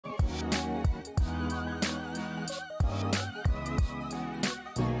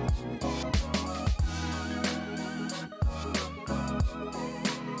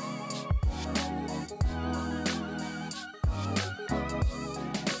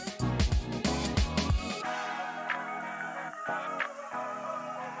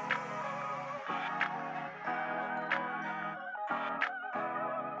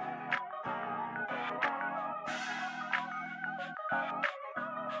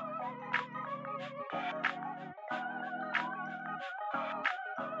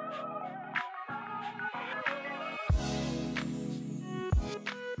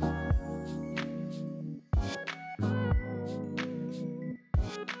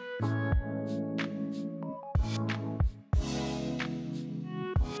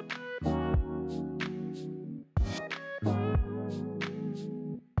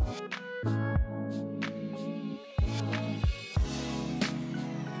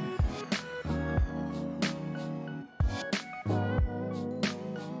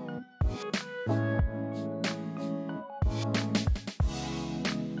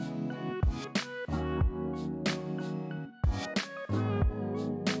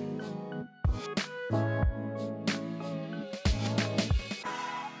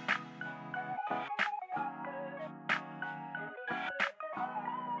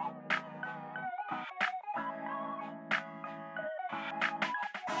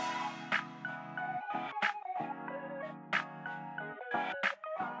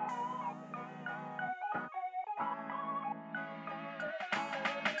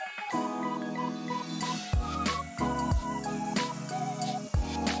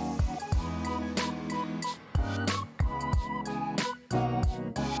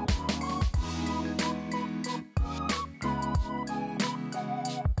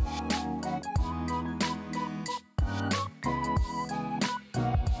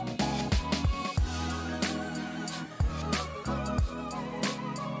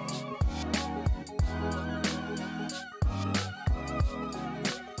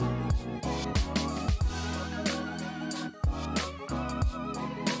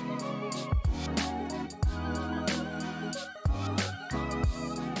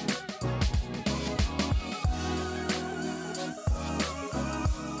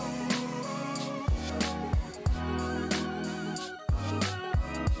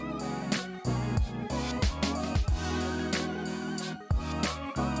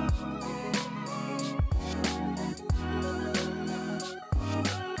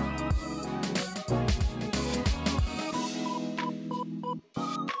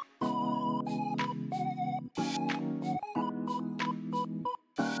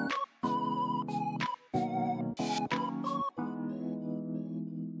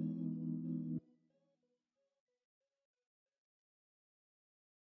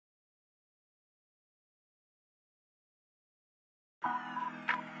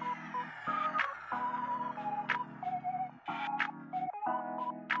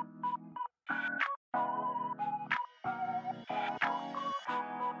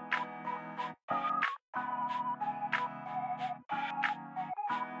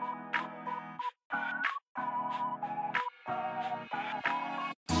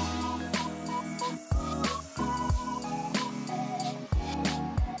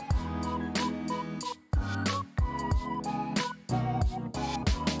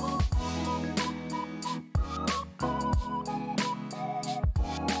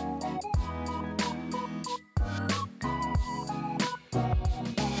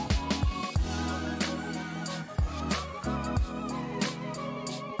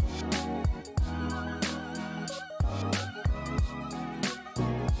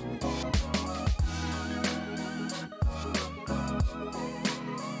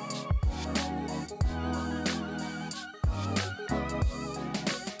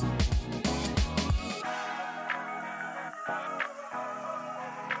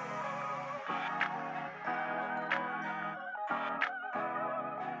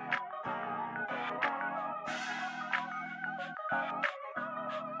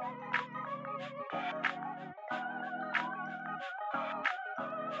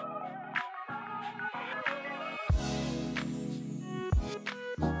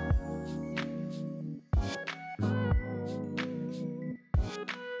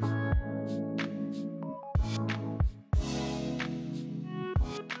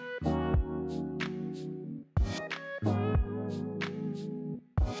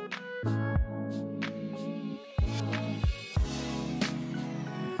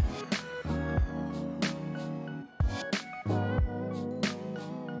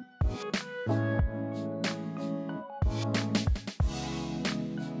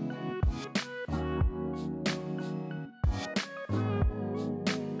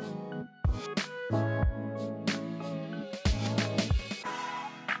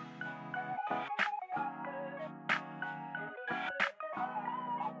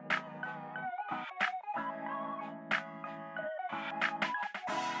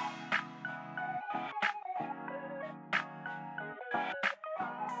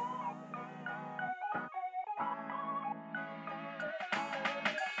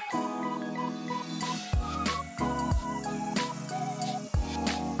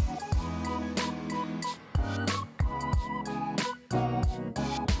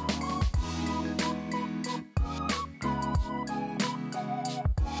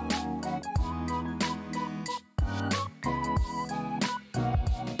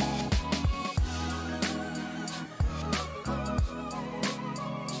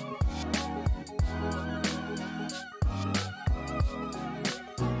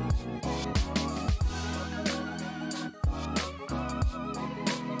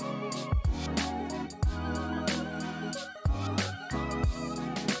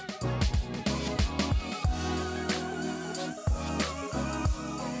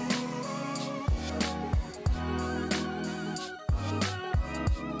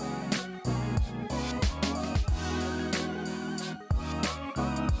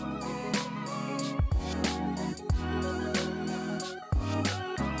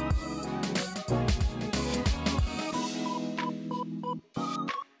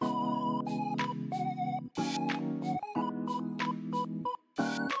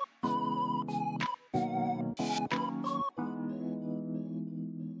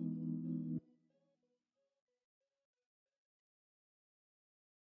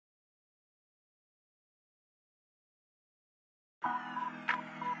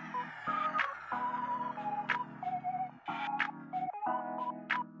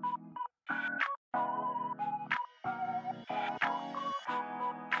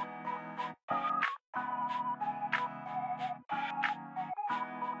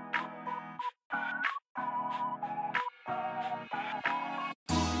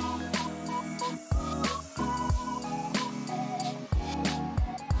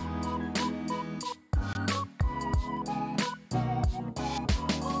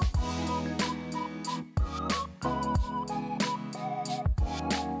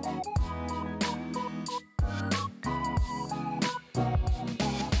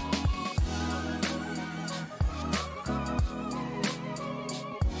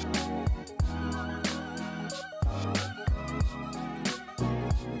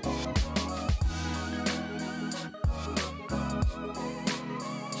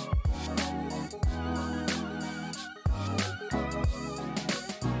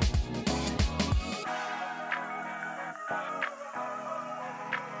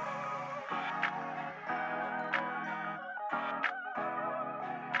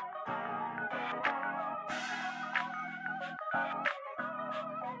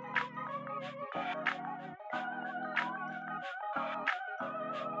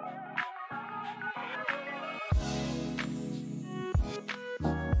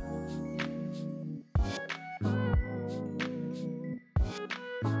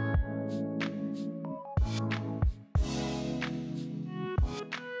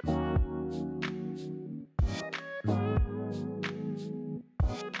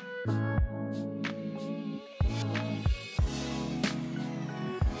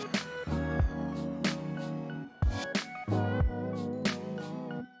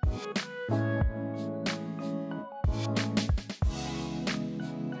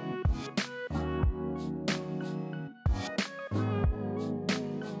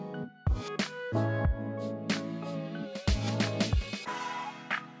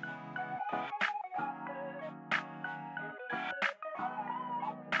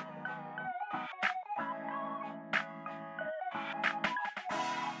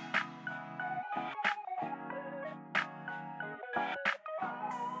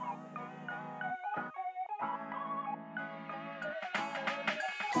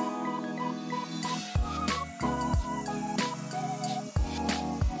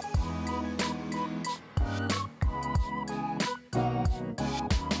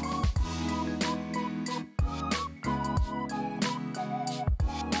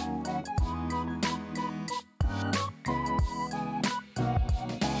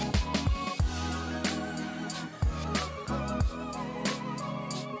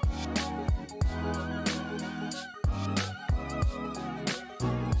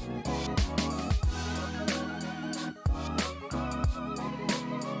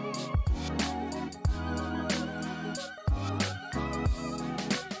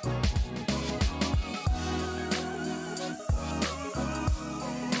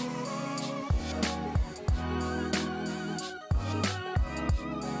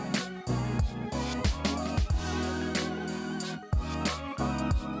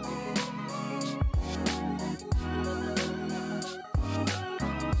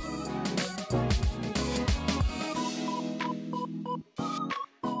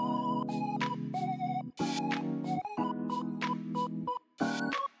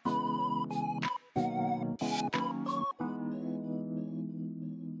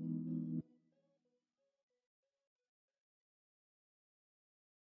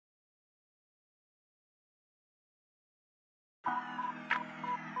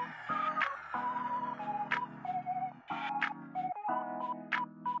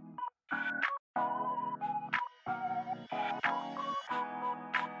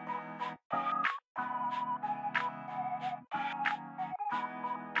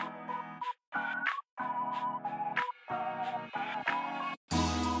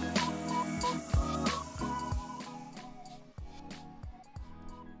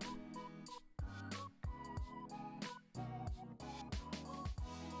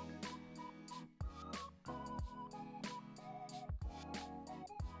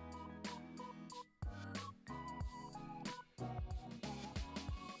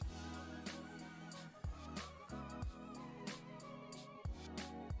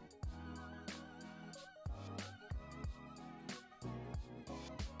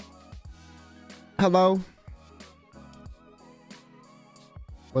Hello?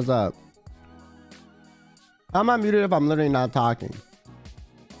 What's up? I'm not muted if I'm literally not talking.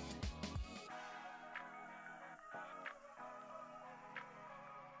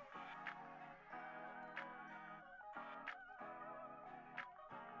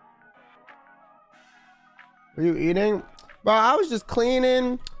 Were you eating? Bro, I was just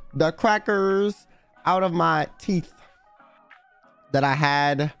cleaning the crackers out of my teeth that I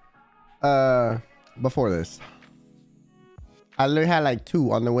had before this. I literally had like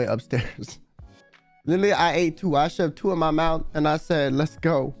 2 on the way upstairs. Literally, I ate 2. I shoved 2 in my mouth and I said, let's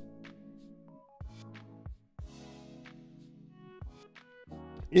go.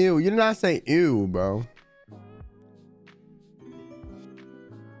 Ew, you did not say ew, bro.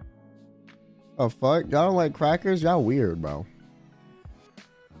 Oh, fuck? Y'all don't like crackers? Y'all weird, bro.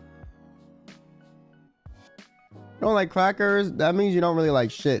 You don't like crackers? That means you don't really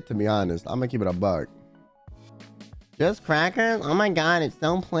like shit, to be honest. I'm gonna keep it a buck. Just crackers? Oh my god, it's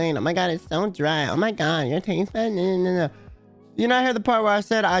so plain. Oh my god, it's so dry. Oh my god, your taste bad? No. You not hear the part where I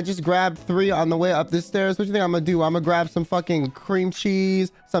said I just grabbed 3 on the way up the stairs? What do you think I'm gonna do? I'm gonna grab some fucking cream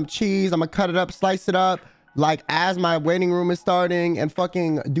cheese, some cheese. I'm gonna cut it up, slice it up, like as my waiting room is starting, and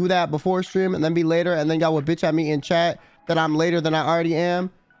fucking do that before stream and then be later, and then y'all would bitch at me in chat that I'm later than I already am.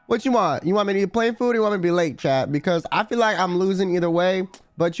 What you want? You want me to eat plain food or you want me to be late, chat? Because I feel like I'm losing either way,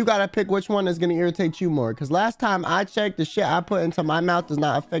 but you gotta pick which one is gonna irritate you more. Because last time I checked, the shit I put into my mouth does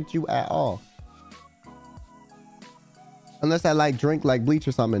not affect you at all. Unless I like drink like bleach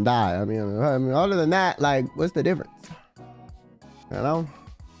or something and die. I mean, other than that, like, what's the difference? You know?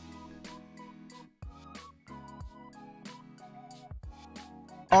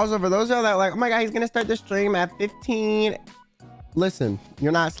 Also, for those of y'all that like, oh my god, he's gonna start the stream at 15. Listen,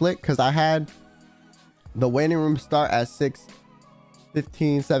 you're not slick because I had the waiting room start at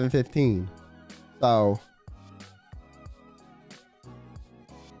 6:15, 7:15. So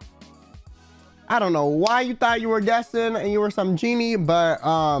I don't know why you thought you were guessing and you were some genie, but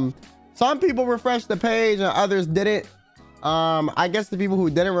some people refreshed the page and others didn't. I guess the people who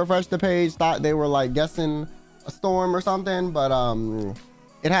didn't refresh the page thought they were like guessing a storm or something, but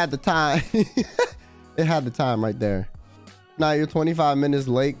it had the time. It had the time right there. Now you're 25 minutes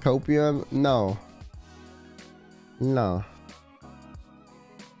late, copium. No.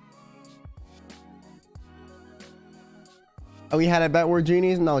 Oh, we had a bet we're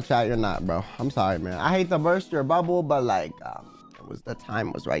genies? No, chat, you're not, bro. I'm sorry, man. I hate to burst your bubble, but like, the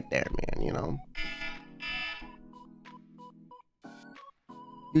time was right there, man, you know?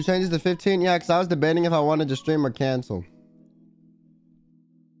 You changed it to 15? Yeah, because I was debating if I wanted to stream or cancel.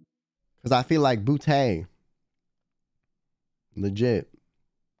 Because I feel like bootay. Legit.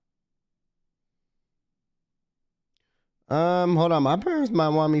 Hold on. My parents might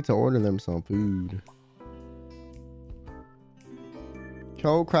want me to order them some food.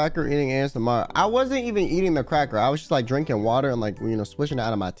 Cold cracker eating ASMR. I wasn't even eating the cracker. I was just like drinking water and like, you know, swishing it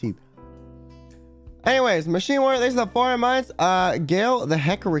out of my teeth. Anyways, Machine Warrior, thanks for the 4 months. Gail, the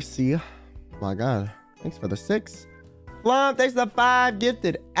Hecarisy. My God. Thanks for the 6. Plum, thanks for the 5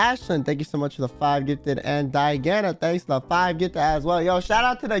 gifted. Ashlyn, thank you so much for the 5 gifted. And Diana, thanks for the 5 gifted as well. Yo, shout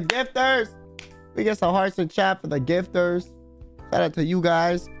out to the gifters. We get some hearts in chat for the gifters. Shout out to you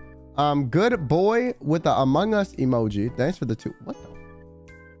guys. Good boy with the Among Us emoji. Thanks for the 2. What the?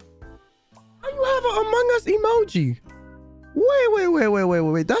 How you have an Among Us emoji?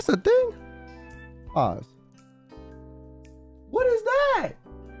 Wait. That's a thing? Pause. What is that?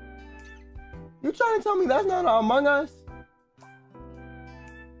 You trying to tell me that's not an Among Us?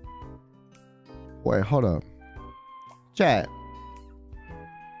 Wait, hold up. Chat.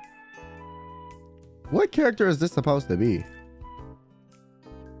 What character is this supposed to be?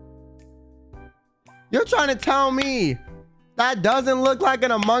 You're trying to tell me that doesn't look like an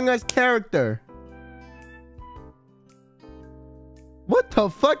Among Us character? What the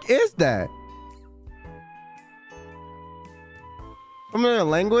fuck is that? Familiar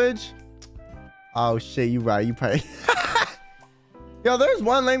language? Oh shit, you right. You probably... Yo, there's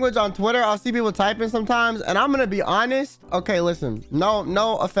one language on Twitter I'll see people typing sometimes, and I'm gonna be honest. Okay, listen,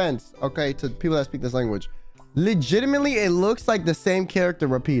 no offense, okay, to people that speak this language. Legitimately, it looks like the same character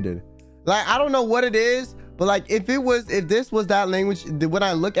repeated. Like, I don't know what it is, but like if this was that language, when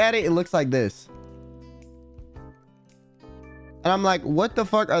I look at it, it looks like this. And I'm like, what the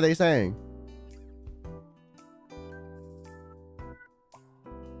fuck are they saying?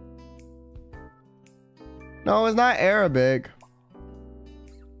 No, it's not Arabic.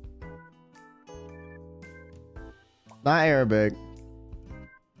 Not Arabic.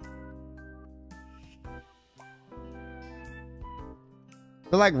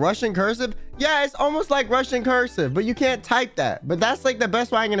 But like Russian cursive? Yeah, it's almost like Russian cursive, but you can't type that. But that's like the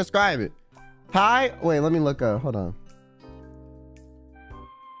best way I can describe it. Thai? Wait, let me look up. Hold on.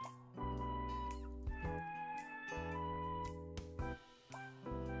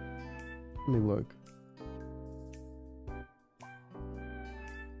 Let me look.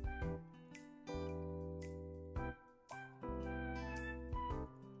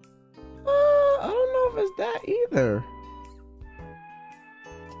 I don't know if it's that either.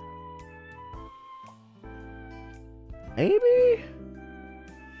 Maybe?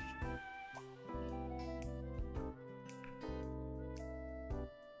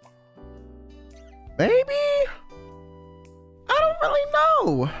 Maybe? I don't really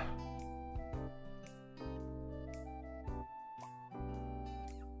know.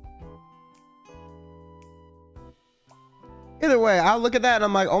 Either way, I'll look at that and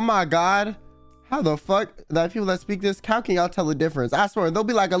I'm like, oh my God, how the fuck that people that speak this, how can y'all tell the difference? I swear, there'll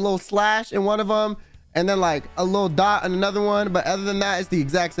be like a little slash in one of them and then like a little dot in another one. But other than that, it's the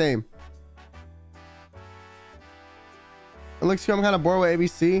exact same. It looks cute. I'm kind of bored with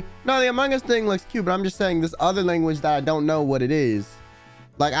ABC. No, the Among Us thing looks cute, but I'm just saying this other language that I don't know what it is.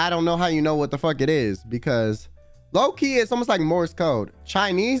 Like, I don't know how you know what the fuck it is because low key, it's almost like Morse code.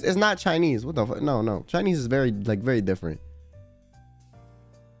 Chinese is not Chinese. What the fuck? No. Chinese is very different.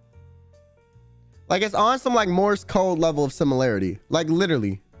 Like it's on some like Morse code level of similarity. Like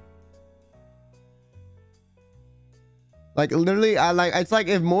literally. Like literally, it's like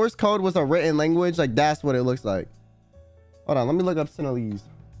if Morse code was a written language, like that's what it looks like. Hold on, let me look up Sinhalese.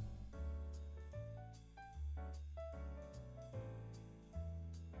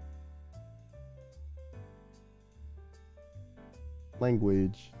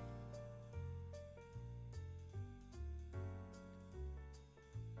 Language.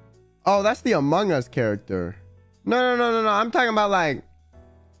 Oh, that's the Among Us character. No. I'm talking about like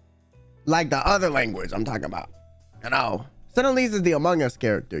the other language I'm talking about. You know, Sinhalese is the Among Us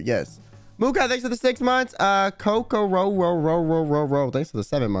character. Yes. Muka, thanks for the 6 months. Coco row. Thanks for the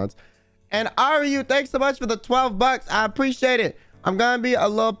 7 months. And Aryu, thanks so much for the 12 bucks. I appreciate it. I'm gonna be a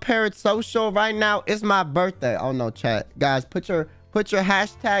little parasocial right now. It's my birthday. Oh no, chat. Guys, put your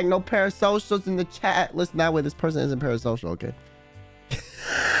hashtag no parasocials in the chat. Listen, that way this person isn't parasocial, okay?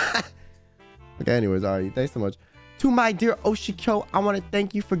 Okay, anyways, Aryu, thanks so much. To my dear Oshiko, I want to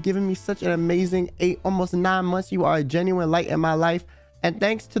thank you for giving me such an amazing 8, almost 9 months. You are a genuine light in my life. And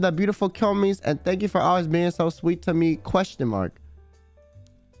thanks to the beautiful Kilmies, and thank you for always being so sweet to me, question mark.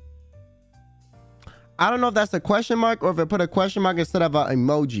 I don't know if that's a question mark or if it put a question mark instead of an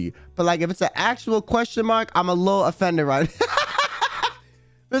emoji. But like if it's an actual question mark, I'm a little offended right now.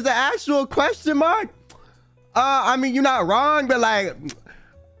 There's an actual question mark. I mean, you're not wrong, but like,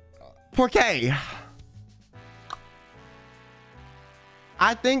 por qué?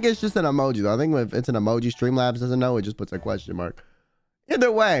 I think it's just an emoji though. I think if it's an emoji, Streamlabs doesn't know, it just puts a question mark.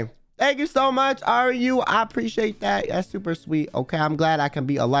 Either way, thank you so much, RU. I appreciate that. That's super sweet. Okay, I'm glad I can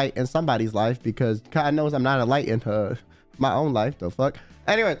be a light in somebody's life because God knows I'm not a light in my own life. The fuck.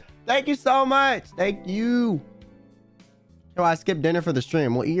 Anyway, thank you so much. Thank you. Yo, I skipped dinner for the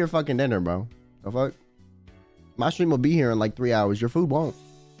stream. Well, eat your fucking dinner, bro. The fuck. My stream will be here in like 3 hours. Your food won't.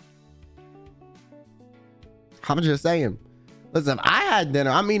 I'm just saying. Listen, if I had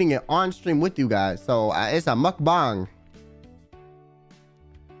dinner, I'm eating it on stream with you guys. So it's a mukbang.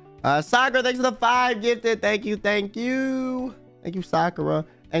 Sakura, thanks for the 5 gifted. Thank you. Thank you, Sakura.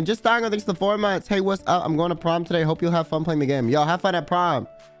 And just Sakura, thanks for the 4 months. Hey, what's up? I'm going to prom today. Hope you'll have fun playing the game. Yo, have fun at prom.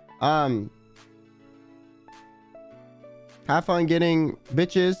 Have fun getting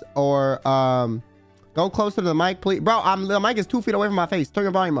bitches or go closer to the mic, please. Bro, the mic is 2 feet away from my face. Turn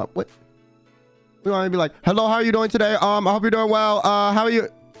your volume up. What? We want to be like, hello, how are you doing today? I hope you're doing well. How are you?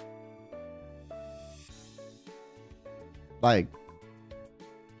 Like,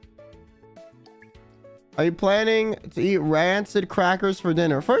 are you planning to eat rancid crackers for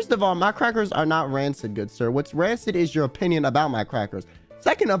dinner? First of all, my crackers are not rancid, good sir. What's rancid is your opinion about my crackers.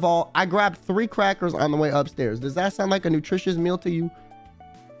 Second of all, I grabbed 3 crackers on the way upstairs. Does that sound like a nutritious meal to you?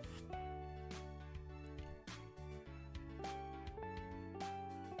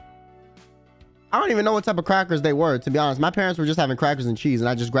 I don't even know what type of crackers they were, to be honest. My parents were just having crackers and cheese, and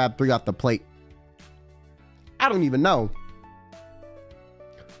I just grabbed 3 off the plate. I don't even know.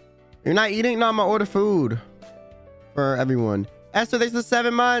 You're not eating? No, I'm gonna order food for everyone. Esther, thanks for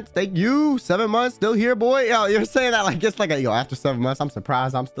 7 months. Thank you. 7 months, still here, boy. Yo, you're saying that like it's like yo, after 7 months, I'm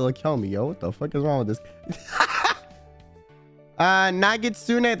surprised I'm still a Kyomi. Yo, what the fuck is wrong with this?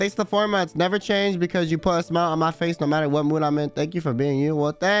 Nagitsune, thanks for the 4 months. Never change because you put a smile on my face no matter what mood I'm in. Thank you for being you.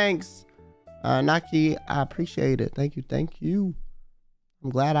 Well, thanks. Naki, I appreciate it. Thank you. I'm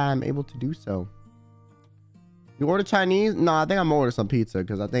glad I'm able to do so. You order Chinese? No, I think I'm gonna order some pizza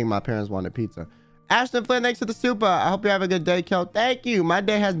because I think my parents wanted pizza. Ashton Flynn, thanks for the super. I hope you have a good day, Kel. Thank you. My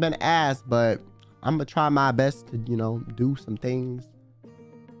day has been ass, but I'm gonna try my best to, you know, do some things.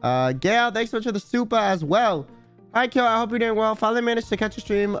 Gail, thanks so much for the super as well. All right, Kel, I hope you're doing well. Finally managed to catch a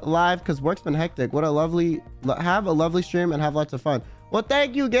stream live because work's been hectic. Have a lovely stream and have lots of fun. Well,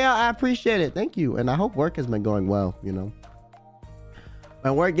 thank you, Gail. I appreciate it. Thank you. And I hope work has been going well, you know.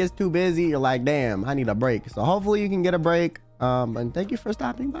 When work gets too busy, you're like, damn, I need a break. So hopefully you can get a break. And thank you for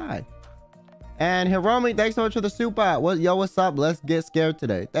stopping by. And Hiromi, thanks so much for the super. Yo, what's up? Let's get scared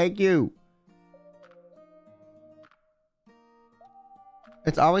today. Thank you.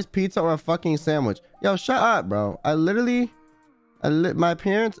 It's always pizza or a fucking sandwich. Yo, shut up, bro. My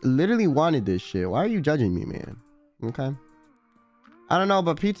parents literally wanted this shit. Why are you judging me, man? Okay. I don't know,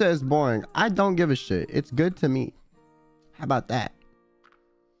 but pizza is boring. I don't give a shit. It's good to me. How about that?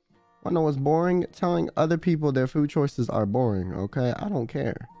 Wanna know what's boring? Telling other people their food choices are boring, okay? I don't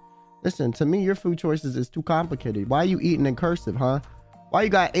care. Listen, to me, your food choices is too complicated. Why are you eating in cursive, huh? Why you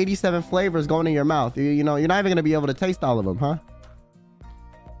got 87 flavors going in your mouth? You know, you're not even gonna be able to taste all of them, huh?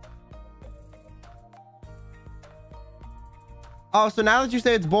 Oh, so now that you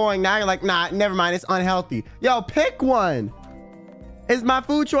say it's boring, now you're like, nah, never mind, it's unhealthy. Yo, pick one. Is my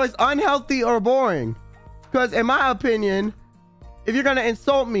food choice unhealthy or boring? Because in my opinion, if you're gonna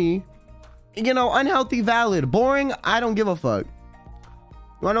insult me, you know, unhealthy, valid. Boring, I don't give a fuck. You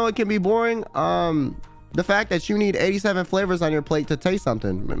wanna know what can be boring? The fact that you need 87 flavors on your plate to taste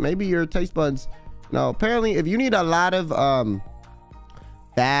something. Maybe your taste buds, no, apparently if you need a lot of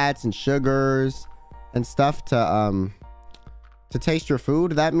fats and sugars and stuff to taste your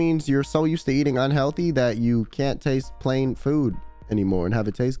food, that means you're so used to eating unhealthy that you can't taste plain food anymore and have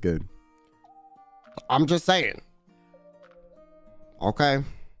it taste good. I'm just saying. Okay.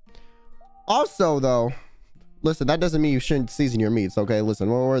 Also, though, listen, that doesn't mean you shouldn't season your meats. Okay, listen,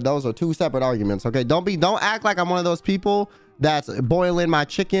 those are two separate arguments. Okay, don't act like I'm one of those people that's boiling my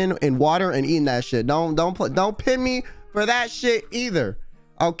chicken in water and eating that shit. Don't pin me for that shit either.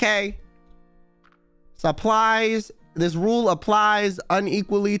 Okay. This rule applies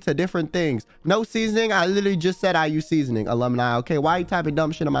unequally to different things. No seasoning. I literally just said I use seasoning, alumni. Okay, why are you typing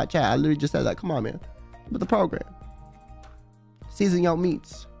dumb shit in my chat? I literally just said that. Come on, man. With the program. Season your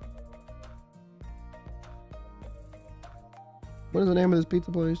meats. What is the name of this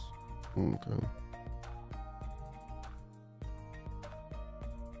pizza place? Okay.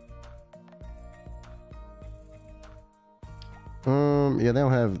 Yeah, they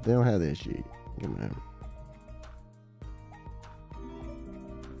don't have that shit. Come on.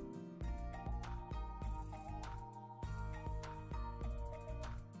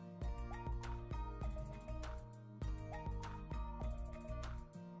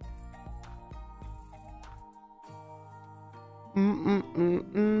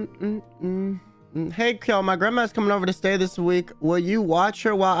 Hey, Kyo, my grandma's coming over to stay this week. Will you watch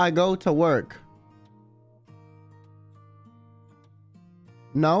her while I go to work?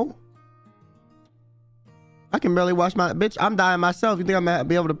 No. I can barely watch my bitch. I'm dying myself. You think I'm gonna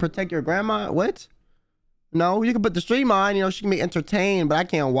be able to protect your grandma? What? No, you can put the stream on. You know, she can be entertained, but I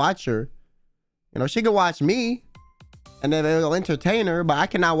can't watch her. You know, she can watch me. And then it'll entertain her, but I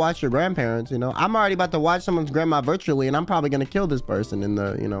cannot watch your grandparents, you know. I'm already about to watch someone's grandma virtually, and I'm probably gonna kill this person in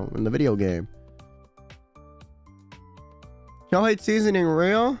the, you know, in the video game. Y'all hate seasoning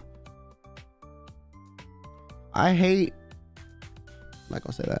real? I hate... I'm not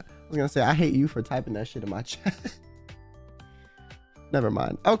gonna say that. I was gonna say I hate you for typing that shit in my chat. Never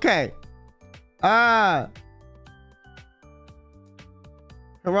mind. Okay.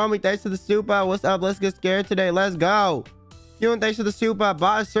 Hiromi, thanks for the super. What's up? Let's get scared today. Let's go. Ewan, thanks for the super.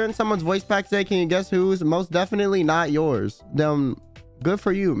 Bought a certain someone's voice pack today. Can you guess whose? Most definitely not yours. Then good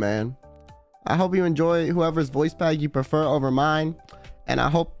for you, man. I hope you enjoy whoever's voice pack you prefer over mine. And I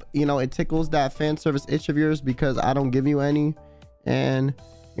hope, you know, it tickles that fan service itch of yours because I don't give you any. And,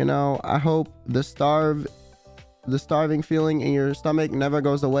 you know, I hope the starving feeling in your stomach never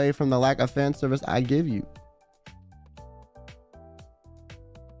goes away from the lack of fan service I give you.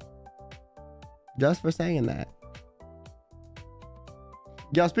 Just for saying that.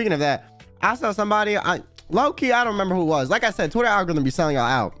 Yo, speaking of that, I saw somebody, low-key, I don't remember who it was. Like I said, Twitter algorithm be selling y'all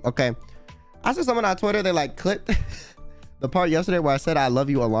out, okay? I saw someone on Twitter, they like clipped the part yesterday where I said, I love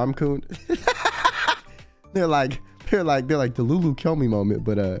you, alarm coon. They're like, the Lulu kill me moment,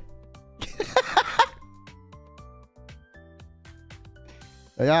 but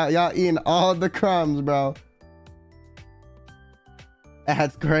y'all eating all the crumbs, bro.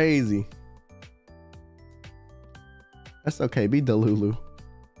 That's crazy. That's okay. Be Delulu.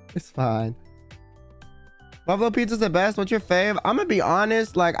 It's fine. Buffalo pizza's the best. What's your fave? I'm gonna be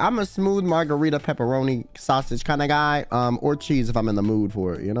honest, like I'm a smooth margarita pepperoni sausage kind of guy, or cheese if I'm in the mood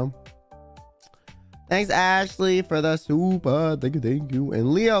for it, you know. Thanks Ashley for the super. Thank you.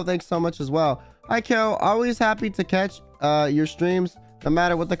 And Leo, thanks so much as well. Hi Kyo, always happy to catch your streams no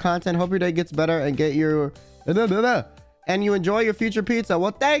matter what the content. Hope your day gets better and get your and you enjoy your future pizza.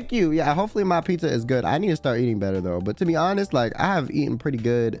 Well, thank you. Yeah, hopefully my pizza is good. I need to start eating better though, but to be honest, like I have eaten pretty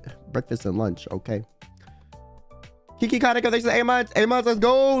good breakfast and lunch. Okay. Kyo Kaneko, thanks for the 8 months. 8 months, let's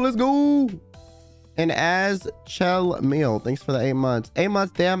go. Let's go. And as Chell Meal, thanks for the 8 months. 8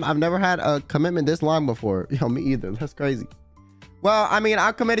 months, damn, I've never had a commitment this long before. Yo, me either. That's crazy. Well, I mean,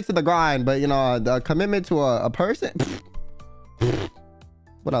 I'm committed to the grind, but you know, the commitment to a person.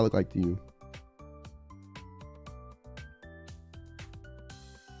 What I look like to you?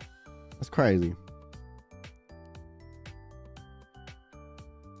 That's crazy.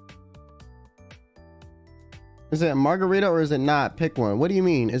 Is it margarita or is it not? Pick one. What do you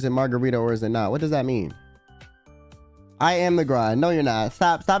mean? Is it margarita or is it not? What does that mean? I am the grind. No, you're not.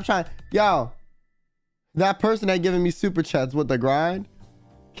 Stop trying. Yo, that person ain't giving me super chats with the grind.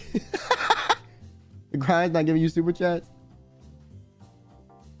 The grind's not giving you super chats.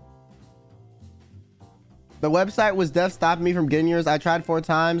 The website was deaf, stopping me from getting yours. I tried 4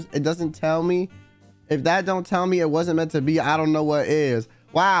 times. It doesn't tell me. If that don't tell me it wasn't meant to be, I don't know what is.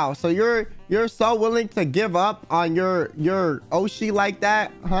 Wow, so you're so willing to give up on your Oshi like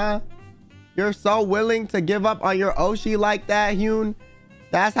that, huh? You're so willing to give up on your Oshi like that, Hyun?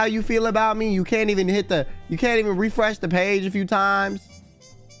 That's how you feel about me? You can't even you can't even refresh the page a few times?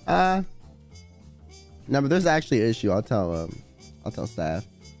 No, but there's actually an issue. I'll tell staff.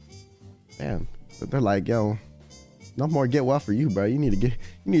 Man, they're like, yo, no more get well for you, bro. You need to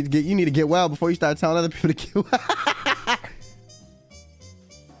get well before you start telling other people to get well.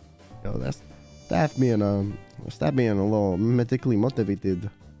 Yo, that's staff being a little medically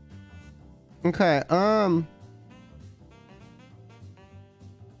motivated. Okay, Yo,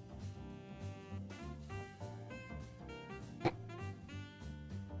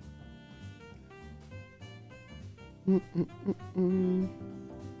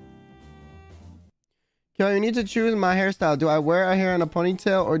 you need to choose my hairstyle. Do I wear a hair in a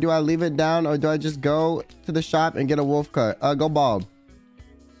ponytail or do I leave it down or do I just go to the shop and get a wolf cut? Go bald.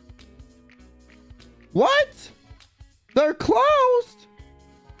 What? They're closed?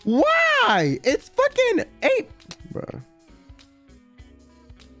 Why? It's fucking 8. Bruh.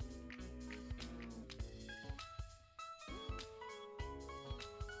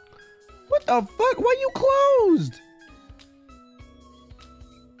 What the fuck? Why you closed?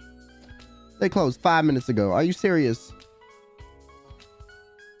 They closed 5 minutes ago. Are you serious?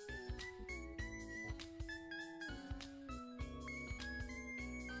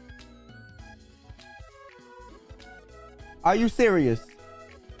 Are you serious?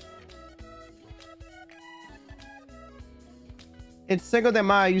 It's Cinco de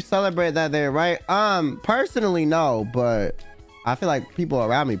Mayo. You celebrate that there, right? Personally, no, but I feel like people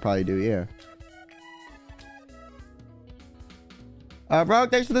around me probably do, yeah. Bro,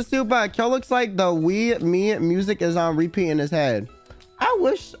 thanks for the super. Kyo looks like the We Me music is on repeat in his head. I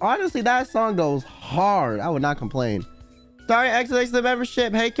wish, honestly, that song goes hard. I would not complain. Sorry, X, thanks for the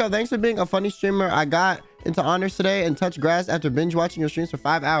membership. Hey, Kyo, thanks for being a funny streamer. I got into honors today and touched grass after binge watching your streams for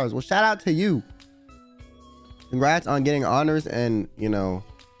 5 hours. Well, shout out to you. Congrats on getting honors and, you know,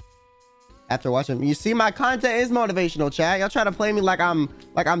 after watching. You see, my content is motivational, chat. Y'all try to play me like I'm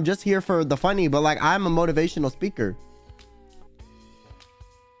just here for the funny, but like I'm a motivational speaker.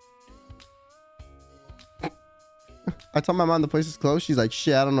 I told my mom the place is closed. She's like,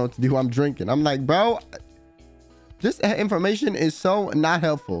 shit, I don't know what to do. I'm drinking. I'm like, bro, this information is so not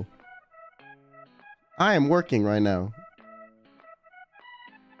helpful. I am working right now.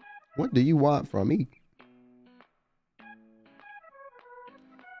 What do you want from me?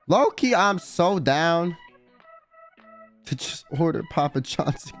 Low-key, I'm so down to just order Papa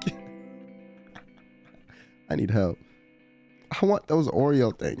John's again. I need help. I want those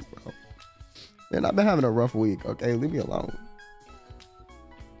Oreo things, bro. Man, I've been having a rough week. Okay, leave me alone.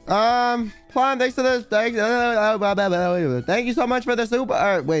 Plan, thanks for this. Thank you so much for the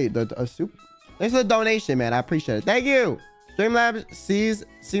super. Wait, the super. Thanks for the donation, man. I appreciate it. Thank you. Streamlabs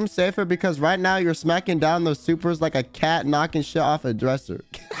seems safer because right now you're smacking down those supers like a cat knocking shit off a dresser.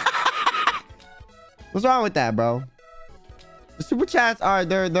 What's wrong with that, bro? The super chats are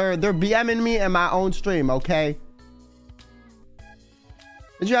they're BMing me in my own stream, okay?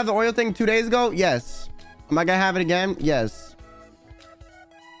 Did you have the Oreo thing 2 days ago? Yes. Am I gonna have it again? Yes.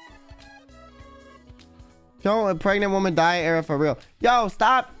 Yo, a pregnant woman diet era for real. Yo,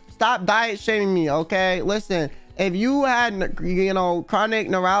 stop stop diet shaming me, okay? Listen, if you had, you know, chronic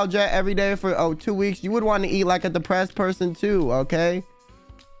neuralgia every day for 2 weeks, you would want to eat like a depressed person too, okay?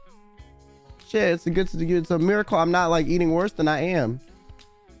 Shit, it's a miracle I'm not like eating worse than I am.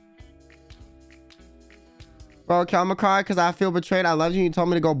 Bro, okay, I'm gonna cry because I feel betrayed. I love you. You told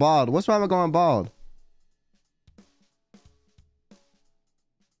me to go bald. What's wrong with going bald?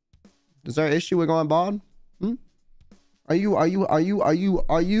 Is there an issue with going bald? Hmm? Are you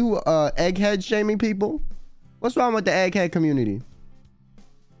egghead shaming people? What's wrong with the egghead community?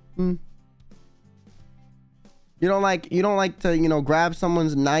 Hmm? You don't like to, you know, grab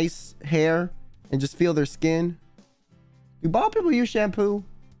someone's nice hair and just feel their skin? Do bald people use shampoo?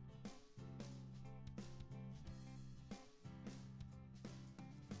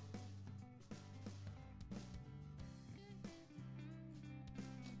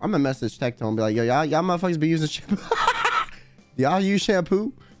 I'm gonna message Tecto and be like, yo, y'all motherfuckers be using shampoo. Do y'all use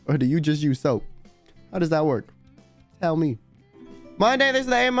shampoo or do you just use soap? How does that work? Tell me. Monday, this is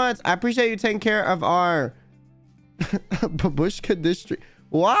the 8 months. I appreciate you taking care of our Babushka district.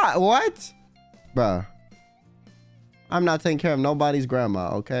 What? Bruh. I'm not taking care of nobody's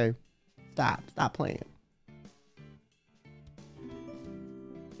grandma, okay? Stop playing.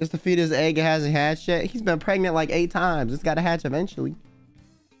 Just to feed his egg, it hasn't hatched yet. He's been pregnant like 8 times. It's gotta hatch eventually.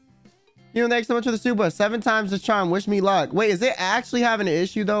 You know, thanks so much for the super. 7 times the charm. Wish me luck. Wait, is it actually having an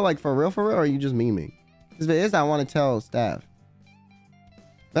issue though? Like for real? Or are you just memeing? Because if it is, I want to tell staff.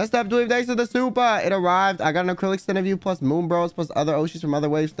 Messed up doing thanks to the super. It arrived. I got an acrylic stand of you plus Moon Bros plus other Oshis from other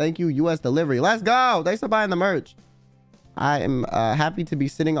waves. Thank you. US delivery. Let's go. Thanks for buying the merch. I am happy to be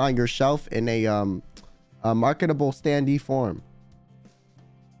sitting on your shelf in a marketable standee form.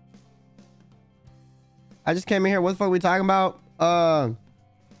 I just came in here. What the fuck are we talking about? I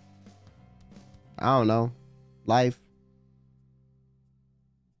don't know. Life.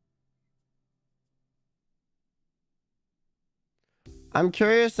 I'm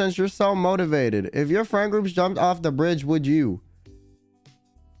curious, since you're so motivated, if your friend groups jumped off the bridge, would you?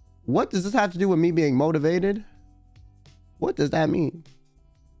 What does this have to do with me being motivated? What does that mean?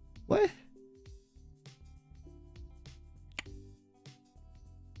 What?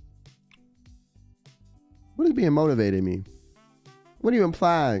 What does being motivated mean? What are you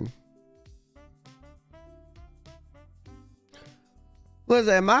implying?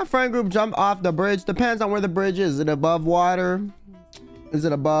 Listen, my friend group jumped off the bridge. Depends on where the bridge is. Is it above water? Is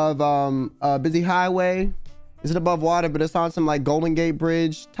it above a busy highway? Is it above water but it's on some like Golden Gate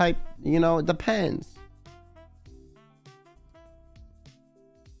Bridge type? You know, it depends.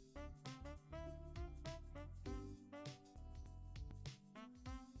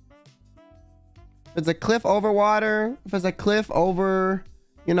 If it's a cliff over water, if it's a cliff over,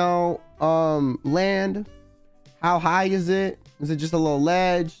 you know, land, how high is it? Is it just a little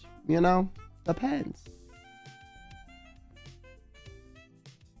ledge? You know, depends.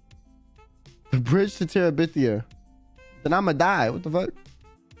 The bridge to Terabithia. Then I'ma die. What the fuck?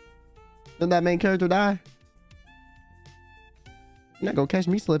 Didn't that main character die? You're not gonna catch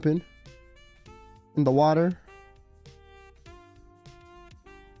me slipping in the water.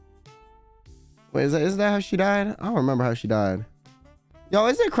 Wait, is that how she died? I don't remember how she died. Yo,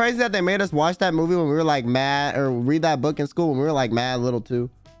 is it crazy that they made us watch that movie when we were like mad, or read that book in school when we were like mad little too?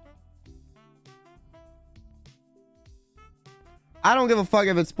 I don't give a fuck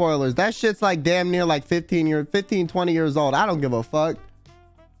if it's spoilers. That shit's like damn near like 15, 20 years old. I don't give a fuck.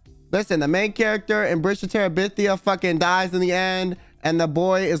 Listen, the main character in Bridge to Terabithia fucking dies in the end, and the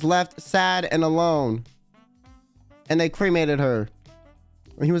boy is left sad and alone. And they cremated her.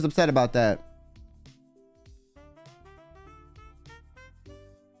 And he was upset about that.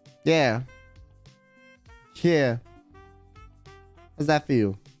 Yeah. Yeah. How's that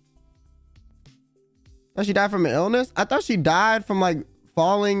feel? Oh, she died from an illness? I thought she died from like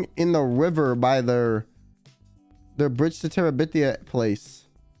falling in the river by their Bridge to Terabithia place.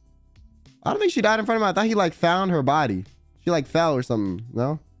 I don't think she died in front of him. I thought he like found her body. She like fell or something.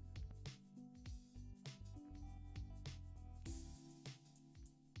 No?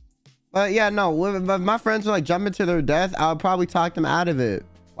 But yeah, no. If my friends were like jumping to their death, I would probably talk them out of it.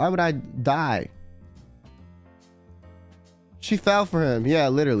 Why would I die? She fell for him. Yeah,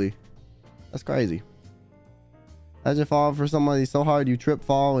 literally. That's crazy. Imagine falling for somebody so hard you trip,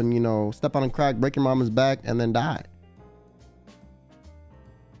 fall, and, you know, step on a crack, break your mama's back, and then die.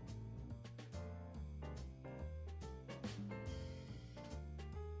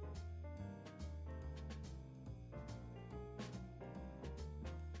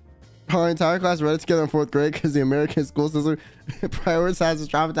 Our entire class read it together in 4th grade because the American school system prioritizes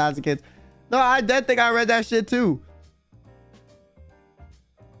traumatizing kids. No, I did think I read that shit too.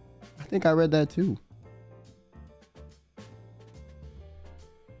 think I read that too.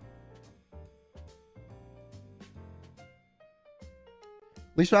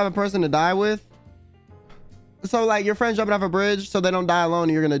 At least you have a person to die with. So like your friends jumping off a bridge so they don't die alone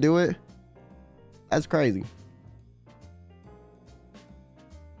and you're gonna do it? That's crazy.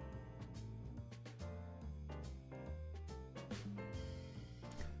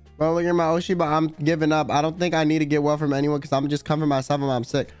 Bro, look at my Oshi, but I'm giving up. I don't think I need to get well from anyone because I'm just covering myself when I'm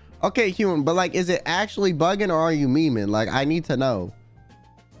sick. Okay, human, but like, is it actually bugging or are you memeing? Like, I need to know.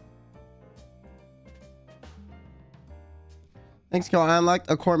 Thanks, Kyo. I unlocked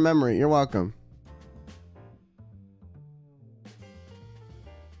a core memory. You're welcome.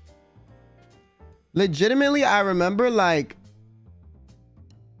 Legitimately, I remember like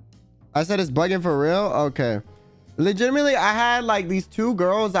I said it's bugging for real. Okay. Legitimately, I had like these two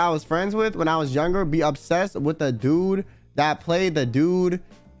girls I was friends with when I was younger be obsessed with the dude that played the dude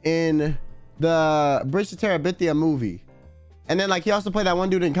in the Bridge to Terabithia movie. And then like he also played that one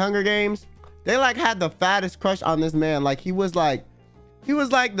dude in Hunger Games. They like had the fattest crush on this man. Like he was like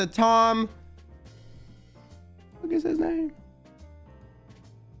the Tom. What is his name?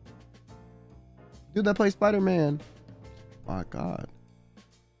 Dude that plays Spider-Man. My God.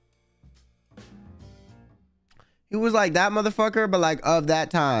 He was like that motherfucker, but like of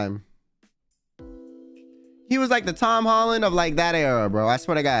that time. He was like the Tom Holland of like that era, bro. I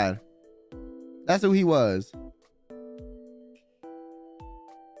swear to God. That's who he was.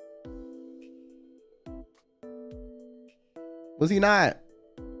 Was he not?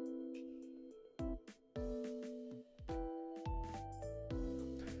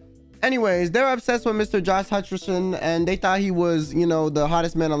 Anyways, they're obsessed with Mr. Josh Hutcherson and they thought he was, you know, the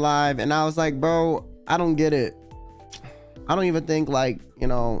hottest man alive. And I was like, bro, I don't get it. I don't even think like, you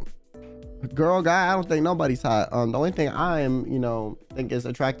know, girl, guy, I don't think nobody's hot. The only thing I am, you know, think is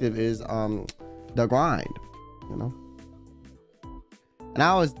attractive is the grind, you know. And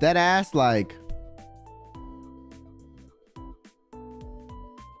I was dead ass like,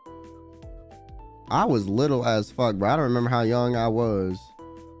 I was little as fuck, bro. I don't remember how young I was.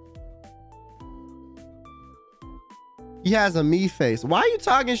 He has a me face. Why are you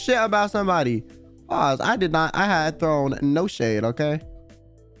talking shit about somebody? Pause. I did not. I had thrown no shade, okay?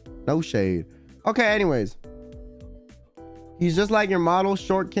 No shade. Okay, anyways. He's just like your model,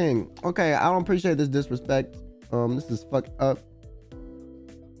 Short King. Okay, I don't appreciate this disrespect. This is fucked up.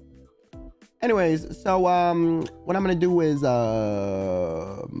 Anyways, so what I'm gonna do is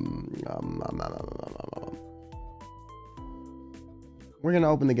we're gonna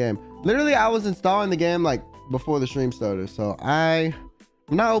open the game. Literally, I was installing the game like before the stream started, so I'm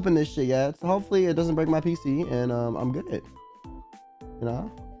not opening this shit yet. So hopefully it doesn't break my PC and I'm good. You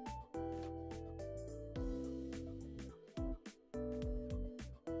know.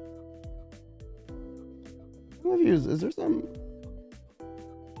 Reviews. Is there some?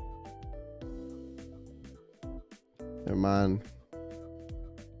 Never mind.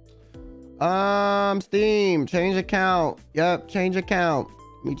 Steam, change account. Yep, change account.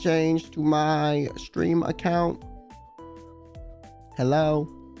 Let me change to my stream account. Hello.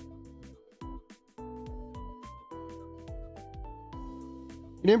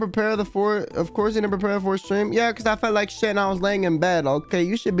 You didn't prepare of course you didn't prepare for a stream. Yeah, because I felt like shit and I was laying in bed. Okay,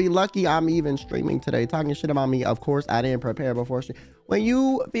 you should be lucky I'm even streaming today. Talking shit about me. Of course, I didn't prepare before stream. When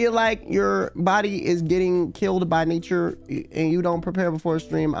you feel like your body is getting killed by nature and you don't prepare before a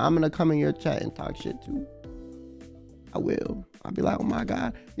stream, I'm gonna come in your chat and talk shit too. I will. I'll be like, oh my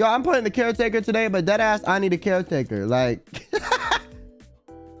God. Yo, I'm putting the caretaker today, but deadass, I need a caretaker. Like...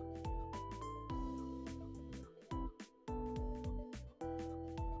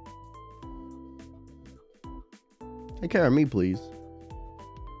 Take care of me, please.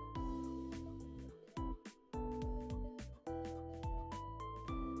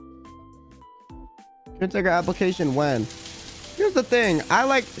 Caretaker application when? Here's the thing. I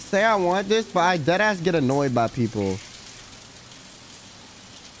like say I want this, but I deadass get annoyed by people.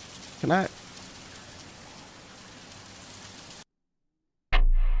 Can I?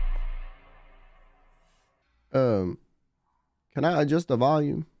 Can I adjust the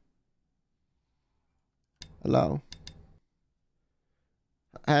volume? Hello.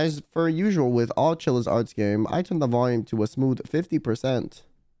 As per usual with all Chilla's Arts game, I turned the volume to a smooth 50%.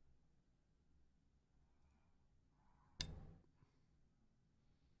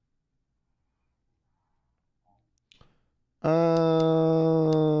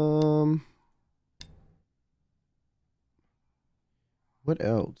 What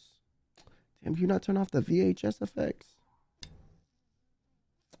else? Damn, you not turn off the VHS effects?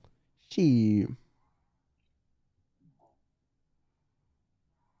 She.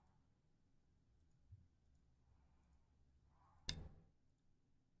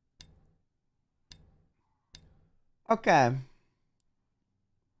 Okay.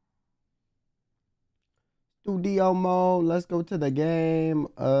 Studio mode. Let's go to the game.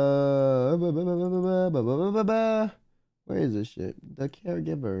 Where is this shit? The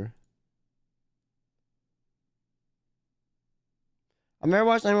Caregiver. I've never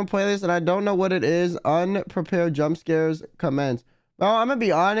watched anyone play this and I don't know what it is. Unprepared jump scares commence. Well, I'm gonna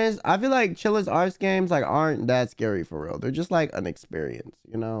be honest. I feel like Chilla's arts games like aren't that scary for real. They're just like an experience,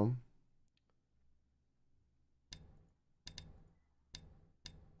 you know?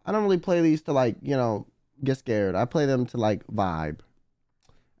 I don't really play these to like, you know, get scared. I play them to like vibe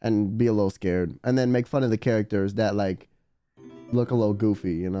and be a little scared and then make fun of the characters that like look a little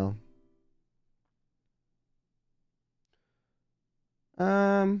goofy, you know?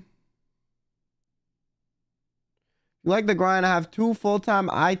 You like the grind? I have 2 full-time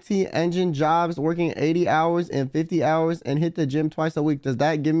IT engine jobs, working 80 hours and 50 hours and hit the gym twice a week. Does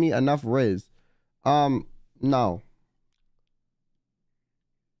that give me enough riz? No.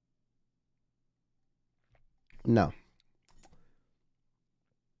 No.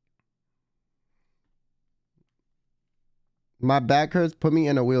 My back hurts. Put me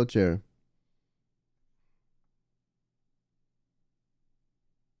in a wheelchair.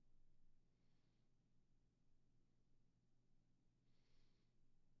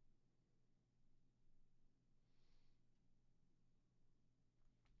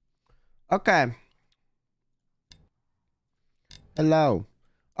 Okay. Hello.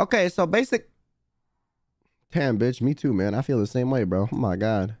 Okay, so basic. Damn, bitch. Me too, man. I feel the same way, bro. Oh my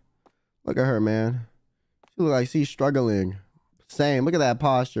God. Look at her, man. She look like she's struggling. Same. Look at that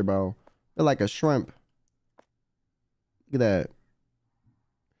posture, bro. Feel like a shrimp. Look at that.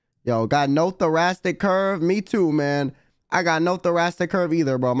 Yo, got no thoracic curve. Me too, man. I got no thoracic curve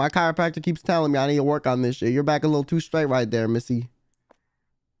either, bro. My chiropractor keeps telling me I need to work on this shit. You're back a little too straight right there, missy.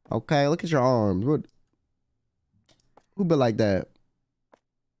 Okay, look at your arms. What? Who been like that?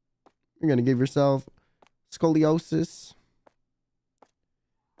 You're gonna give yourself scoliosis.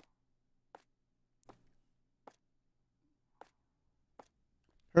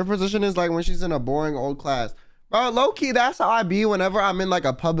 Her position is like when she's in a boring old class. Bro, low key, that's how I be whenever I'm in like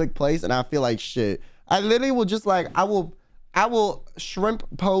a public place and I feel like shit. I literally will just like, I will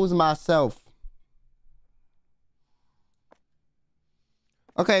shrimp pose myself.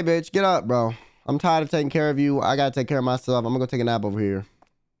 Okay, bitch, get up, bro. I'm tired of taking care of you. I gotta take care of myself. I'm gonna go take a nap over here.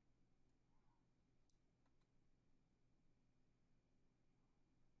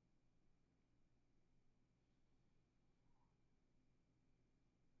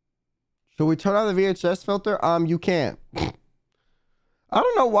 Should we turn on the VHS filter? You can't. I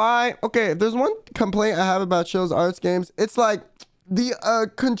don't know why. Okay, if there's one complaint I have about Chill's arts games, it's like the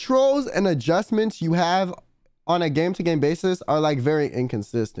controls and adjustments you have on a game-to-game basis are like very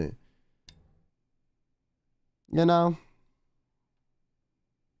inconsistent. You know?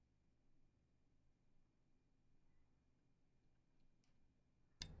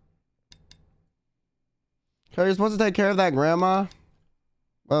 Okay, you're supposed to take care of that grandma.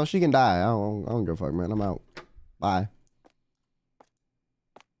 Well, she can die. I don't give a fuck, man. I'm out. Bye.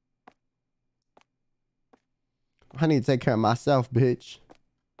 I need to take care of myself, bitch.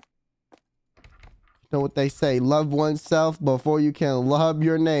 You know what they say? Love oneself before you can love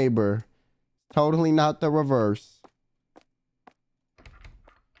your neighbor. Totally not the reverse.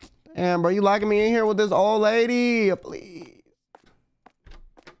 Damn, bro, you locking me in here with this old lady? Please.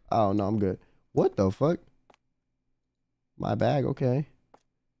 Oh, no, I'm good. What the fuck? My bag, okay.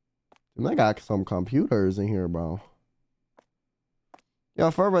 I got some computers in here, bro. Yo,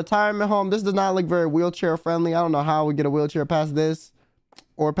 for a retirement home, this does not look very wheelchair friendly. I don't know how we get a wheelchair past this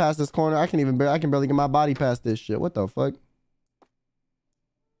or past this corner. I can barely get my body past this shit. What the fuck?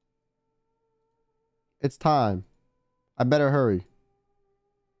 It's time. I better hurry.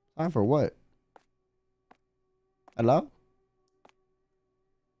 Time for what? Hello?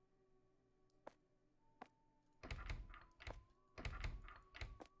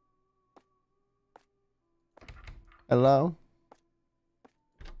 Hello?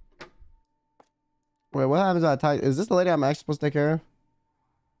 Wait, what happens if I type? Is this the lady I'm actually supposed to take care of?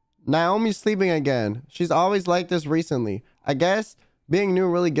 Naomi's sleeping again. She's always like this recently. I guess being new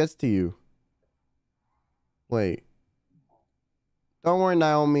really gets to you. Wait. Don't worry,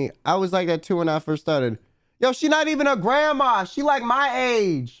 Naomi. I was like that too when I first started. Yo, she's not even a grandma. She like my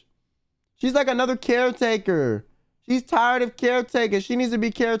age. She's like another caretaker. She's tired of caretaking. She needs to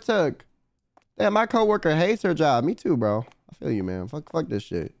be caretook. Damn, my coworker hates her job. Me too, bro. I feel you, man. Fuck this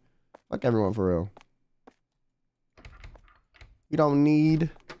shit. Fuck everyone for real. We don't need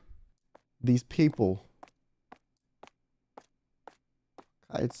these people.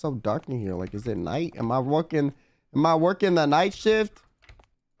 God, it's so dark in here. Like, is it night? Am I walking Am I working the night shift?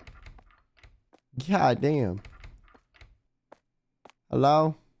 God damn.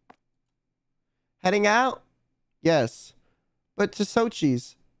 Hello? Heading out? Yes. But to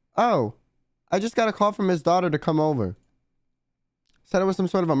Sochi's. Oh. I just got a call from his daughter to come over. Said it was some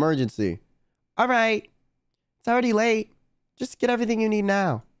sort of emergency. Alright. It's already late. Just get everything you need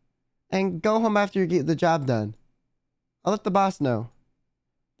now. And go home after you get the job done. I'll let the boss know.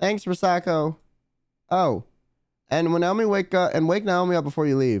 Thanks, Risako. Oh. And when Naomi wake Naomi up before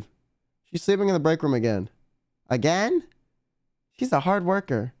you leave. She's sleeping in the break room again. Again? She's a hard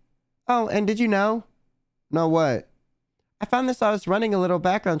worker. Oh, and did you know? Know what? I found this while I was running a little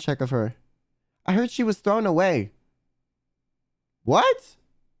background check of her. I heard she was thrown away. What?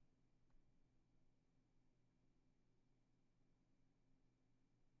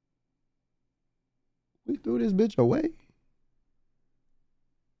 We threw this bitch away?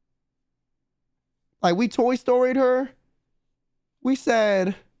 Like, we Toy Story'd her? We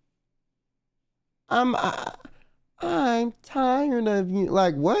said, I'm tired of you.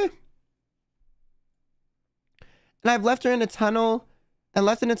 Like, what? And I've left her in a tunnel and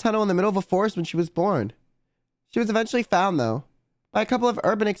left in a tunnel in the middle of a forest when she was born. She was eventually found, though, by a couple of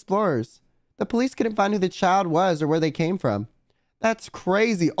urban explorers. The police couldn't find who the child was or where they came from. That's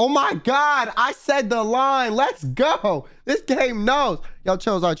crazy. Oh my God, I said the line. Let's go. This game knows. Yo,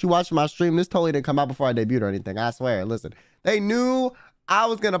 Chills, aren't you watching my stream? This totally didn't come out before I debuted or anything. I swear. Listen, they knew I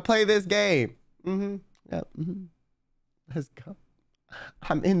was going to play this game. Yep. Let's go.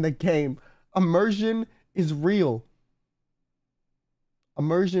 I'm in the game. Immersion is real.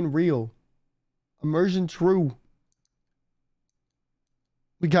 Immersion real. Immersion true.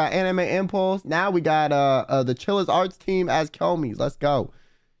 We got Anime Impulse. Now we got the Chilla's Arts team as Komi's. Let's go.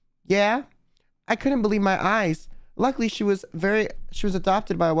 Yeah. I couldn't believe my eyes. Luckily she was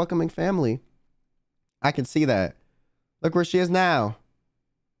adopted by a welcoming family. I can see that. Look where she is now.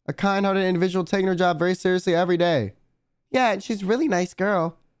 A kind-hearted individual taking her job very seriously every day. Yeah, and she's a really nice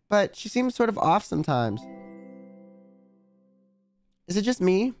girl, but she seems sort of off sometimes. Is it just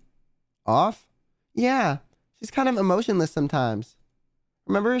me? Off? Yeah. She's kind of emotionless sometimes.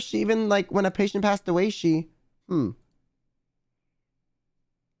 Remember, she even, like, when a patient passed away, she...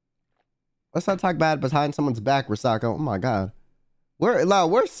 Let's not talk bad behind someone's back, Risako. Oh, my God.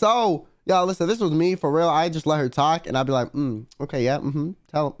 We're so... Y'all, listen, this was me, for real. I just let her talk, and I'd be like, okay, yeah,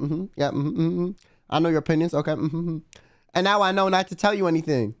 tell, yeah, I know your opinions, okay, And now I know not to tell you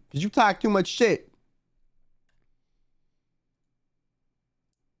anything, because you talk too much shit.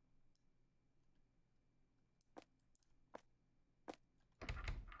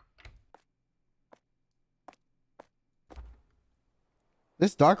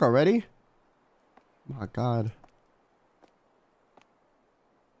 This dark already? Oh my God.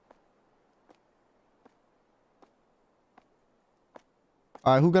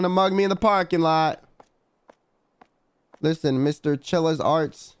 All right, who gonna mug me in the parking lot? Listen, Mr. Chilla's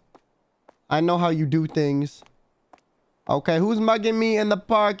Arts. I know how you do things. Okay, who's mugging me in the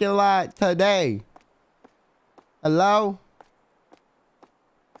parking lot today? Hello?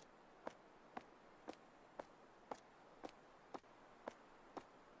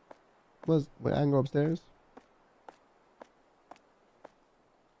 Wait, I can go upstairs?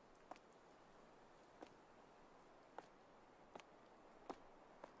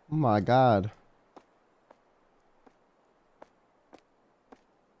 Oh my God.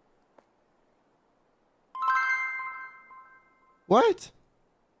 What?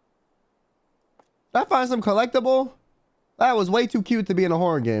 Did I find some collectible? That was way too cute to be in a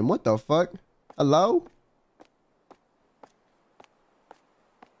horror game. What the fuck? Hello?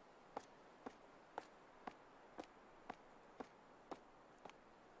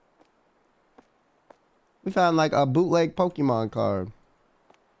 We found like a bootleg Pokemon card.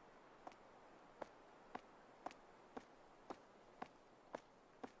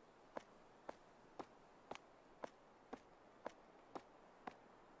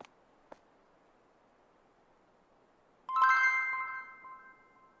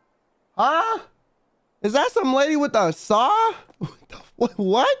 Huh? Is that some lady with a saw?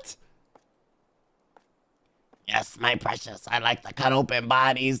 What? Yes, my precious. I like to cut open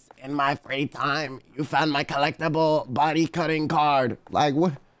bodies in my free time. You found my collectible body cutting card. Like,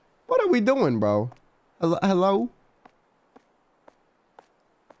 what are we doing, bro? Hello?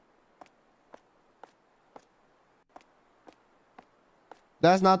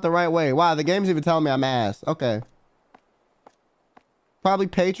 That's not the right way. Wow, the game's even telling me I'm ass. Okay. Probably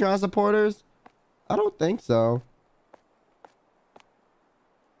Patreon supporters? I don't think so.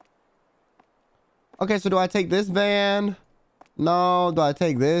 Okay, so do I take this van? No. Do I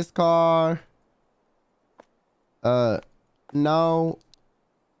take this car? No.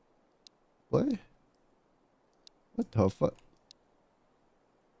 What? What the fuck?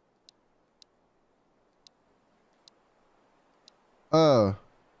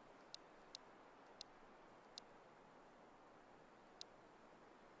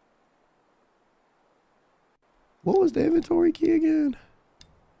 What was the inventory key again?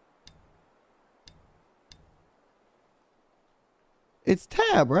 It's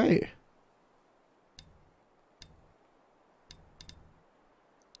tab, right?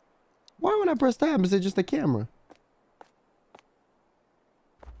 Why when I press tab, is it just a camera?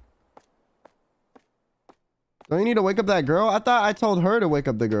 Don't you need to wake up that girl? I thought I told her to wake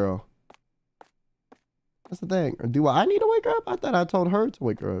up the girl. That's the thing. Or do I need to wake her up? I thought I told her to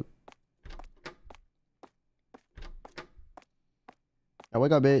wake her up. Now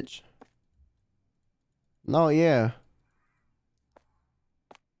wake up, bitch. No, yeah.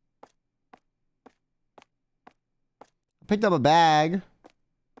 I picked up a bag.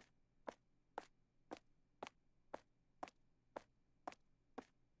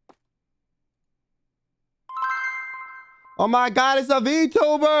 Oh my god, it's a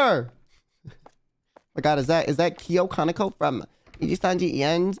VTuber! My god, is that Kyo Kaneko from NIJISANJI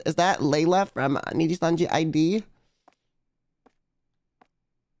EN? Is that Layla from NIJISANJI ID?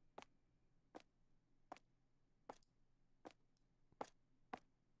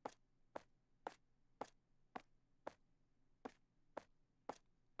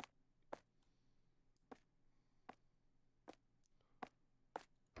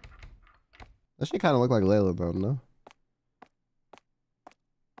 That shit kind of look like Layla though, no?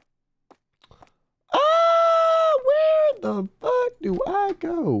 Ah, where the fuck do I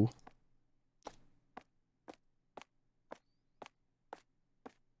go?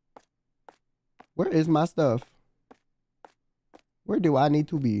 Where is my stuff? Where do I need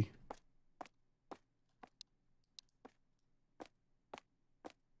to be?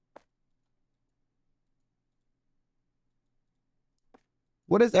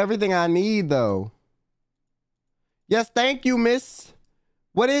 What is everything I need though? Yes, thank you, miss.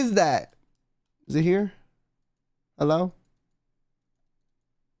 What is that? Is it here? Hello?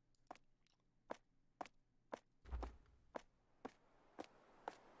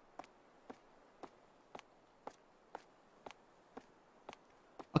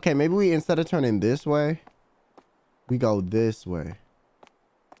 Okay, maybe we, instead of turning this way, we go this way.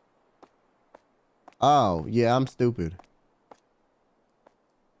 Oh, yeah, I'm stupid.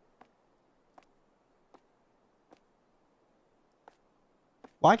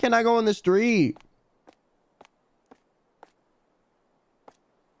 Why can't I go in the street?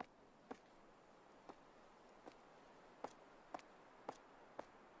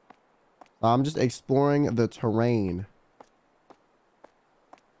 I'm just exploring the terrain.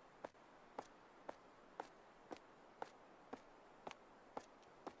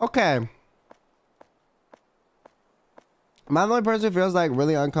 Okay. Am I the only person who feels like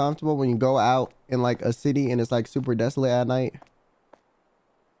really uncomfortable when you go out in like a city and it's like super desolate at night?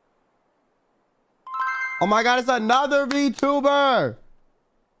 Oh my god, it's another VTuber!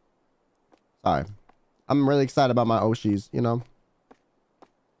 Sorry. I'm really excited about my Oshis, you know?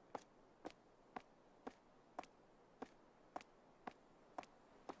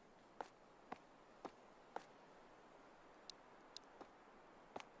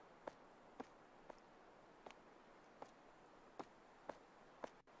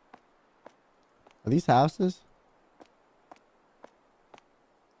 Are these houses?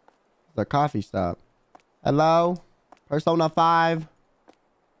 It's a coffee stop. Hello? Persona 5?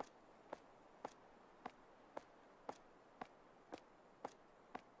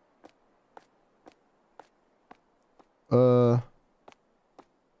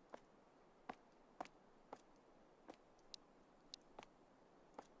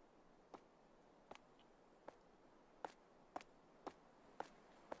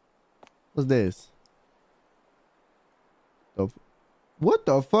 What's this? What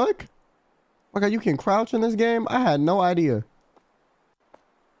the fuck? Oh my god, you can crouch in this game? I had no idea.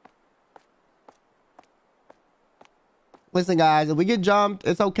 Listen, guys, if we get jumped,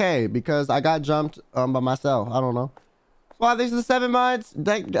 it's okay because I got jumped by myself. I don't know. Wow, this is 7 months.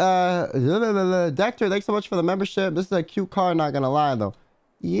 Dector, thanks so much for the membership. This is a cute card, not gonna lie though.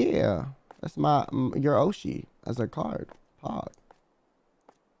 Yeah, that's my your Oshi as a card. Pog.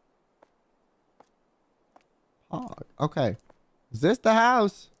 Pog. Okay. Is this the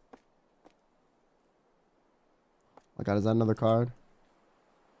house? Oh my god, is that another card?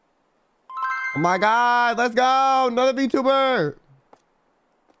 Oh my god, let's go! Another VTuber!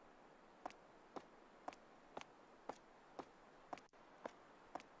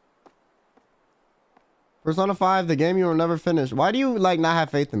 Persona 5, the game you will never finish. Why do you like not have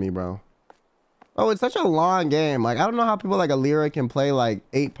faith in me, bro? Oh, it's such a long game. Like, I don't know how people like Alira can play like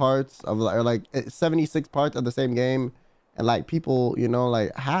 8 parts of, or like 76 parts of the same game. And like people, you know,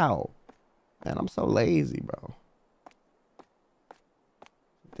 like how? Man, I'm so lazy, bro.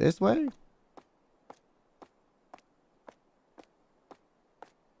 This way?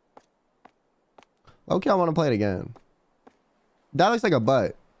 Okay, I want to play it again. That looks like a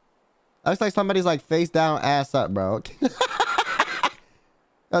butt. That looks like somebody's like face down, ass up, bro.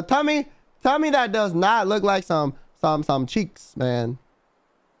 Now, tell me that does not look like some cheeks, man.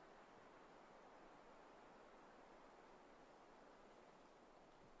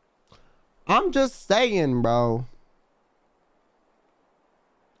 I'm just saying, bro.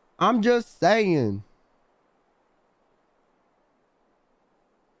 I'm just saying.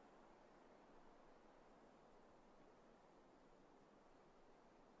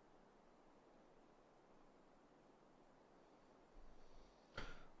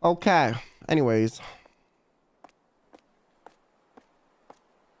 Okay. Anyways.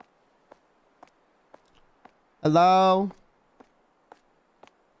 Hello?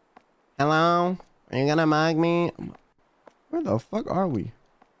 Hello? Are you gonna mug me? Where the fuck are we?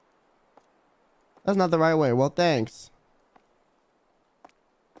 That's not the right way. Well, thanks.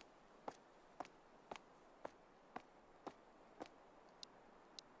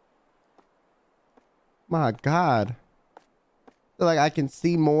 My God. Feel like I can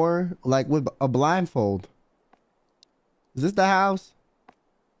see more like with a blindfold. Is this the house?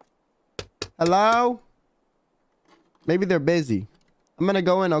 Hello? Maybe they're busy. I'm gonna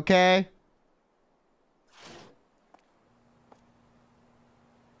go in, okay?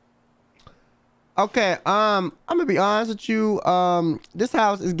 Okay, I'm gonna be honest with you. This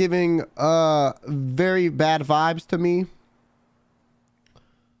house is giving very bad vibes to me.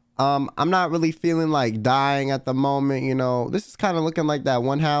 I'm not really feeling like dying at the moment, you know. This is kind of looking like that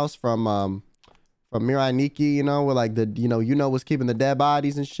one house from Mirai Nikki, you know, where like the you know what's keeping the dead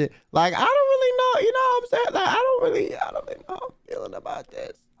bodies and shit. Like I don't really know, you know what I'm saying? Like I don't really know how I'm feeling about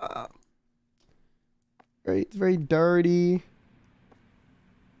this. It's very dirty.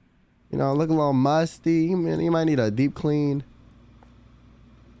 You know, look a little musty. You might need a deep clean.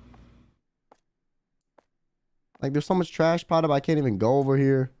 Like there's so much trash piled up I can't even go over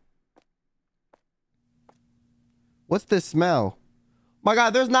here. What's this smell? My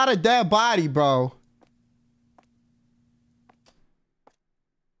God, there's not a dead body, bro.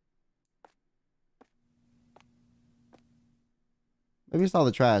 Maybe it's all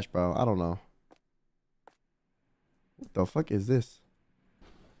the trash, bro. I don't know. What the fuck is this?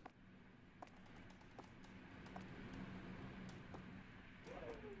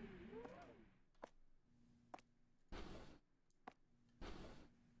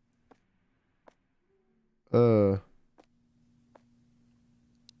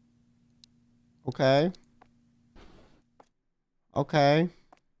 Okay. Okay.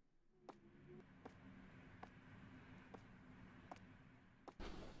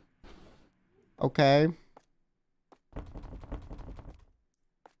 Okay.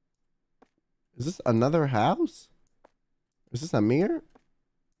 Is this another house? Is this a mirror?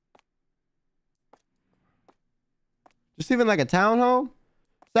 Just even like a townhome?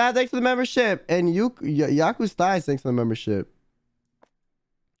 Sad, thanks for the membership. And Yaku Styles, thanks for the membership.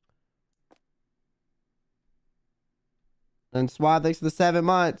 And Swab, thanks for the 7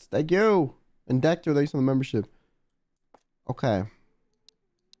 months. Thank you. And Dector, thanks for the membership. Okay.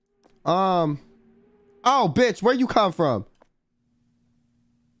 Oh, bitch, where you come from?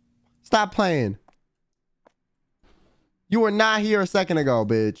 Stop playing. You were not here a second ago,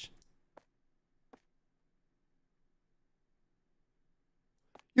 bitch.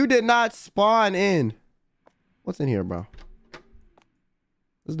 You did not spawn in. What's in here, bro?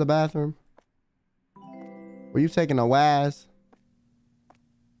 This is the bathroom. Were you taking a waz?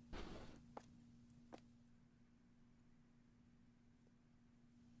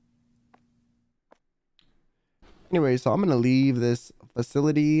 Anyway, so I'm gonna leave this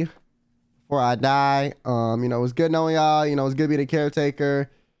facility before I die. You know, it was good knowing y'all. You know, it was good being a caretaker.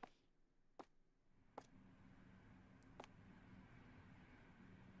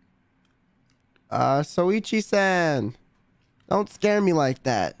 Soichi-san, don't scare me like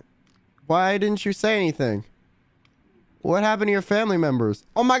that. Why didn't you say anything? What happened to your family members?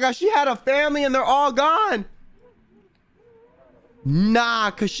 Oh my gosh, she had a family and they're all gone. Nah,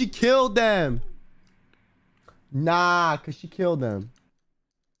 cause she killed them. Nah, cause she killed them.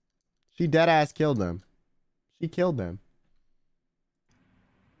 She dead ass killed them. She killed them.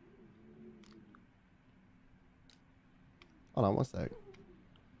 Hold on one sec.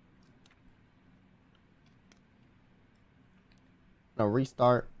 gonna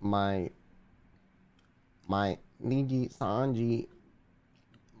restart my NIJISANJI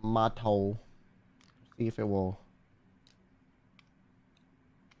motto. See if it will.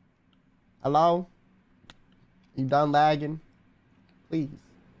 Hello? You done lagging? Please.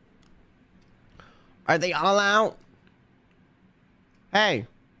 Are they all out? Hey,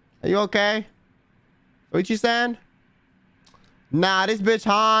 are you okay? What you saying? Nah, this bitch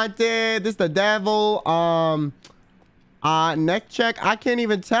haunted. This the devil. Neck check. I can't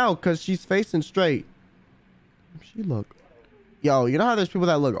even tell because she's facing straight. She look. Yo, you know how there's people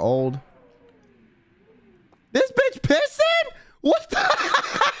that look old? This bitch pissing? What the?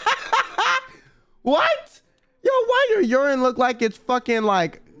 What? Yo, why your urine look like it's fucking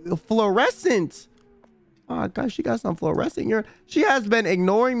like fluorescent? Oh gosh, she got some fluorescent urine. She has been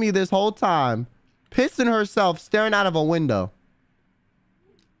ignoring me this whole time. Pissing herself, staring out of a window.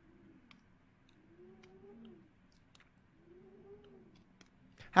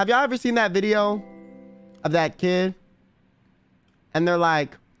 Have y'all ever seen that video of that kid? And they're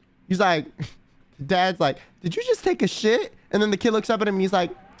like, he's like, dad's like, did you just take a shit? And then the kid looks up at him and he's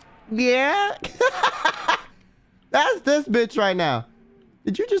like, yeah. That's this bitch right now.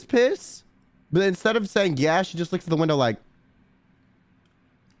 Did you just piss? But instead of saying yeah, she just looks at the window like,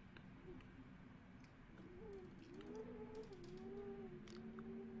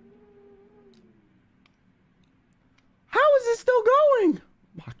 how is it still going?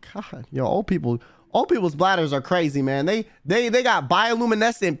 My God, yo, old people's bladders are crazy, man. They got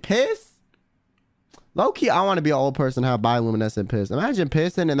bioluminescent piss. Low key, I want to be an old person and have bioluminescent piss. Imagine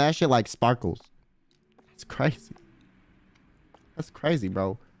pissing and that shit like sparkles. That's crazy. That's crazy,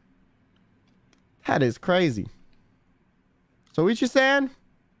 bro. That is crazy. So what you saying?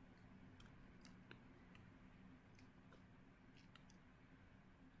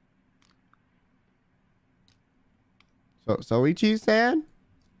 So what you saying?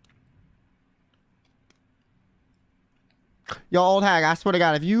 Yo, old hag, I swear to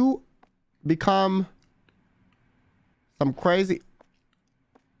God, if you become some crazy...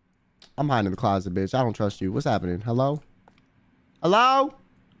 I'm hiding in the closet, bitch. I don't trust you. What's happening? Hello? Hello?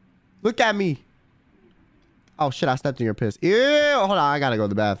 Look at me. Oh, shit, I stepped in your piss. Ew! Hold on, I gotta go to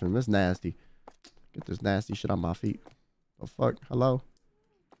the bathroom. This is nasty. Get this nasty shit on my feet. The fuck? Hello?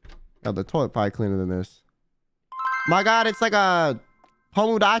 Yo, the toilet probably cleaner than this. My God, it's like a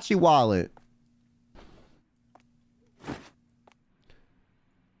Tomodachi wallet.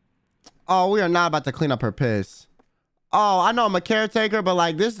 Oh, we are not about to clean up her piss. Oh, I know I'm a caretaker, but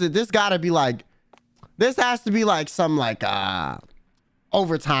like this gotta be like, this has to be like some like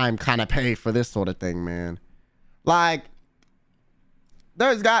overtime kind of pay for this sort of thing, man. Like,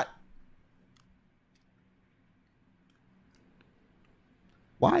 there's got.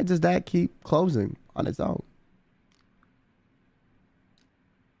 Why does that keep closing on its own?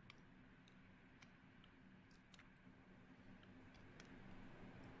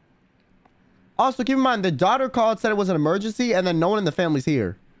 Also, keep in mind, the daughter called, said it was an emergency, and then no one in the family's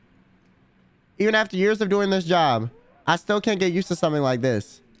here. Even after years of doing this job, I still can't get used to something like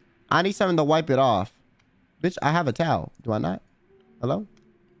this. I need something to wipe it off. Bitch, I have a towel. Do I not? Hello?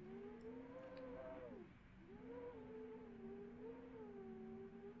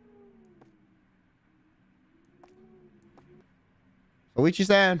 What you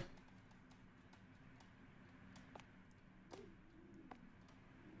saying?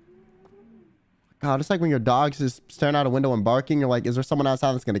 God, it's like when your dog's just staring out a window and barking. You're like, is there someone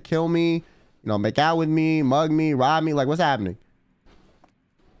outside that's gonna kill me? You know, make out with me, mug me, rob me? Like, what's happening?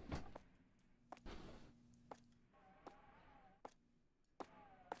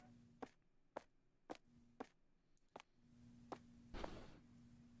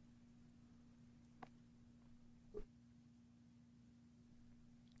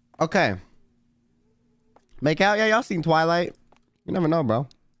 Okay. Make out? Yeah, y'all seen Twilight. You never know, bro.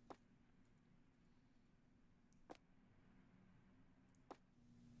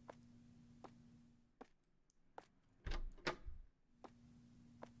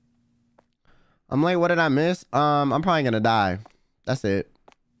 I'm late. What did I miss? I'm probably gonna die. That's it.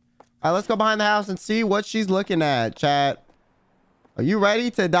 All right, let's go behind the house and see what she's looking at, chat. Are you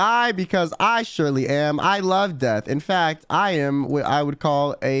ready to die? Because I surely am. I love death. In fact, I am what I would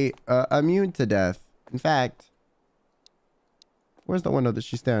call immune to death. In fact, where's the window that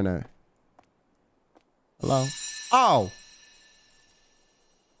she's staring at? Hello? Oh!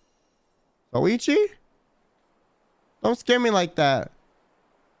 Soichi? Don't scare me like that.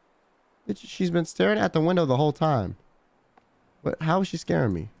 She's been staring at the window the whole time. But how is she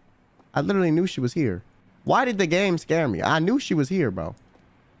scaring me? I literally knew she was here. Why did the game scare me? I knew she was here, bro.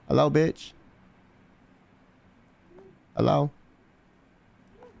 Hello, bitch. Hello?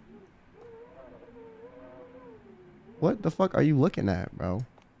 What the fuck are you looking at, bro?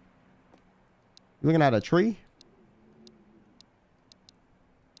 You looking at a tree?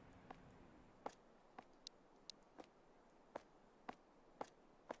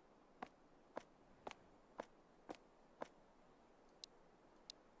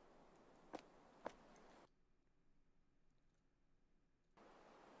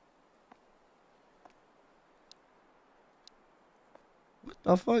 What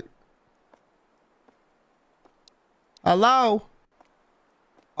the fuck? Hello?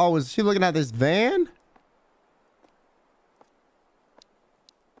 Oh, is she looking at this van?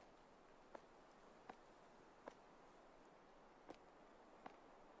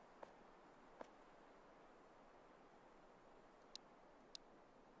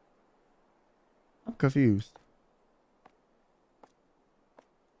 I'm confused.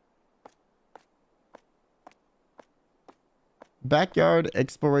 Backyard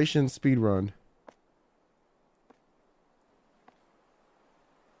exploration speedrun.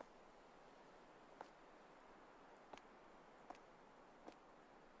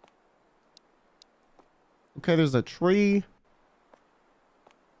 Okay, there's a tree.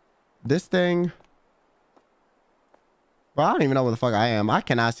 This thing. Bro, I don't even know where the fuck I am. I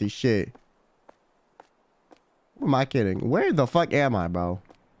cannot see shit. Who am I kidding? Where the fuck am I, bro?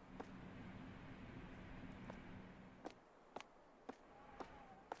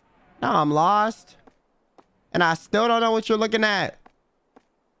 Now I'm lost. And I still don't know what you're looking at.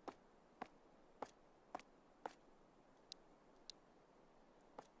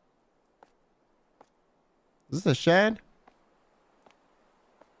 Is this a shed?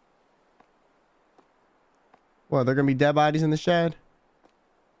 What, there gonna be dead bodies in the shed?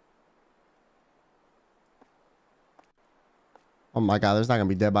 Oh my god, there's not gonna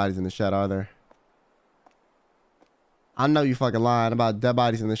be dead bodies in the shed, are there? I know you fucking lying about dead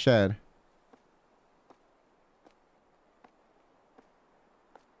bodies in the shed.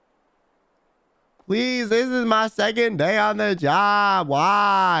 Please, this is my second day on the job.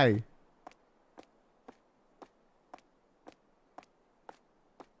 Why?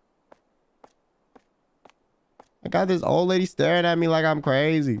 I got this old lady staring at me like I'm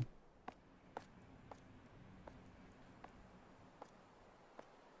crazy.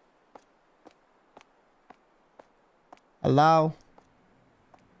 Hello?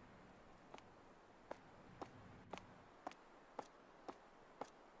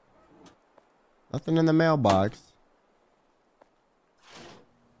 Nothing in the mailbox.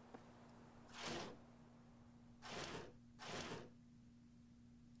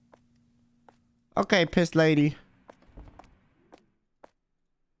 Okay, piss lady.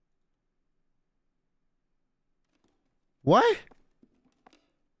 What?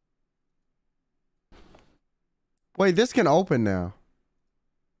 Wait, this can open now.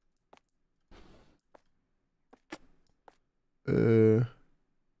 This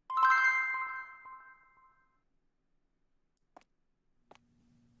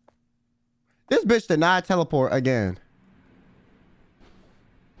bitch did not teleport again.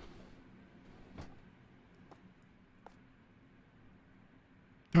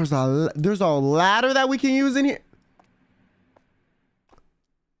 There's a ladder that we can use in here.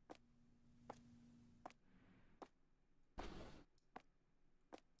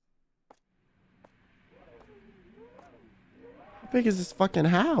 How big is this fucking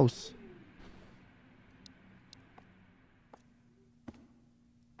house?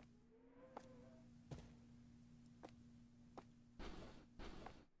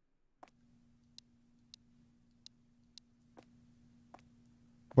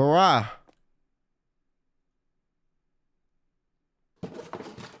 Bruh.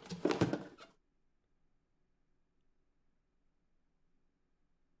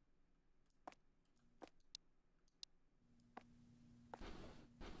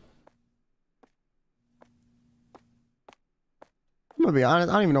 I'm gonna be honest,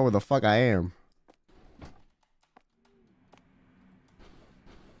 I don't even know where the fuck I am.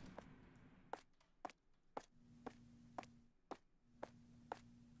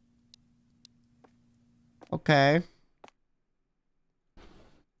 Okay.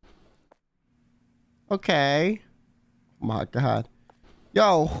 Okay. Oh my god.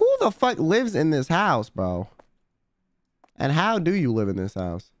 Yo, who the fuck lives in this house, bro? And how do you live in this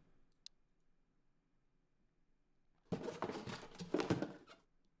house?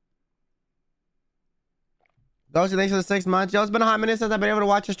 Doxing, thanks for the 6 months. Yo, it's been a hot minute since I've been able to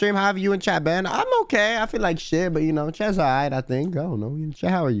watch your stream. How have you and chat been? I'm okay. I feel like shit, but you know, chat's alright, I think. I don't know.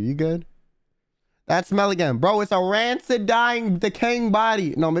 Chat, how are you? You good? That smell again. Bro, it's a rancid, dying, decaying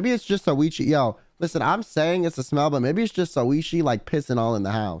body. No, maybe it's just Soichi. Yo, listen, I'm saying it's a smell, but maybe it's just Soichi like pissing all in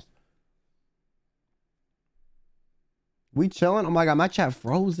the house. We chilling? Oh my god, my chat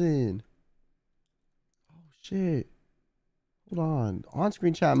frozen. Oh shit. Hold on.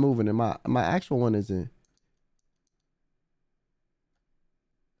 On-screen chat moving and my actual one isn't.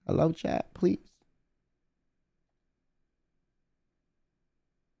 Hello chat, please.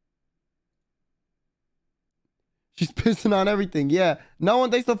 She's pissing on everything. Yeah. No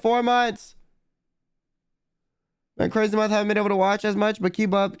one thanks for 4 months. Been crazy month, haven't been able to watch as much, but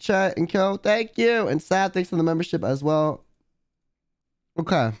keep up, chat and Kyo. Thank you. And Sad, thanks for the membership as well.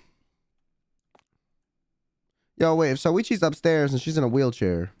 Okay. Yo, wait, if Soichi's upstairs and she's in a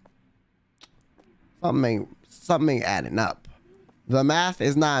wheelchair, something ain't adding up. The math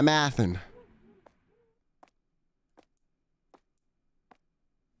is not mathing.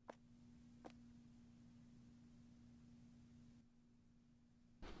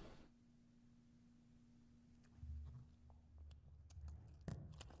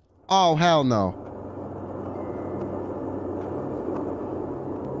 Oh, hell no.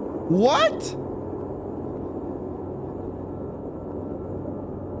 What?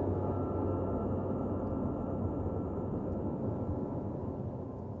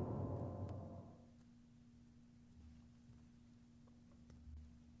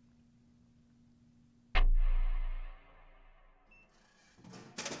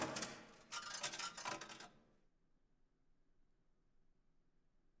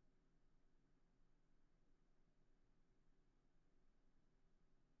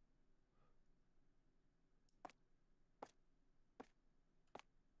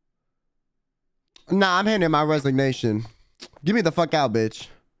 Nah, I'm handing my resignation. Get me the fuck out, bitch.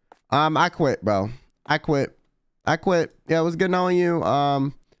 I quit, bro. I quit. Yeah, it was good knowing you.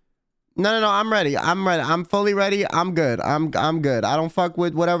 No, I'm ready. I'm fully ready. I'm good. I'm good. I don't fuck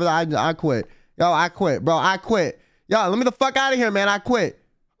with whatever. I quit. Yo, I quit, bro. I quit. Yo, let me the fuck out of here, man. I quit.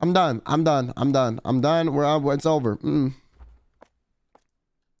 I'm done. It's over.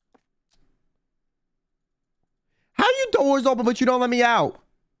 How you doors open, but you don't let me out?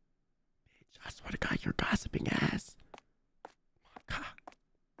 I swear to God, you're gossiping ass. My God.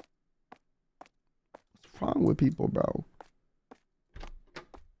 What's wrong with people, bro?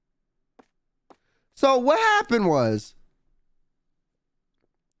 So what happened was,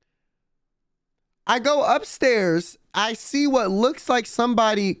 I go upstairs. I see what looks like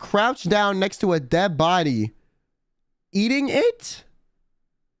somebody crouched down next to a dead body, eating it.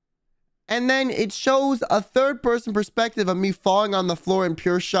 And then it shows a third person perspective of me falling on the floor in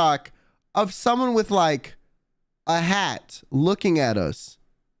pure shock, of someone with like a hat looking at us.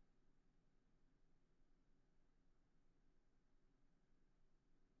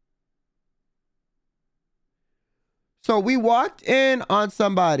 So we walked in on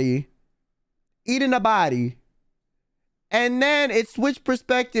somebody eating a body, and then it switched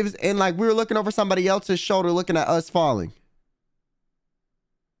perspectives and like we were looking over somebody else's shoulder looking at us falling.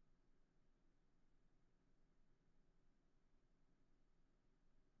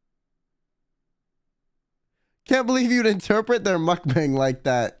 Can't believe you'd interpret their mukbang like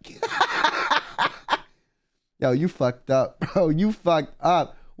that. Yo, you fucked up, bro. You fucked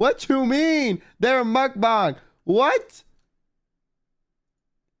up. What you mean? They're mukbang. What?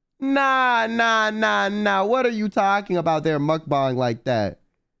 Nah. What are you talking about? They're mukbang like that.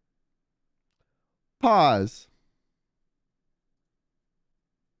 Pause.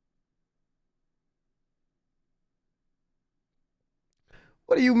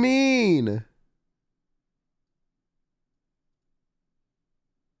 What do you mean?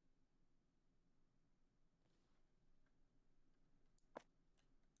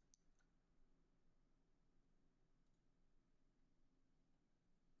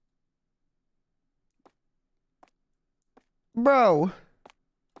 Bro.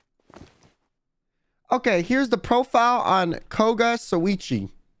 Okay, here's the profile on Koga Soichi.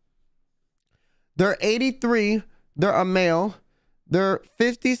 They're 83. They're a male. They're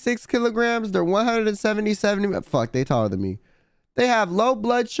 56 kilograms. They're 177. Fuck, they taller than me. They have low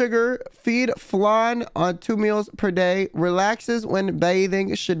blood sugar. Feed flan on 2 meals per day. Relaxes when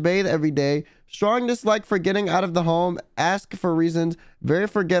bathing. Should bathe every day. Strong dislike for getting out of the home. Ask for reasons. Very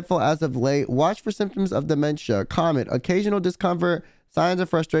forgetful as of late. Watch for symptoms of dementia. Comment. Occasional discomfort. Signs of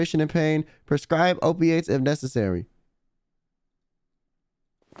frustration and pain. Prescribe opiates if necessary.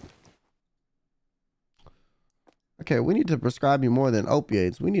 Okay, we need to prescribe you more than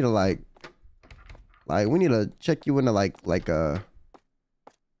opiates. We need to like we need to check you into like a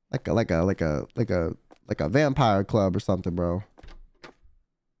vampire club or something, bro.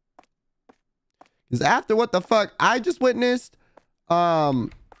 Because after what the fuck I just witnessed, I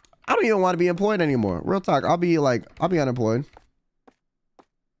don't even want to be employed anymore. Real talk. I'll be unemployed.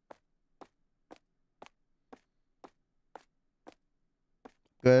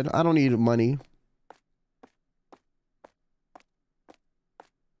 Good. I don't need money.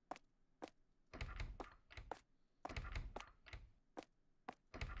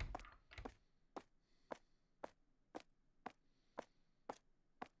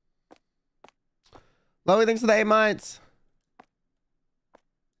 Lovely, thanks for the 8 months.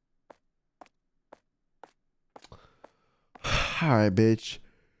 All right, bitch.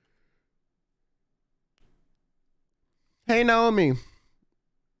 Hey, Naomi.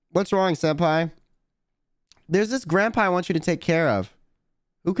 What's wrong, senpai? There's this grandpa I want you to take care of.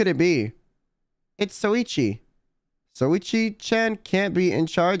 Who could it be? It's Soichi. Soichi-chan can't be in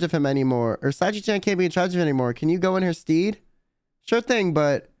charge of him anymore. Or Sachi-chan can't be in charge of him anymore. Can you go in her stead? Sure thing,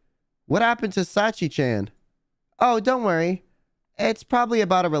 but what happened to Sachi-chan? Oh, don't worry. It's probably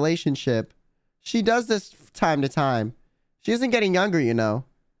about a relationship. She does this time to time. She isn't getting younger, you know.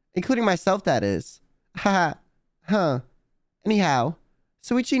 Including myself, that is. Haha. Huh. Anyhow,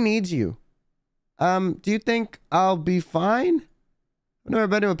 Soichi needs you. Do you think I'll be fine? I've never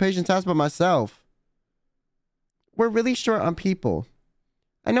been to a patient's house by myself. We're really short on people.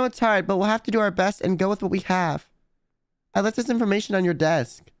 I know it's hard, but we'll have to do our best and go with what we have. I left this information on your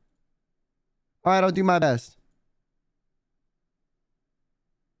desk. Alright, I'll do my best.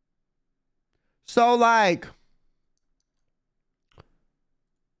 So, like...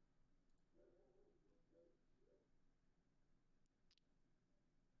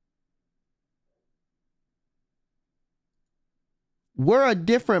 we're a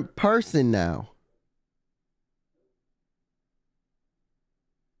different person now.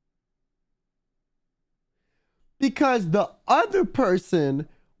 Because the other person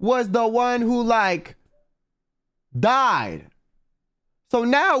was the one who like died. So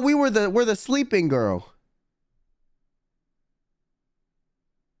now we're the sleeping girl.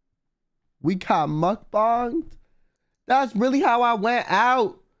 We got mukbanged. That's really how I went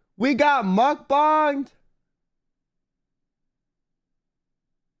out. We got mukbanged.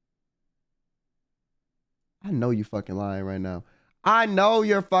 I know you fucking lying right now. I know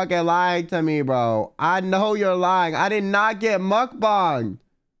you're fucking lying to me, bro. I know you're lying. I did not get mukbanged.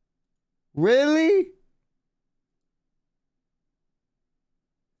 Really?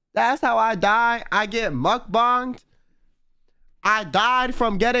 That's how I die? I get mukbanged? I died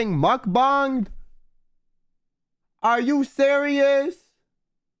from getting mukbanged? Are you serious?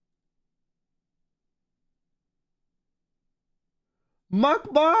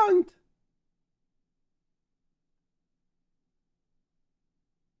 Mukbanged?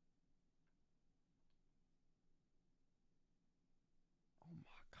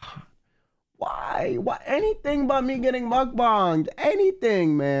 Why? Why? Anything but me getting mukbanged.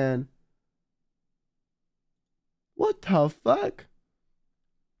 Anything, man. What the fuck?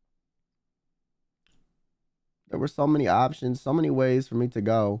 There were so many options, so many ways for me to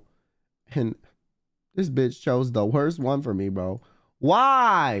go. And this bitch chose the worst one for me, bro.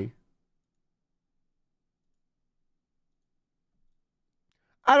 Why?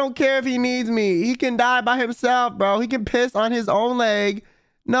 I don't care if he needs me. He can die by himself, bro. He can piss on his own leg.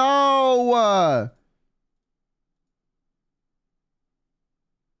 No.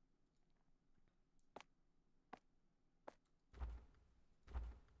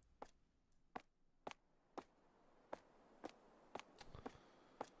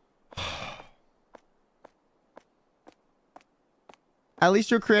 At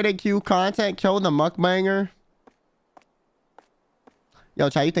least you're creating cute content. Kill the mukbanger. Yo,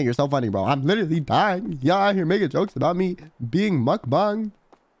 Chai, you think you're so funny, bro. I'm literally dying. Y'all out here making jokes about me being mukbanged.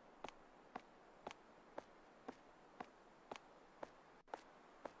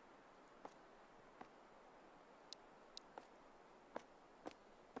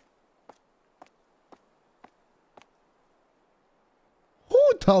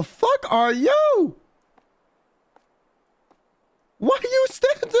 Who the fuck are you? Why are you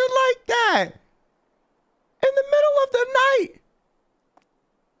standing like that? In the middle of the night?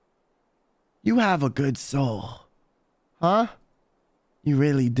 You have a good soul. Huh? You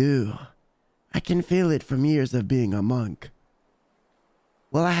really do. I can feel it from years of being a monk.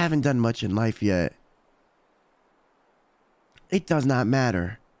 Well, I haven't done much in life yet. It does not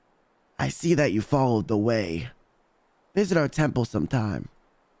matter. I see that you followed the way. Visit our temple sometime.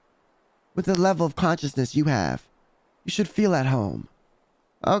 With the level of consciousness you have, you should feel at home.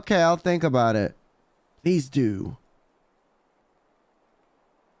 Okay, I'll think about it. Please do.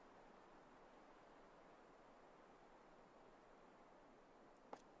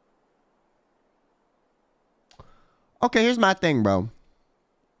 Okay, here's my thing, bro.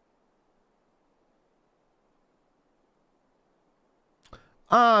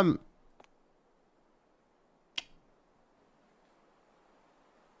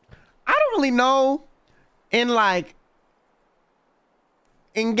 really know in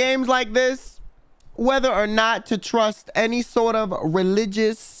games like this whether or not to trust any sort of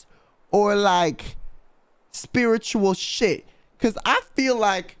religious or like spiritual shit, because I feel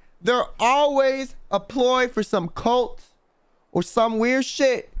like they're always a ploy for some cult or some weird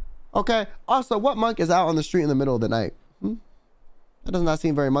shit. Okay, also, what monk is out on the street in the middle of the night? That does not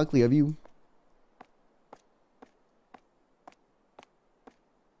seem very monkly of you.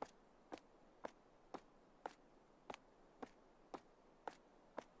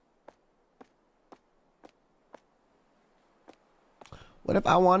 What if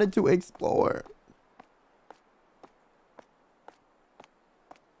I wanted to explore?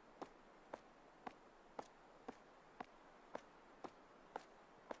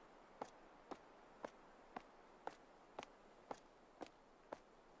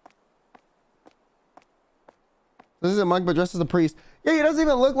 This is a monk but dressed as a priest. Yeah, he doesn't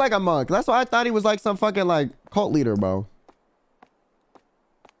even look like a monk. That's why I thought he was like some fucking like cult leader, bro.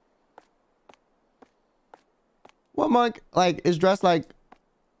 What monk like is dressed like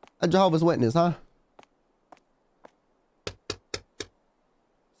a Jehovah's Witness, huh?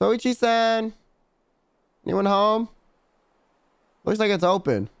 Soichi-san, anyone home? Looks like it's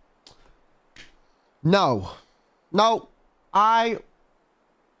open. No. I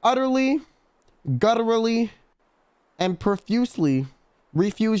utterly, gutturally, and profusely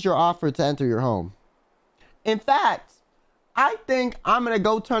refuse your offer to enter your home. In fact, I think I'm gonna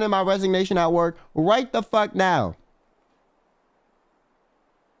go turn in my resignation at work right the fuck now.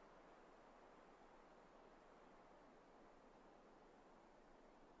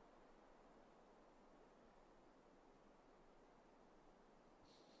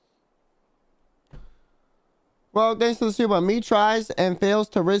 Well, thanks to the super. Me tries and fails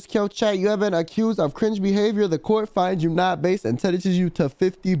to risk kill chat. You have been accused of cringe behavior. The court finds you not based and sentences you to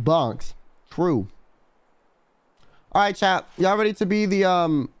 50 bonks. True. All right, chat. Y'all ready to be the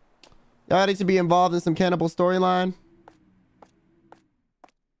y'all ready to be involved in some cannibal storyline?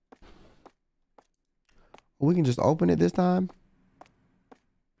 We can just open it this time.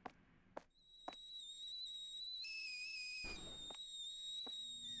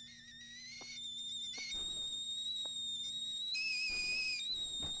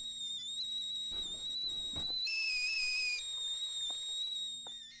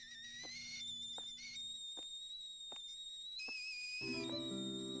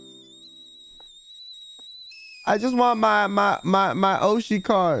 I just want my Oshi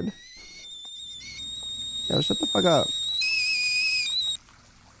card. Yo, shut the fuck up.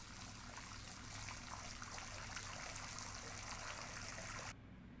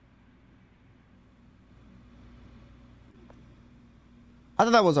 I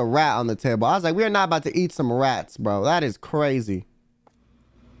thought that was a rat on the table. I was like, we are not about to eat some rats, bro. That is crazy.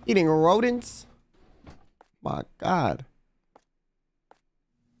 Eating rodents? My God.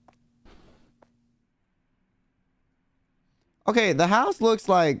 Okay, the house looks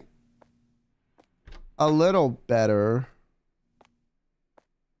like a little better.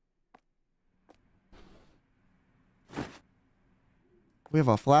 We have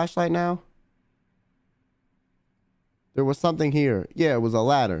a flashlight now. There was something here. Yeah, it was a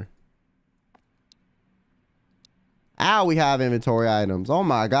ladder. Now we have inventory items. Oh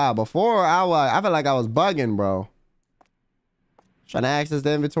my God. Before I felt like I was bugging, bro. Trying to access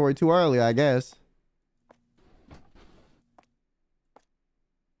the inventory too early, I guess.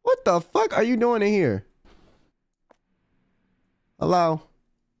 What the fuck are you doing in here? Hello?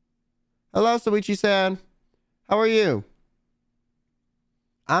 Hello, Soichi-san. How are you?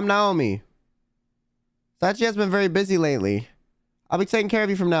 I'm Naomi. Sachi has been very busy lately. I'll be taking care of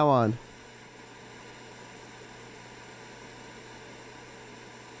you from now on.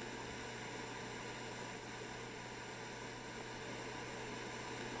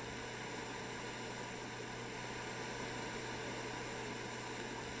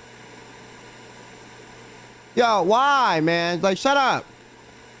 Yo, why, man? Like, shut up.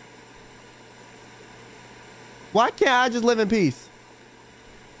 Why can't I just live in peace?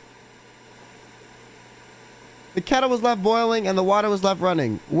 The kettle was left boiling and the water was left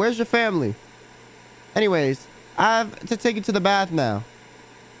running. Where's your family? Anyways, I have to take you to the bath now.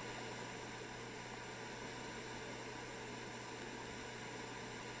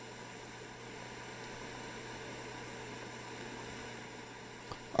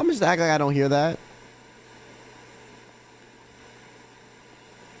 I'm just act like I don't hear that.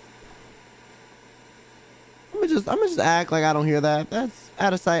 I'm gonna just act like I don't hear that. That's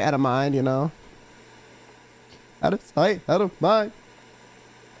out of sight, out of mind, you know. Out of sight, out of mind.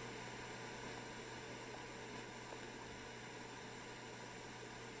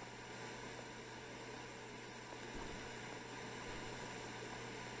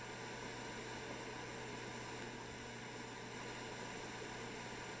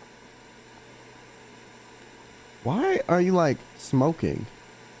 Why are you like smoking?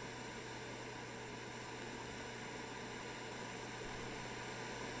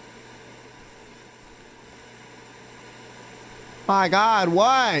 My God,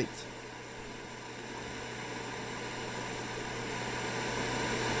 what?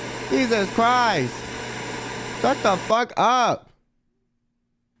 Jesus Christ. Shut the fuck up.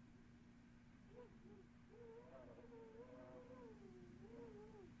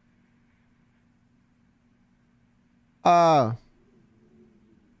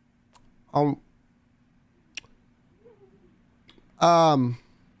 Um, um,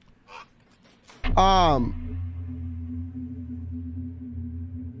 um,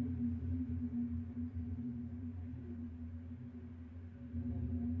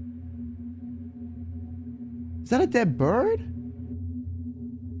 is that a dead bird?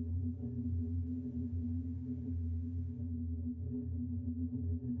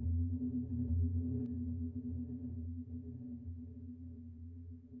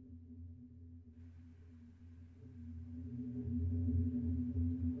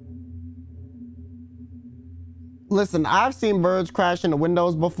 Listen, I've seen birds crash into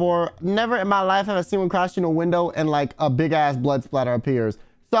windows before. Never in my life have I seen one crash into a window and like a big ass blood splatter appears.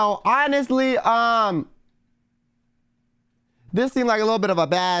 So honestly, this seemed like a little bit of a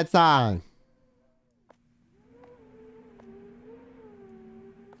bad sign.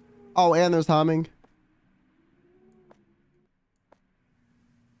 Oh, and there's humming.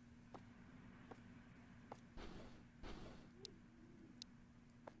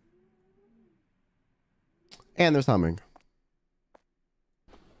 And there's humming.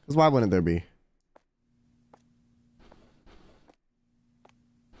 Because why wouldn't there be?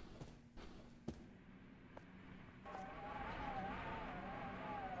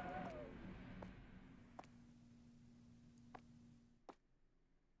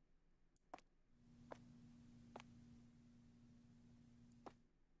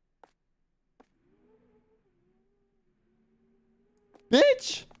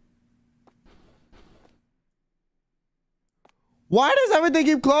 Bitch! Why does everything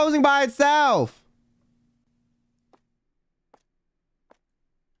keep closing by itself?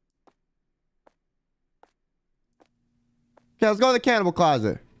 Okay, let's go to the cannibal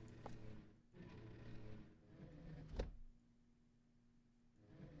closet.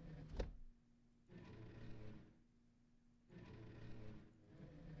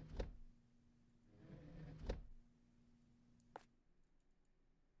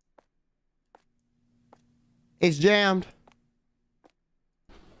 It's jammed.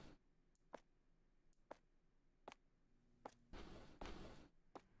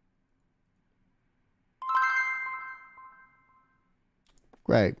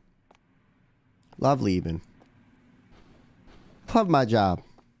 Great. Lovely even. Love my job.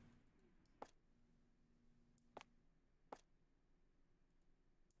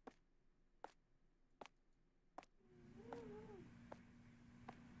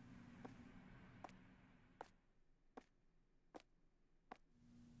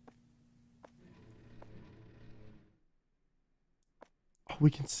 Oh, we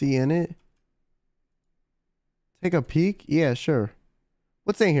can see in it. Take a peek? Yeah, sure.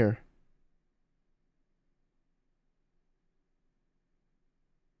 What's in here?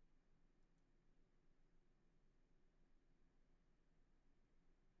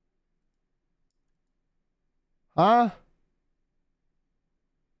 Huh?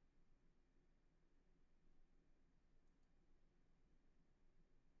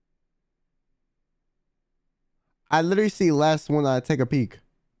 I literally see less when I take a peek.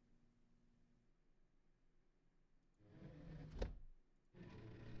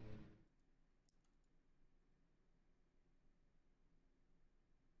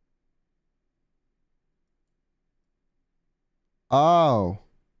 Oh.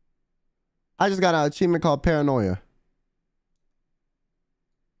 I just got an achievement called Paranoia.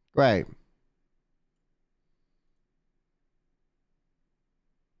 Great.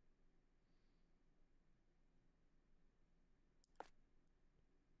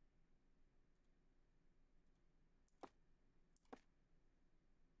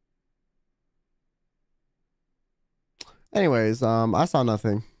 Anyways, I saw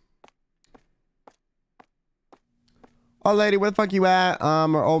nothing. Oh, lady, where the fuck you at?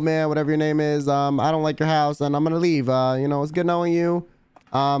 Or old man, whatever your name is. I don't like your house, and I'm gonna leave. You know, it's good knowing you.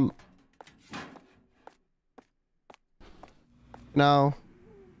 No,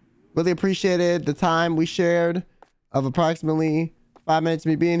 really appreciated the time we shared of approximately 5 minutes of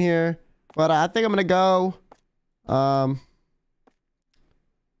me being here. But I think I'm gonna go.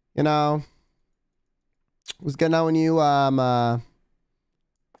 You know, it was good knowing you.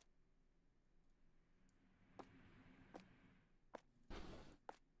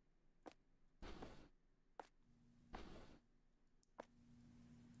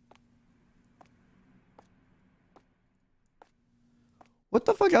 What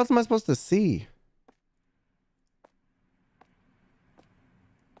the fuck else am I supposed to see?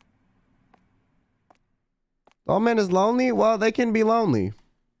 The old man is lonely? Well, they can be lonely.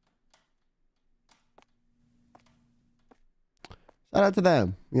 Shout out to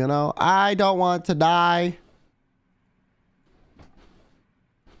them. You know, I don't want to die.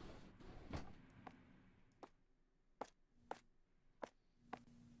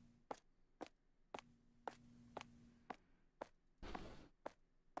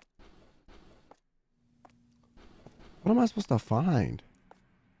 What am I supposed to find?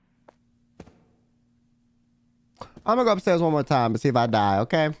 I'm gonna go upstairs one more time and see if I die,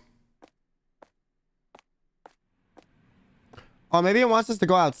 okay? Oh, maybe it wants us to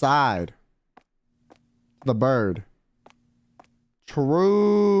go outside. The bird.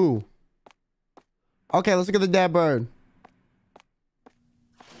 True. Okay, let's look at the dead bird.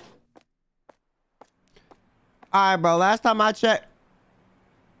 All right, bro. Last time I checked.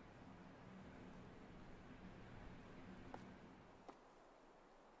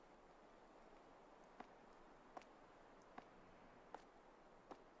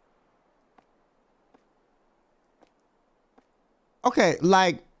 Okay,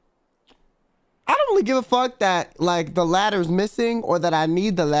 like, I don't really give a fuck that, like, the ladder's missing or that I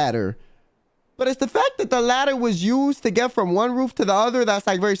need the ladder. But it's the fact that the ladder was used to get from one roof to the other that's,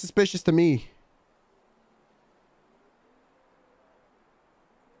 like, very suspicious to me.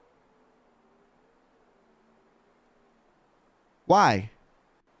 Why?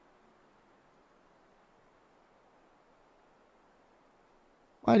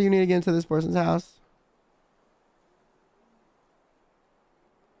 Why do you need to get into this person's house?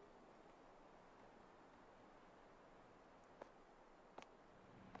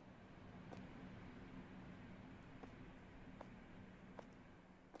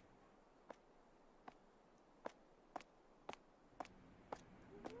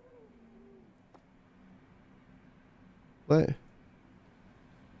 What?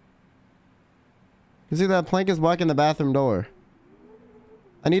 You see that plank is blocking the bathroom door.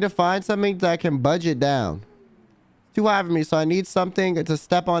 I need to find something that can budget down. It's too high for me, so I need something to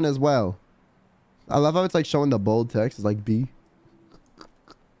step on as well. I love how it's like showing the bold text. It's like B.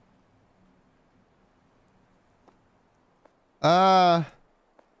 Well.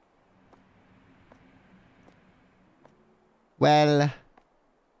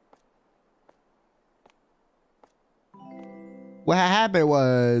 What happened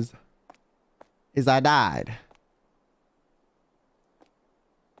was, is I died.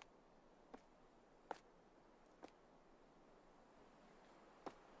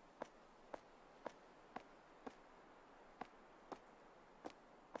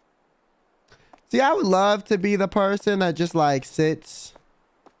 See, I would love to be the person that just like sits,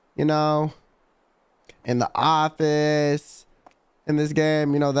 you know, in the office in this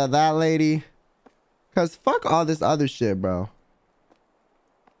game, you know, that lady. Cause fuck all this other shit, bro.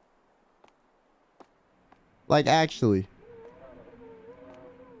 Like, actually.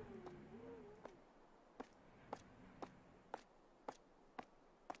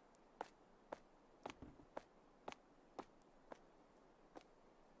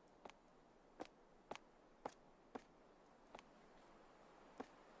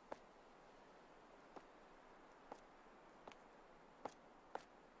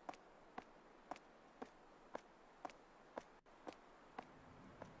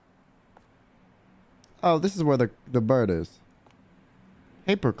 Oh, this is where the bird is.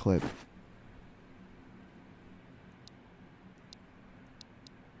 Paperclip.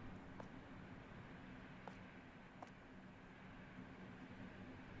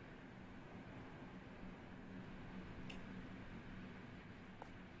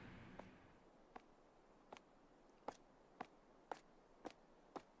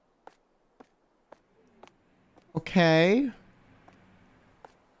 Okay.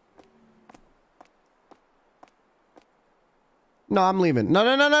 No, I'm leaving. No.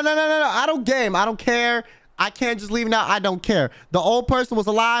 I don't game. I don't care. I can't just leave now. I don't care. The old person was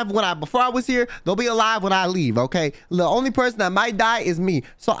alive before I was here. They'll be alive when I leave, okay? The only person that might die is me.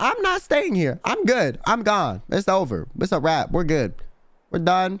 So I'm not staying here. I'm good. I'm gone. It's over. It's a wrap. We're good. We're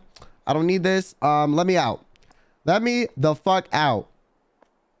done. I don't need this. Let me out. Let me the fuck out.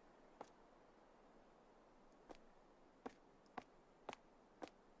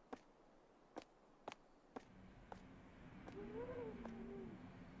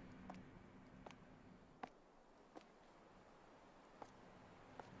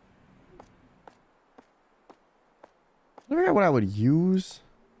 I forget what I would use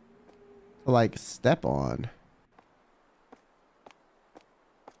to like step on.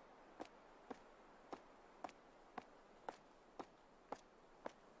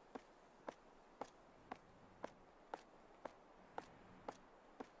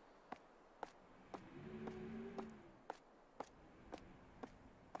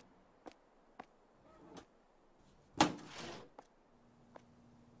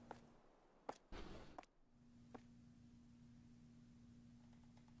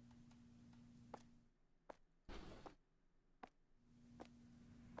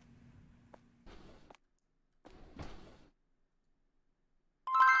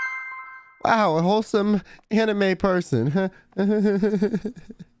 Wow, a wholesome anime person.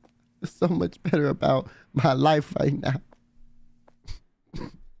 So much better about my life right now.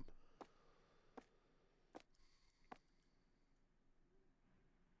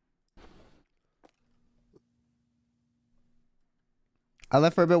 I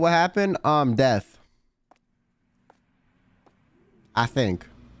left for a bit. What happened? Death. I think.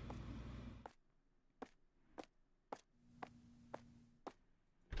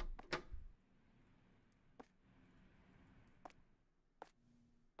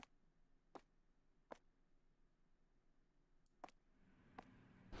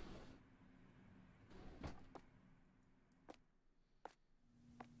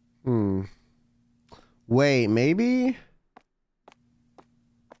 Wait, maybe?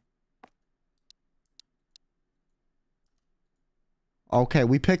 Okay,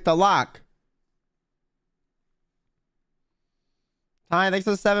 we picked the lock. Hi, thanks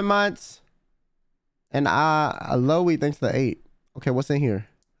for the 7 months. And Aloe, thanks for the 8. Okay, what's in here?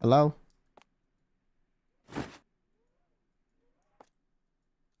 Hello?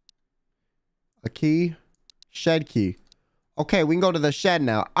 A key? Shed key. Okay, we can go to the shed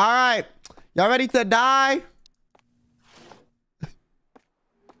now. All right. Y'all ready to die?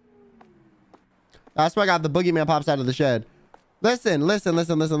 That's why I got the boogeyman pops out of the shed. Listen.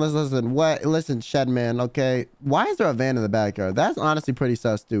 What? Listen, shed man, okay? Why is there a van in the backyard? That's honestly pretty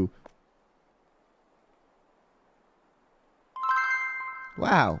sus, too.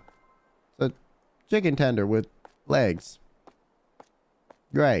 Wow. It's a chicken tender with legs.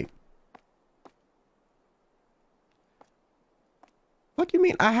 Great. What do you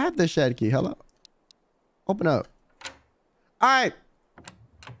mean? I have the shed key. Hello? Open up. All right.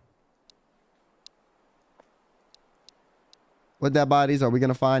 What dead bodies are we going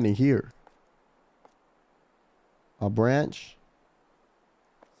to find in here? A branch.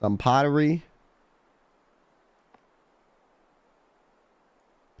 Some pottery.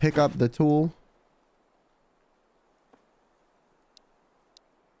 Pick up the tool.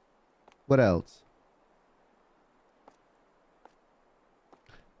 What else?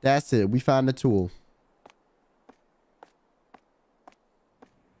 That's it. We found the tool.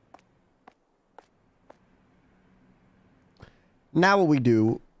 Now what we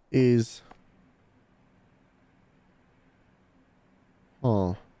do is...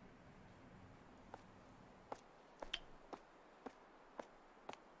 Oh.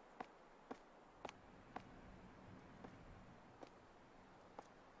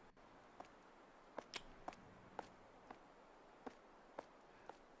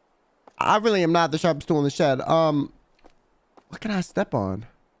 I really am not the sharpest tool in the shed. What can I step on?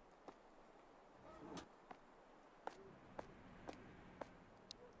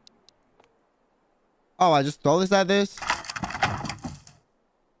 Oh, I just throw this at this?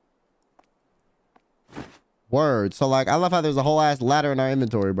 Word. So, like, I love how there's a whole ass ladder in our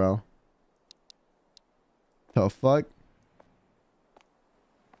inventory, bro. The fuck?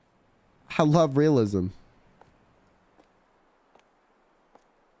 I love realism.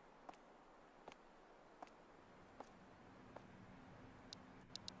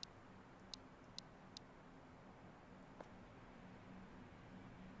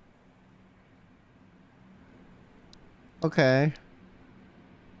 Okay.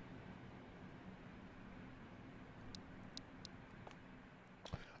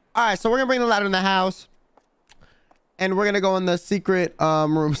 All right, so we're gonna bring the ladder in the house, and we're gonna go in the secret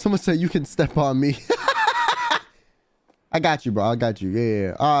room. Someone said you can step on me. I got you, bro. I got you.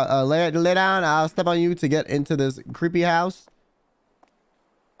 Yeah. Lay down. I'll step on you to get into this creepy house.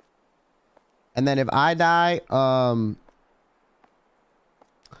 And then if I die,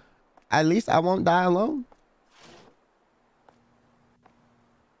 at least I won't die alone.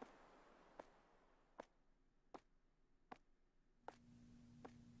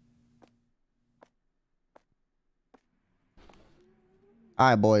 All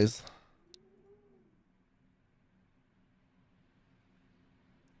right, boys.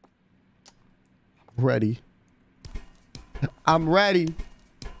 Ready. I'm ready.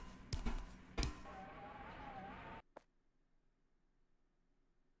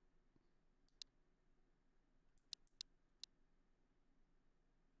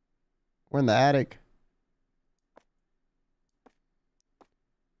 We're in the attic.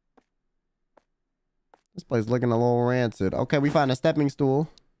 This place looking a little rancid. Okay, we found a stepping stool.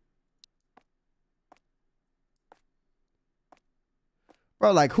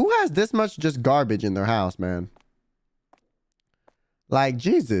 Bro, like, who has this much just garbage in their house, man? Like,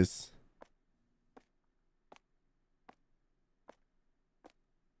 Jesus.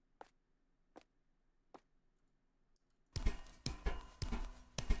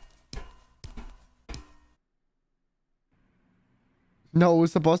 No, it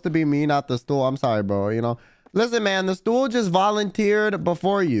was supposed to be me, not the stool. I'm sorry, bro. You know, listen, man, the stool just volunteered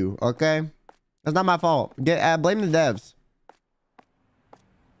before you. Okay, that's not my fault. Blame the devs.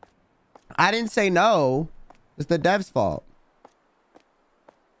 I didn't say no. It's the devs' fault.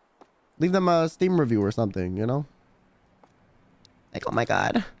 Leave them a Steam review or something. You know, like, oh my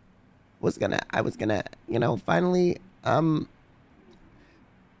god, I was gonna, you know, finally, I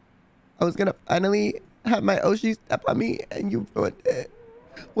was gonna finally have my Oshi step on me, and you ruined it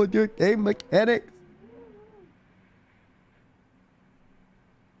with your game mechanics.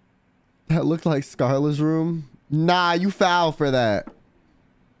 That looked like Scarlett's room. Nah, you foul for that.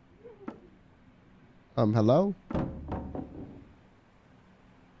 Hello?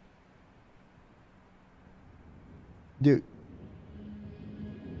 Dude.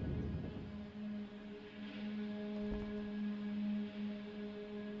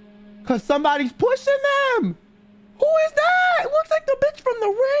 Cause somebody's pushing them. Who is that? It looks like the bitch from the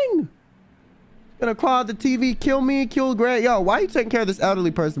ring. Gonna crawl out the TV, kill me, kill Grant. Yo, why are you taking care of this elderly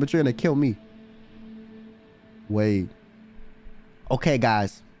person, but you're gonna kill me? Wait. Okay,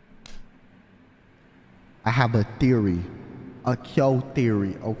 guys. I have a theory. A Kyo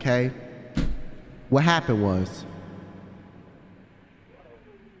theory, okay? What happened was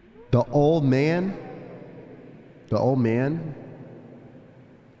the old man,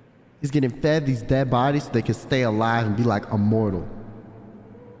 he's getting fed these dead bodies so they can stay alive and be like immortal.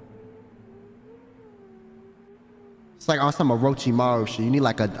 It's like on some Orochimaru shit. You need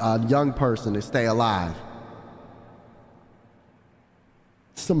like a young person to stay alive.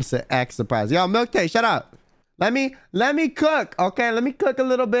 Someone said act surprised. Yo, Milk Tea, shut up. Let me cook, okay? Let me cook a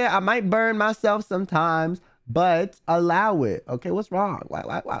little bit. I might burn myself sometimes, but allow it. Okay, what's wrong?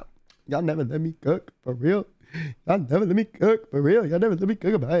 Why? Y'all never let me cook, for real? Y'all never let me cook, for real? Y'all never let me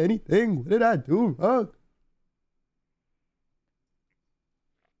cook about anything. What did I do wrong?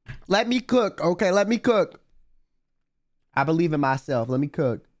 Let me cook, okay? Let me cook. I believe in myself. Let me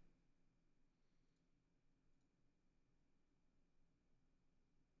cook.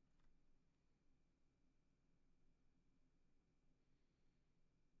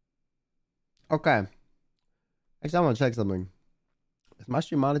 Okay. Actually, I want to check something. Is my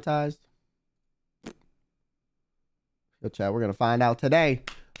stream monetized? Yo, chat, we're going to find out today.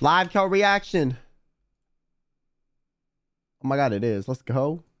 Live co-reaction. Oh my God, it is. Let's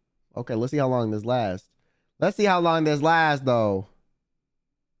go. Okay, let's see how long this lasts. Let's see how long this lasts, though.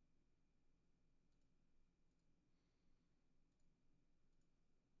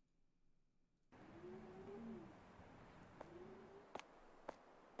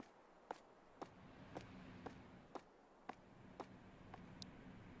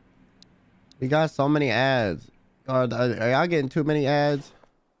 We got so many ads. Are y'all getting too many ads?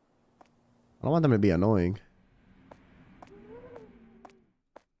 I don't want them to be annoying.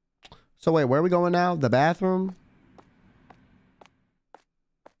 So wait, where are we going now? The bathroom?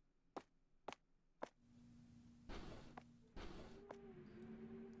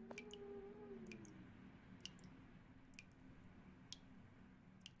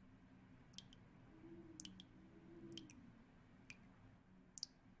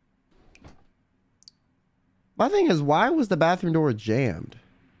 My thing is, why was the bathroom door jammed?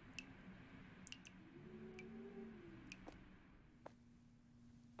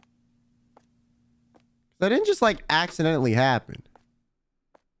 That didn't just like accidentally happen.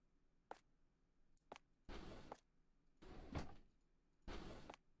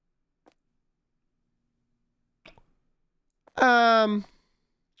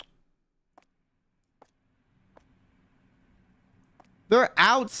 They're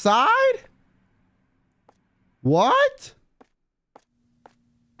outside? What?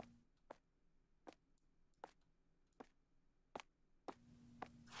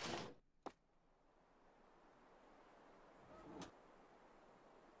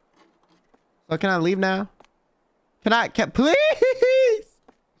 So can I leave now? Please?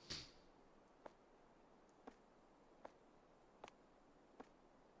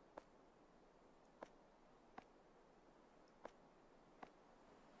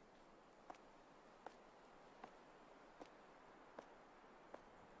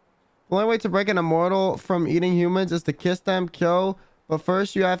 The only way to break an immortal from eating humans is to kiss them, Kyo. But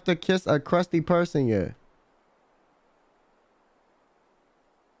first you have to kiss a crusty person here.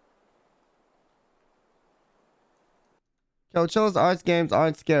 Yo, Chilla's arts games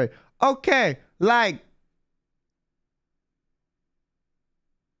aren't scary. Okay, like.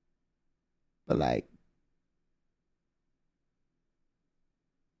 But like.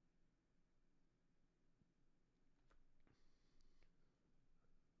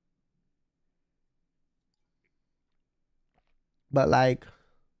 But like,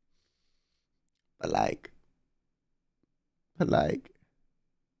 but like, but like,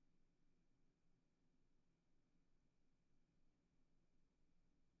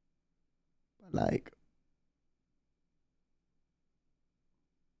 but like,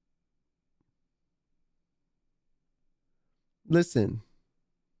 listen,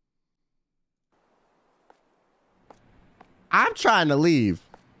 I'm trying to leave.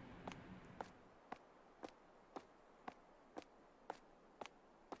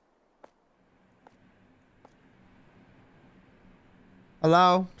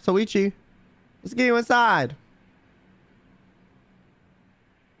 Hello, Soichi. Let's get you inside.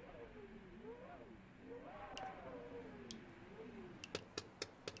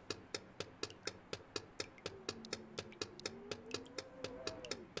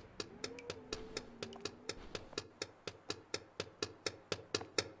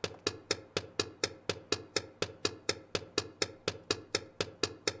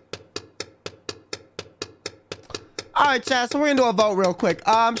 All right, chat, so we're gonna do a vote real quick.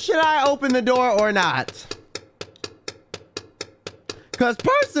 Should I open the door or not? Because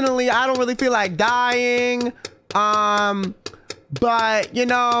personally, I don't really feel like dying. But, you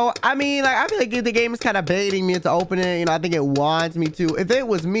know, I mean, like, I feel like the game is kind of baiting me into opening it. You know, I think it wants me to. If it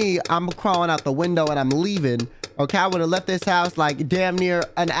was me, I'm crawling out the window and I'm leaving. Okay, I would have left this house like damn near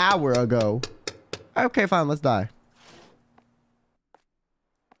an hour ago. Okay, fine, let's die.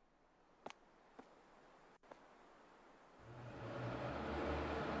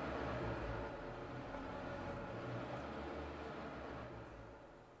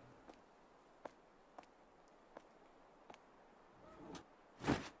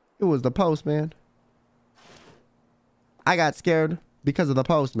 It was the postman. I got scared because of the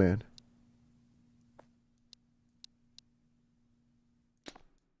postman.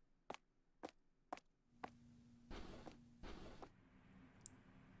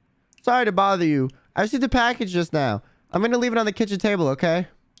 Sorry to bother you. I received the package just now. I'm gonna leave it on the kitchen table, okay?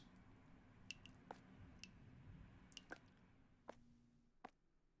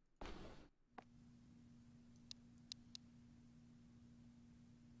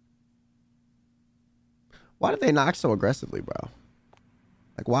 Why did they knock so aggressively, bro?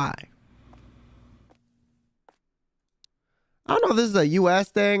 Like, why? I don't know if this is a US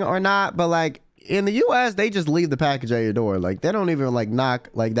thing or not, but like in the US, they just leave the package at your door. Like they don't even like knock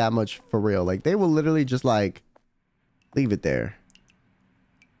like that much for real. Like they will literally just like leave it there.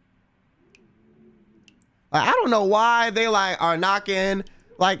 Like, I don't know why they like are knocking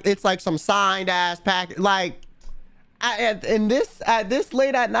like it's like some signed ass package. Like at this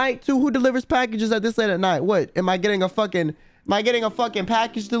late at night too, who delivers packages at this late at night? What am I getting a fucking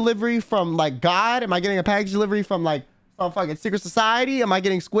package delivery from like God? Am I getting a package delivery from like some fucking secret society? Am I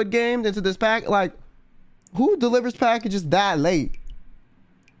getting Squid Gamed into this pack? Like who delivers packages that late?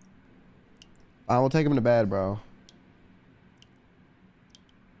 I will take him to bed, bro.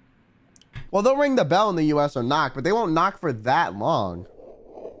 Well, they'll ring the bell in the US or knock, but they won't knock for that long.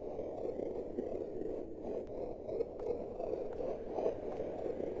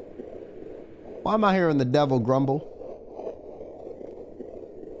 Why am I hearing the devil grumble?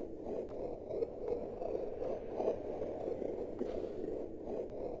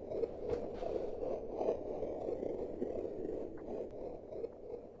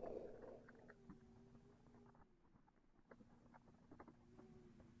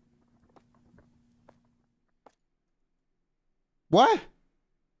 What?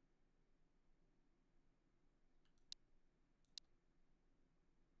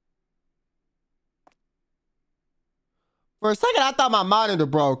 For a second, I thought my monitor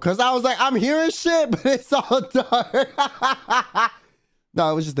broke because I was like, I'm hearing shit, but it's all dark.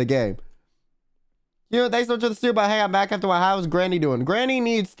 No, it was just a game. You know, thanks so much for the steer, but hey, I'm back after a while. How's Granny doing? Granny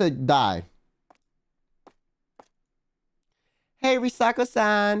needs to die. Hey,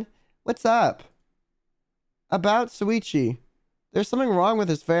 Risako-san. What's up? About Suichi. There's something wrong with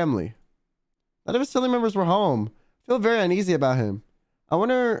his family. None of his family members were home. I feel very uneasy about him. I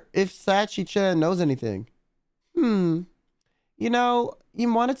wonder if Sachi-chan knows anything. You know,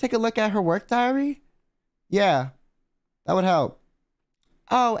 you want to take a look at her work diary? Yeah, that would help.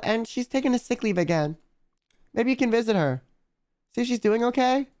 Oh, and she's taking a sick leave again. Maybe you can visit her. See if she's doing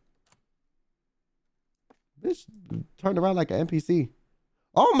okay? Bitch turned around like an NPC.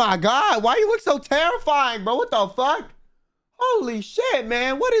 Oh my God, why you look so terrifying, bro? What the fuck? Holy shit,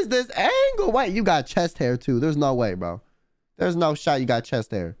 man. What is this angle? Wait, you got chest hair too. There's no way, bro. There's no shot you got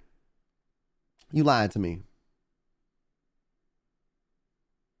chest hair. You lying to me.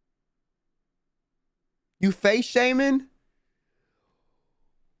 You face shaming?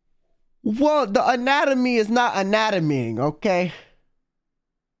 Well, the anatomy is not anatomying, okay?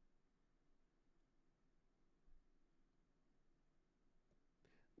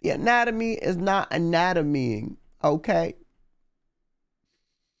 The anatomy is not anatomying, okay?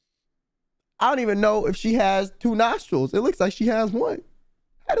 I don't even know if she has 2 nostrils. It looks like she has 1.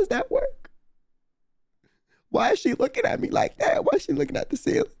 How does that work? Why is she looking at me like that? Why is she looking at the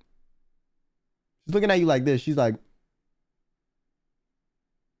ceiling? She's looking at you like this. She's like,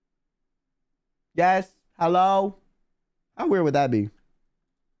 yes, hello? How weird would that be?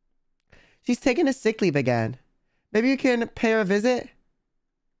 She's taking a sick leave again. Maybe you can pay her a visit?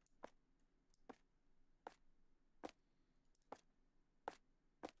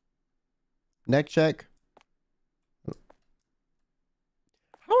 Neck check.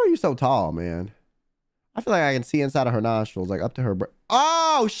 How are you so tall, man? I feel like I can see inside of her nostrils, like up to her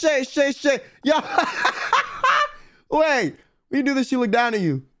oh, shit. Yo. Wait. When you do this, she look down at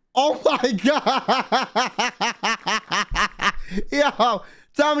you. Oh, my God. Yo,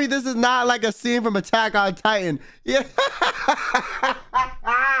 tell me this is not like a scene from Attack on Titan. Yeah.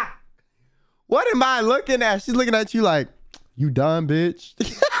 What am I looking at? She's looking at you like, you done, bitch.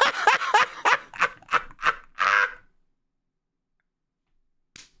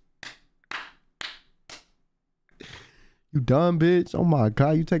 You dumb bitch. Oh my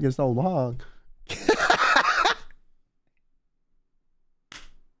God, you taking so long.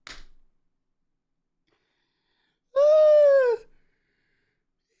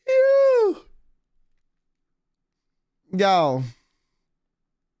 Yo,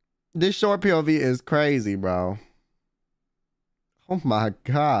 this short POV is crazy, bro. Oh my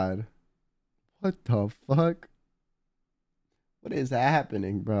God. What the fuck? What is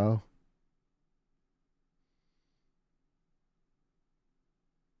happening, bro?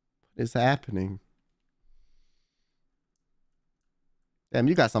 Is happening? Damn,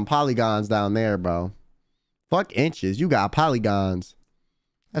 you got some polygons down there, bro. Fuck inches. You got polygons.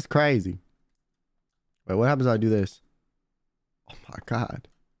 That's crazy. Wait, what happens if I do this? Oh my God.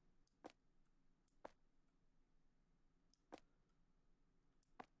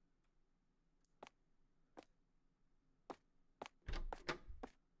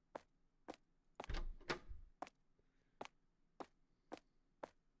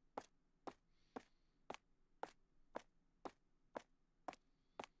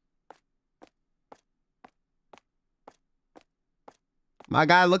 My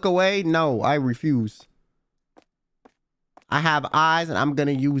guy, look away. No, I refuse. I have eyes and I'm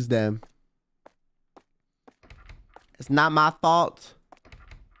gonna use them. It's not my fault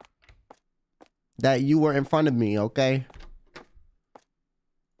that you were in front of me, okay?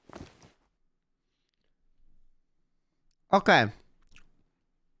 Okay.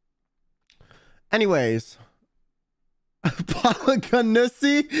 Anyways.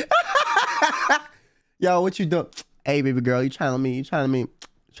 Polygonusy. Yo, what you doing? Hey, baby girl, you trying to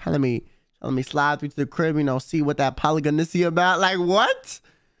let me slide through to the crib, you know, see what that polygonusy about? Like, what?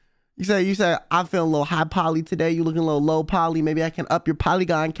 You say, I'm feeling a little high poly today. You looking a little low poly. Maybe I can up your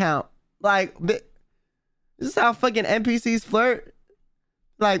polygon count. Like, this is how fucking NPCs flirt.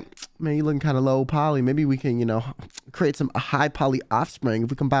 Like, man, you looking kind of low poly. Maybe we can, you know, create some high poly offspring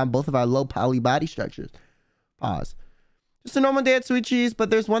if we combine both of our low poly body structures. Pause. Just a normal day at Sweet Cheese, but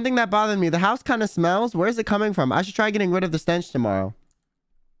there's one thing that bothered me. The house kind of smells. Where is it coming from? I should try getting rid of the stench tomorrow.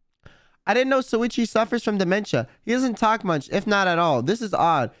 I didn't know Soichi suffers from dementia. He doesn't talk much, if not at all. This is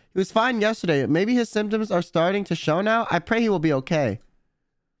odd. He was fine yesterday. Maybe his symptoms are starting to show now. I pray he will be okay.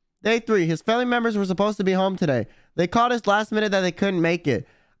 Day 3. His family members were supposed to be home today. They called us last minute that they couldn't make it.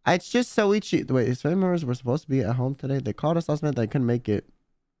 It's just Soichi. Wait, his family members were supposed to be at home today. They called us last minute that they couldn't make it.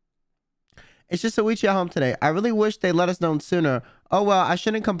 It's just Soichi at home today. I really wish they let us know sooner. Oh well, I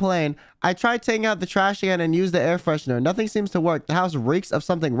shouldn't complain. I tried taking out the trash again and used the air freshener. Nothing seems to work. The house reeks of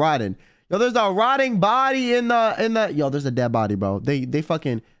something rotten. Yo, there's a rotting body in the yo, there's a dead body, bro. They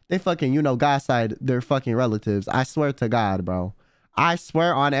fucking, you know, God's side, they're fucking relatives. I swear to God, bro. I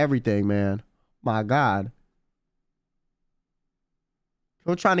swear on everything, man. My God.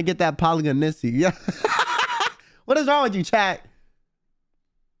 We're trying to get that polygonicity. Yeah. What is wrong with you, chat?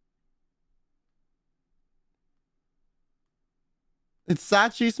 It's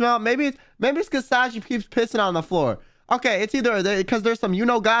Sachi smell. Maybe it's because Sachi keeps pissing on the floor. Okay, it's either because there's some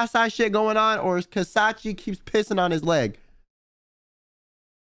God side shit going on, or it's because Sachi keeps pissing on his leg.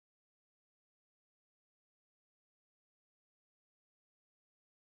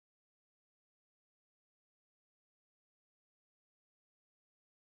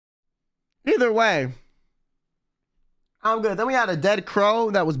 Either way, I'm good. Then we had a dead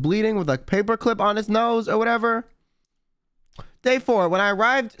crow that was bleeding with a paper clip on his nose or whatever. Day 4. When I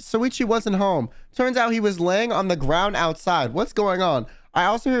arrived, Soichi wasn't home. Turns out he was laying on the ground outside. What's going on? I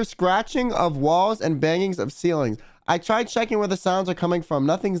also hear scratching of walls and bangings of ceilings. I tried checking where the sounds are coming from.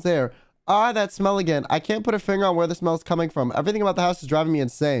 Nothing's there. Ah, that smell again. I can't put a finger on where the smell's coming from. Everything about the house is driving me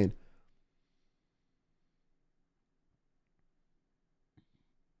insane.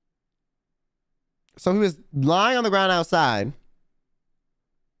 So he was lying on the ground outside.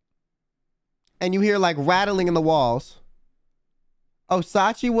 And you hear like rattling in the walls. Oh,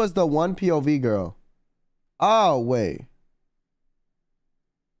 Sachi was the one POV girl. Oh, wait.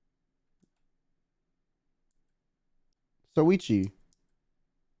 Soichi.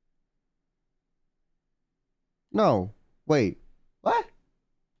 No. Wait. What?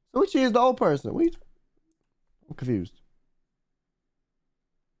 Soichi is the old person. What are you I'm confused.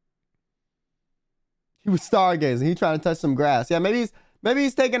 He was stargazing. He trying to touch some grass. Yeah, maybe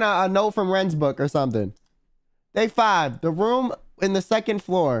he's taking a note from Ren's book or something. Day 5. The room in the second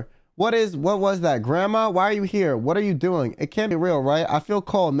floor. What was that? Grandma, why are you here? What are you doing? It can't be real, right? I feel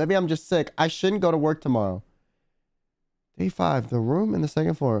cold. Maybe I'm just sick. I shouldn't go to work tomorrow. Day 5. The room in the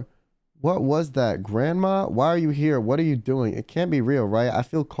second floor. What was that? Grandma, why are you here? What are you doing? It can't be real, right? I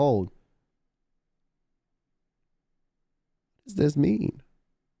feel cold. What does this mean?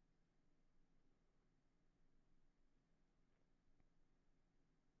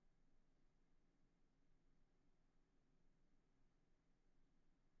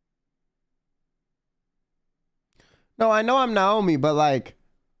 No, I know I'm Naomi, but like,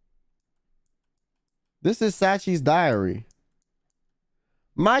 this is Sachi's diary.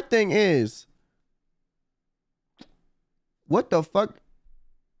 My thing is, what the fuck?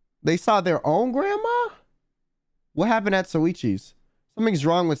 They saw their own grandma? What happened at Soichi's? Something's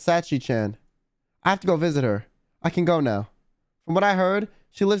wrong with Sachi-chan. I have to go visit her. I can go now. From what I heard,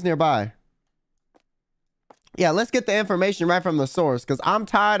 she lives nearby. Yeah, let's get the information right from the source, because I'm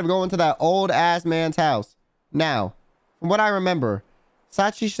tired of going to that old ass man's house. Now, from what I remember,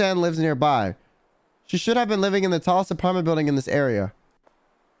 Sachi-chan lives nearby. She should have been living in the tallest apartment building in this area.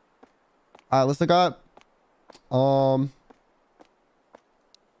 Alright, let's look up. Why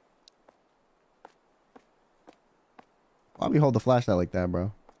we hold the flashlight like that,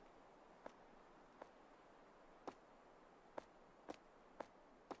 bro?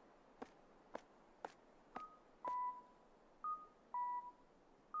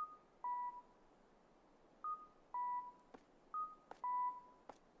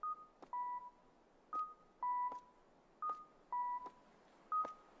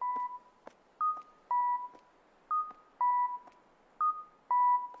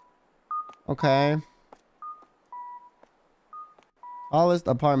 Okay. Tallest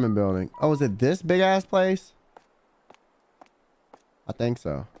apartment building. Oh, is it this big ass place? I think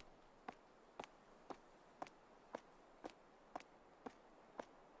so.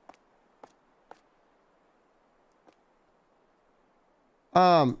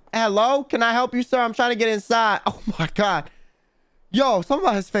 Hello? Can I help you, sir? I'm trying to get inside. Oh my God. Yo, something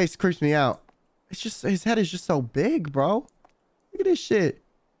about his face creeps me out. It's just, his head is just so big, bro. Look at this shit.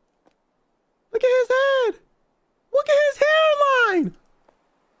 Look at his head. Look at his hairline.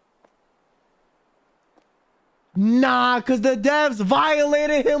 Nah, because the devs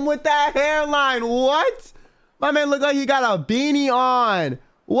violated him with that hairline. What? My man looked like he got a beanie on.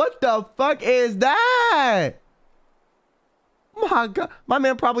 What the fuck is that? My God. My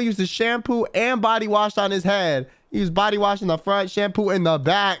man probably used a shampoo and body wash on his head. He used body wash in the front, shampoo in the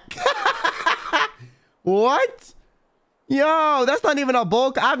back. What? Yo, that's not even a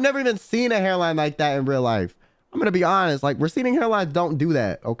bulk. I've never even seen a hairline like that in real life. I'm gonna be honest, like receding hairlines don't do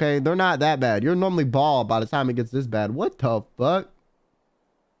that, okay? They're not that bad. You're normally bald by the time it gets this bad. What the fuck?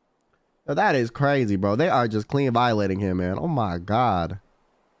 Yo, that is crazy, bro. They are just clean violating him, man. Oh my God.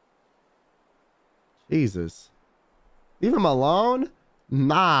 Jesus. Leave him alone?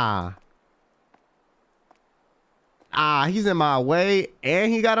 Nah. Ah, he's in my way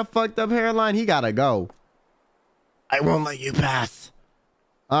and he got a fucked up hairline. He gotta go. I won't let you pass.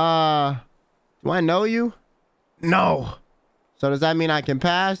 Do I know you? No. So does that mean I can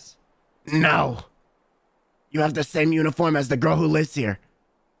pass? No. You have the same uniform as the girl who lives here.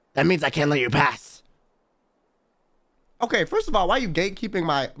 That means I can't let you pass. Okay, first of all, why are you gatekeeping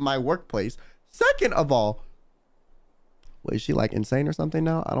my workplace? Second of all, wait, is she like insane or something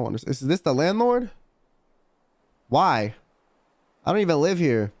now? I don't understand. Is this the landlord? Why? I don't even live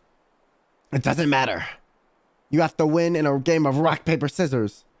here. It doesn't matter. You have to win in a game of rock, paper,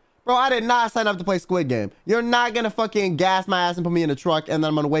 scissors. Bro, I did not sign up to play Squid Game. You're not gonna fucking gas my ass and put me in a truck and then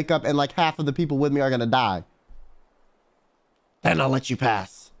I'm gonna wake up and like half of the people with me are gonna die. Then I'll let you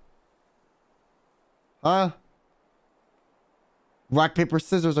pass. Huh? Rock, paper,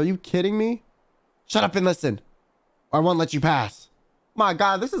 scissors. Are you kidding me? Shut up and listen, or I won't let you pass. My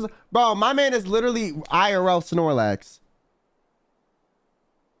God, this is... Bro, my man is literally IRL Snorlax.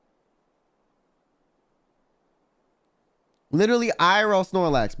 Literally IRL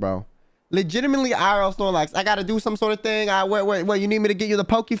Snorlax, bro. Legitimately IRL Snorlax. I gotta do some sort of thing. Wait, you need me to get you the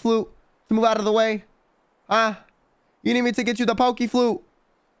Poke Flute to move out of the way? Huh? You need me to get you the Poke Flute?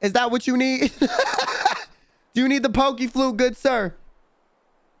 Is that what you need? Do you need the Poke Flute, good sir?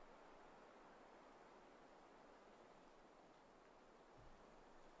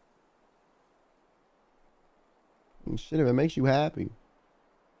 Shit, if it makes you happy.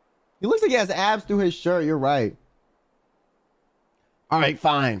 He looks like he has abs through his shirt. You're right. All right,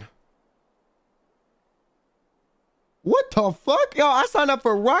 fine. What the fuck? Yo, I signed up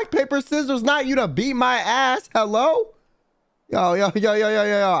for rock, paper, scissors, not you to beat my ass. Hello? Yo.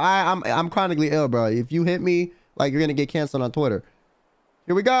 I'm chronically ill, bro. If you hit me, like, you're gonna get canceled on Twitter.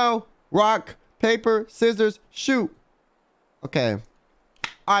 Here we go. Rock, paper, scissors, shoot. Okay.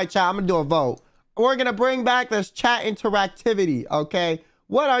 All right, chat, I'm gonna do a vote. We're gonna bring back this chat interactivity, okay?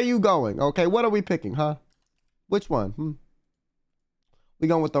 What are you going? Okay, what are we picking, huh? Which one? We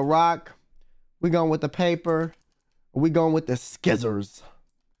going with the rock? We going with the paper? Or we going with the scissors?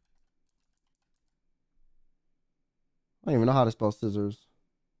 I don't even know how to spell scissors.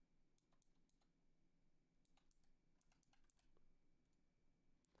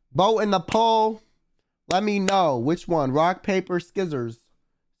 Vote in the poll. Let me know which one. Rock, paper, scissors.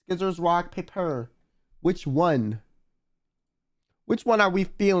 Scissors, rock, paper. Which one? Which one are we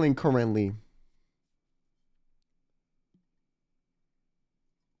feeling currently?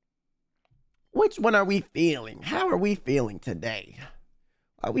 Which one are we feeling? How are we feeling today?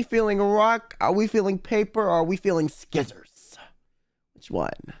 Are we feeling rock? Are we feeling paper? Or are we feeling scissors? Which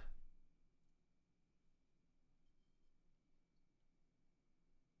one?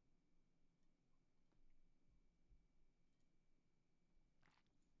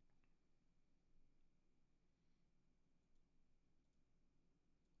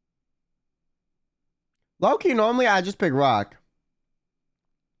 Low-key, normally I just pick rock.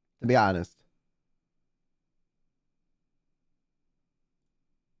 To be honest.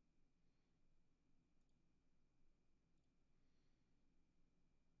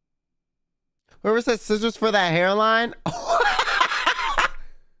 Whoever said scissors for that hairline.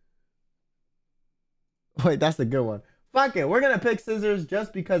 Wait, that's a good one. Fuck it. We're going to pick scissors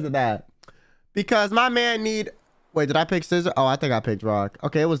just because of that. Because my man need... Wait, did I pick scissors? Oh, I think I picked rock.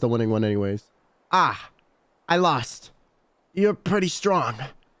 Okay, it was the winning one anyways. Ah. I lost. You're pretty strong.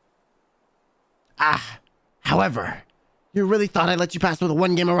 However, you really thought I'd let you pass with a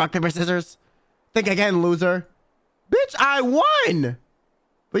one game of rock, paper, scissors? Think again, loser. Bitch, I won!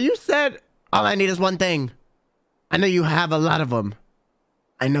 But you said, all I need is one thing. I know you have a lot of them.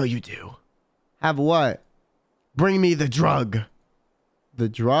 I know you do. Have what? Bring me the drug. The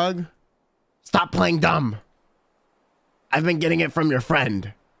drug? Stop playing dumb. I've been getting it from your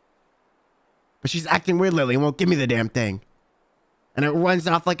friend. But she's acting weird lately and won't give me the damn thing. And it runs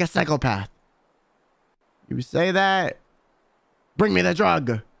off like a psychopath. You say that? Bring me the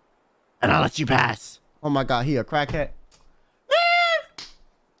drug. And I'll let you pass. Oh my God, he a crackhead.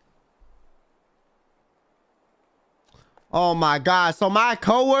 Oh my God. So my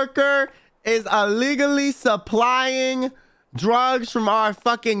coworker is illegally supplying drugs from our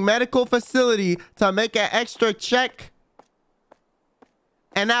fucking medical facility to make an extra check.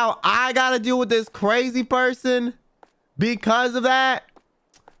 And now I gotta deal with this crazy person because of that.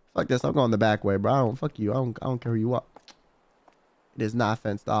 Fuck this. I'm going the back way, bro. Fuck you. I don't care who you are. It is not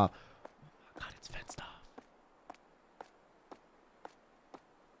fenced off. Oh my God, it's fenced off.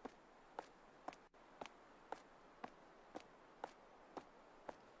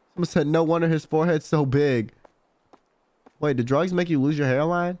 Someone said, no wonder his forehead's so big. Wait, do drugs make you lose your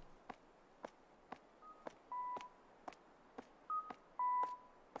hairline?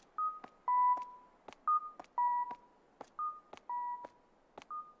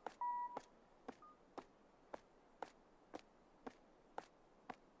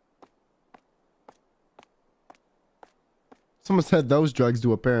 Someone said those drugs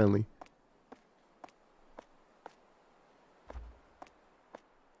do, apparently.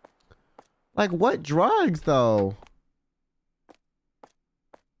 Like, what drugs, though?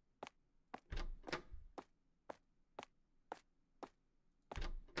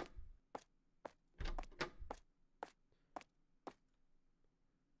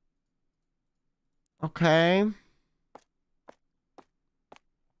 Okay.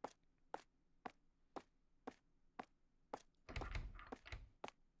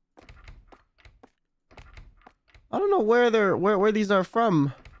 I don't know know where these are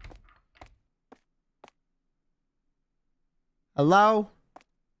from. Hello?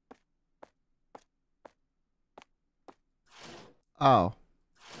 Oh.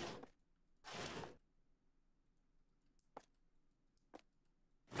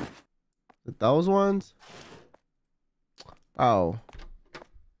 Those ones? Oh.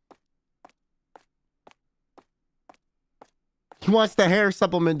 He wants the hair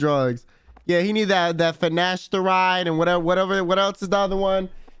supplement drugs. Yeah, he needs that finasteride and whatever. What else is the other one?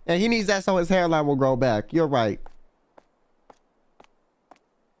 And he needs that so his hairline will grow back. You're right.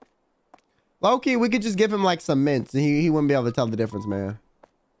 Low-key, we could just give him like some mints and he wouldn't be able to tell the difference, man.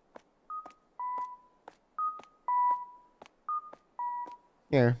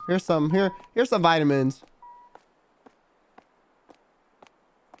 Here's some vitamins.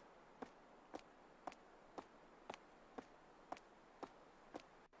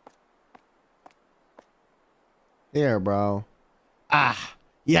 Here, bro. Ah,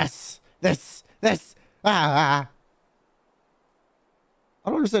 yes. This. Ah. I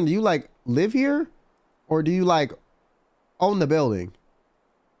don't understand. Do you like live here or do you like own the building?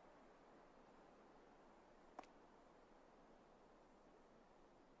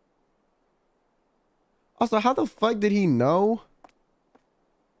 Also, how the fuck did he know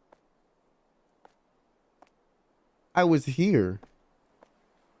I was here?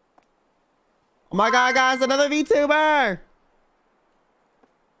 Oh my God, guys, another VTuber!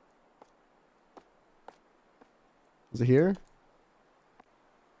 Is it here?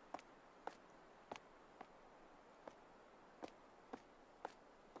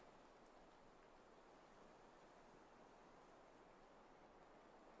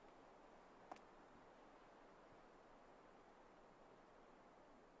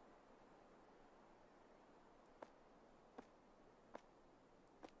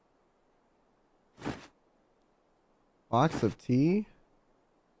 Box of tea.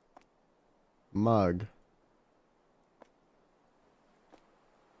 Mug.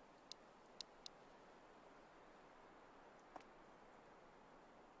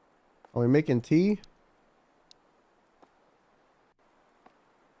 Are we making tea?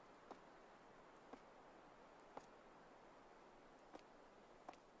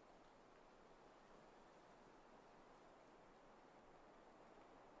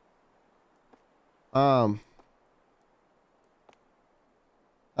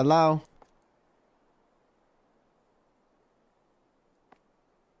 Hello?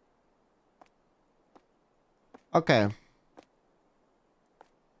 Okay.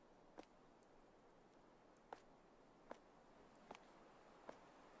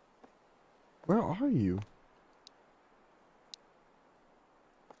 Where are you?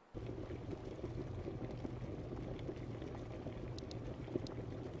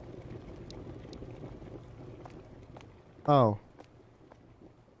 Oh.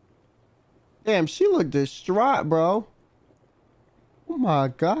 Damn, she looked distraught, bro. Oh my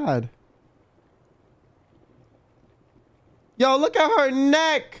God. Yo, look at her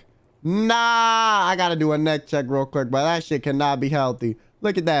neck. Nah, I gotta do a neck check real quick, but that shit cannot be healthy.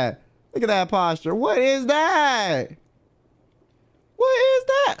 Look at that. Look at that posture. What is that? What is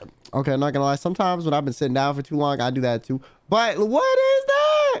that? Okay, I'm not gonna lie. Sometimes when I've been sitting down for too long, I do that too. But what is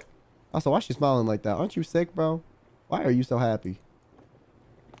that? Also, why is she smiling like that? Aren't you sick, bro? Why are you so happy?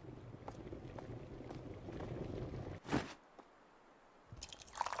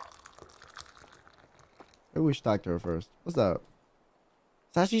 Maybe we should talk to her first. What's up?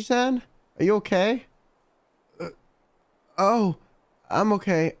 Sashi-san? Are you okay? Oh, I'm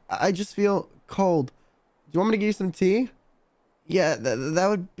okay. I just feel cold. Do you want me to give you some tea? Yeah, that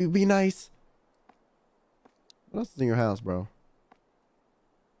would be nice. What else is in your house, bro?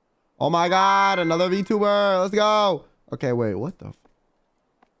 Oh my God, another VTuber. Let's go. Okay, wait, what the?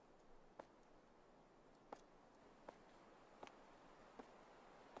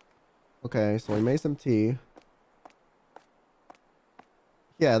 Okay, so we made some tea.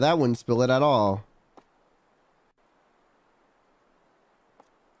 Yeah, that wouldn't spill it at all.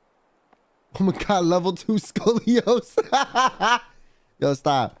 Oh my God, level 2 scoliosis. Yo,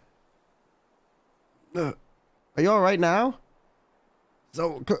 stop. Are you all right now?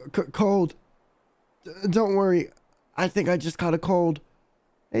 So cold. Don't worry. I think I just caught a cold.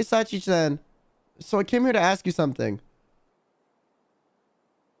 Hey, Sachi-san. So I came here to ask you something.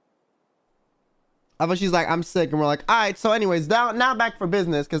 She's like, I'm sick. And we're like, all right. So anyways, now back for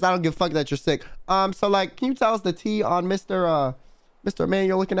business because I don't give a fuck that you're sick. So like, can you tell us the tea on Mr. Man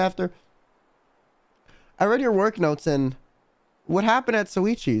you're looking after? I read your work notes and what happened at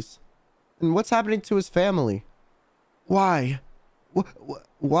Soichi's and what's happening to his family. Why?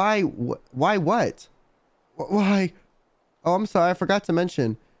 Why what? Why? Oh, I'm sorry. I forgot to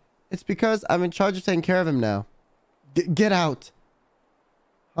mention. It's because I'm in charge of taking care of him now. Get out.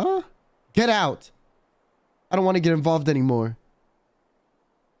 Huh? Get out. I don't want to get involved anymore.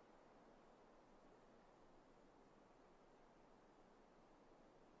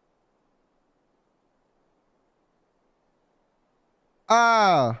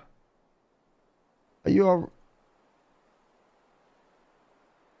 Ah. Are you all...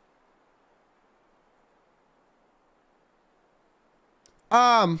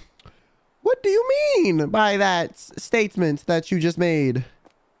 What do you mean by that statement that you just made?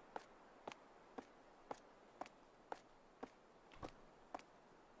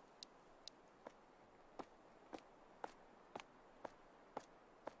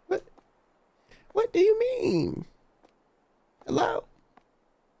 What do you mean? Hello?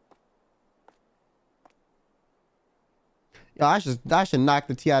 Yo, I should knock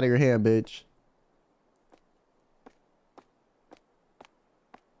the tea out of your hand, bitch.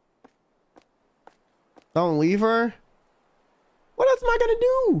 Don't leave her? What else am I gonna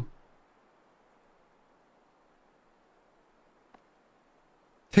do?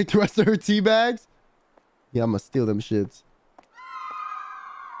 Take the rest of her tea bags? Yeah, I'm gonna steal them shits.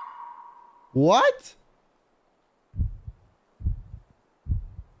 What?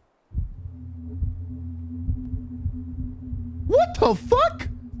 What the fuck?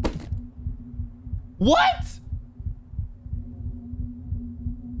 What?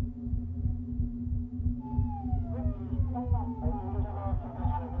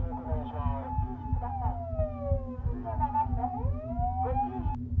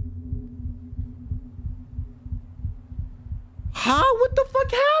 How? What the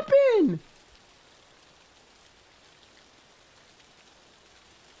fuck happened?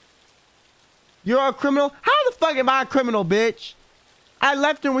 You're a criminal? How the fuck am I a criminal, bitch? I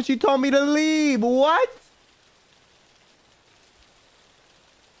left her when she told me to leave. What?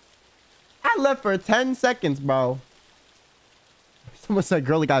 I left for 10 seconds, bro. Someone said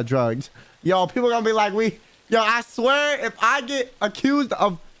girlie got drugged. Yo, people are gonna be like, yo, I swear if I get accused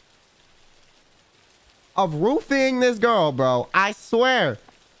of roofing this girl, bro, I swear.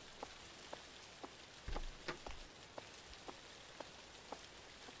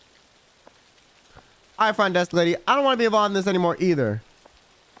 All right, front desk lady, I don't want to be involved in this anymore either.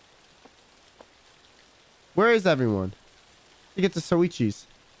 Where is everyone? You get to Soichi's.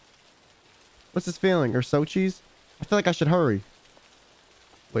 What's this feeling? Or Sochi's? I feel like I should hurry.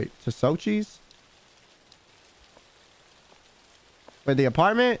 Wait, to Sochi's? Wait, the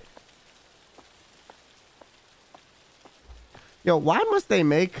apartment? Yo, why must they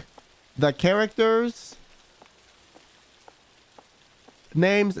make the characters'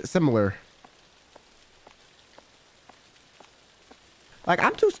 names similar? Like,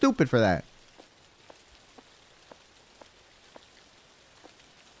 I'm too stupid for that.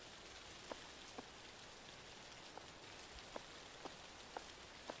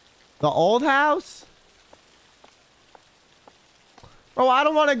 The old house? Bro, I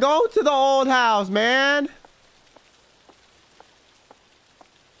don't want to go to the old house, man.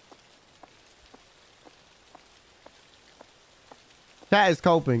 That is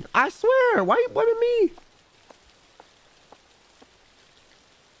coping. I swear. Why you blaming me?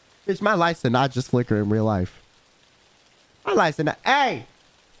 Bitch, my lights did not just flicker in real life. My lights did not. Hey!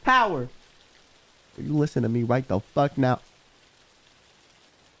 Power! You listen to me right the fuck now.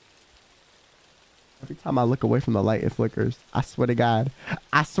 Every time I look away from the light, it flickers. I swear to God.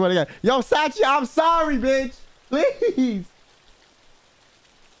 I swear to God. Yo, Sachi, I'm sorry, bitch. Please.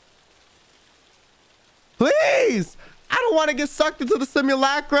 Please. I don't want to get sucked into the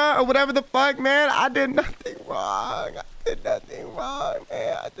simulacra or whatever the fuck, man. I did nothing wrong. I did nothing wrong,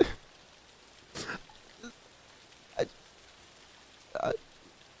 man. I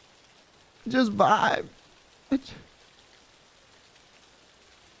just vibe.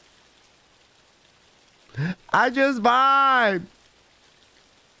 I just vibe.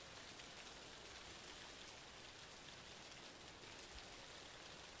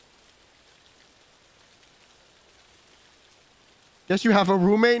 Guess you have a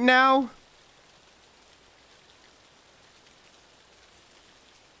roommate now?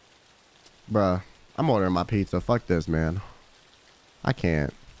 Bruh, I'm ordering my pizza. Fuck this, man. I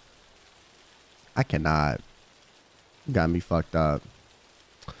can't. I cannot. You got me fucked up.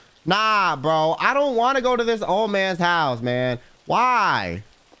 Nah, bro. I don't want to go to this old man's house, man. Why?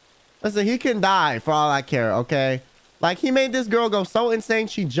 Listen, he can die for all I care, okay? Like, he made this girl go so insane,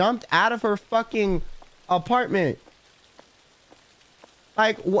 she jumped out of her fucking apartment.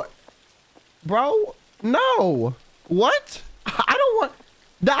 Like, what? Bro, no. What? I don't want...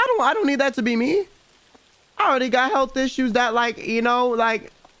 I don't need that to be me. I already got health issues that, like, you know,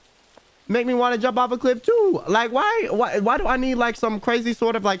 like, make me want to jump off a cliff too. Like, why do I need like some crazy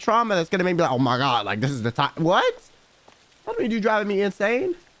sort of like trauma that's gonna make me like, oh my god, like this is the time? What? How many you driving me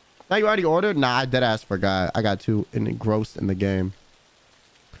insane? Now you already ordered? Nah, I dead ass forgot. I got too engrossed in the game.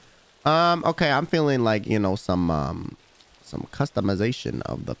 Okay, I'm feeling like, you know, some customization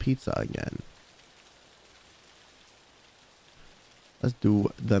of the pizza again. Let's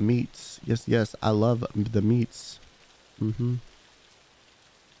do the meats. Yes, yes, I love the meats.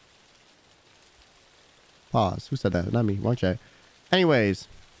 Pause. Who said that? Not me. Wrong chat. Anyways.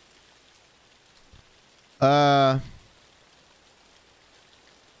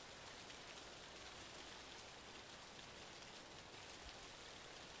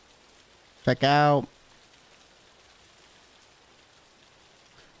 Check out.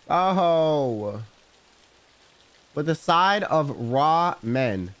 Oh. With the side of raw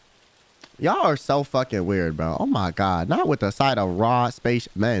men. Y'all are so fucking weird, bro. Oh my god. Not with the side of raw space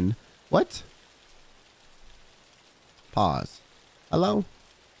men. What? Pause. Hello?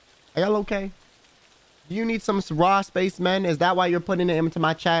 Are y'all okay? Do you need some raw space men? Is that why you're putting it into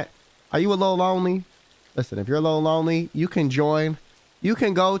my chat? Are you a little lonely? Listen, if you're a little lonely, you can join. You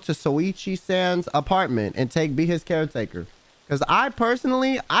can go to Soichi-san's apartment and be his caretaker. Because I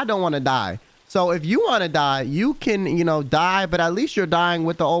personally, I don't want to die. So if you want to die, you can, you know, die. But at least you're dying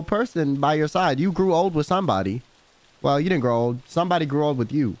with the old person by your side. You grew old with somebody. Well, you didn't grow old. Somebody grew old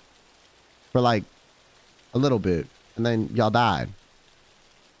with you. For like a little bit. And then y'all died.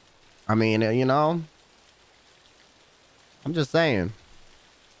 I mean, you know. I'm just saying.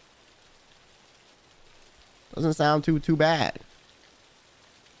 Doesn't sound too bad.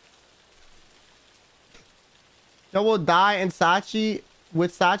 Yo will die in Sachi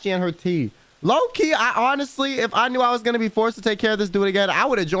with Sachi and her tea. Low key, I honestly, if I knew I was gonna be forced to take care of this dude again, I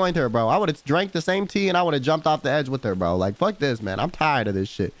would have joined her, bro. I would have drank the same tea and I would have jumped off the edge with her, bro. Like, fuck this, man. I'm tired of this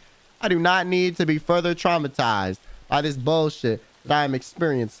shit. I do not need to be further traumatized by this bullshit that I am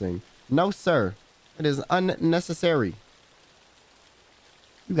experiencing. No, sir. It is unnecessary.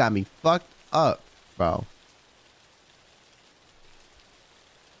 You got me fucked up, bro.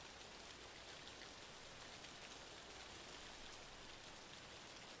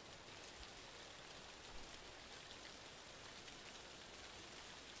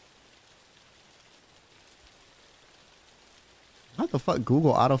 How the fuck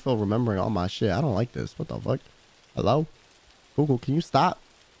Google autofill remembering all my shit? I don't like this. What the fuck? Hello? Google, can you stop?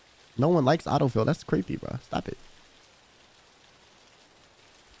 No one likes autofill. That's creepy, bro. Stop it.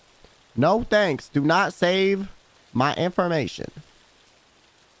 No thanks. Do not save my information.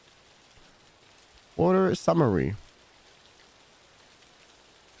 Order summary.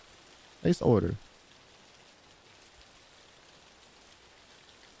 Place order.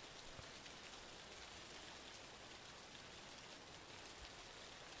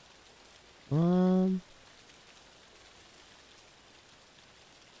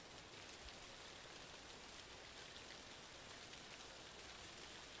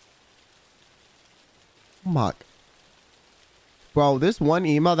 Fuck. Bro, this one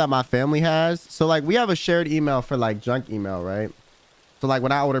email that my family has. So like we have a shared email for like junk email, right? So like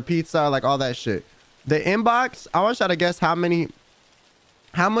when I order pizza, like all that shit. The inbox, I want y'all to guess how many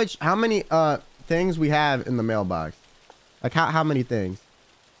things we have in the mailbox. Like how many things?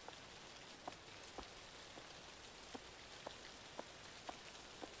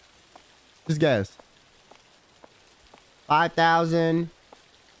 Just guess. 5,000,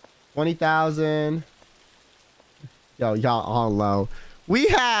 20,000. Yo, y'all all low. We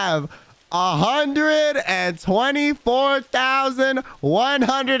have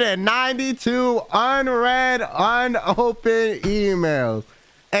 124,192 unread, unopened emails.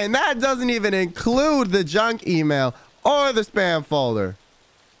 And that doesn't even include the junk email or the spam folder.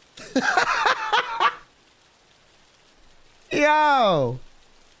 Yo.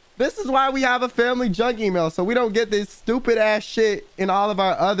 This is why we have a family junk email, so we don't get this stupid ass shit in all of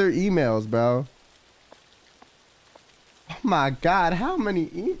our other emails, bro. Oh my god, how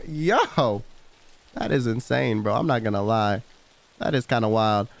many yo, that is insane, bro. I'm not gonna lie, that is kind of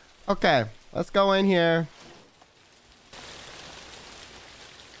wild. Okay, let's go in here.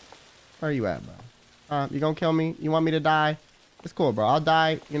 Where are you at, bro? You gonna kill me? You want me to die? It's cool, bro. I'll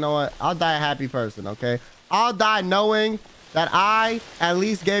die. You know what? I'll die a happy person, okay? I'll die knowing that I at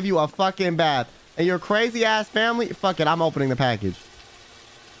least gave you a fucking bath. And your crazy ass family, fuck it, I'm opening the package.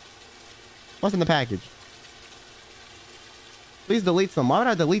 What's in the package? Please delete some. Why would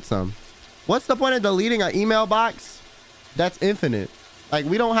I delete some? What's the point of deleting an email box that's infinite? Like,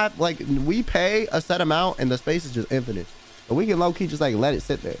 we don't have, like, we pay a set amount and the space is just infinite. But we can low-key just, like, let it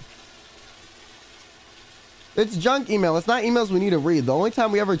sit there. It's junk email. It's not emails we need to read. The only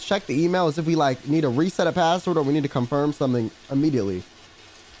time we ever check the email is if we like need to reset a password or we need to confirm something immediately.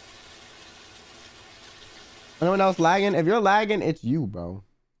 Anyone else lagging? If you're lagging, it's you, bro.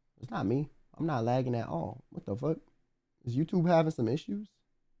 It's not me. I'm not lagging at all. What the fuck? Is YouTube having some issues?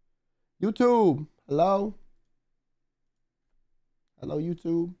 YouTube, hello? Hello,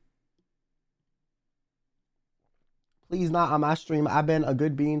 YouTube? Please not on my stream. I've been a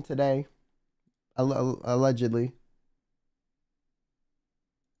good bean today. Allegedly.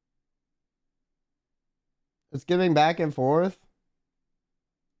 It's giving back and forth.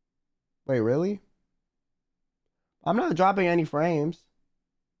 Wait, really? I'm not dropping any frames.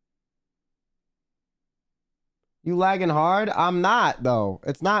 You lagging hard? I'm not, though.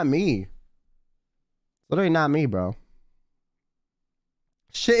 It's not me. It's literally not me, bro.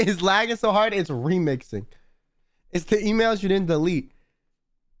 Shit is lagging so hard, it's remixing. It's the emails you didn't delete.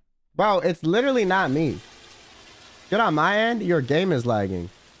 Bro, it's literally not me. Get on my end, your game is lagging.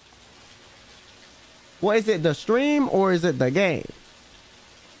 Well, is it the stream or is it the game?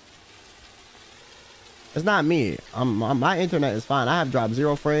 It's not me. My internet is fine. I have dropped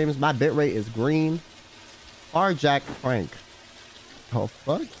 0 frames. My bitrate is green. Jack Frank. Oh,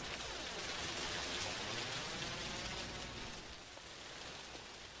 fuck.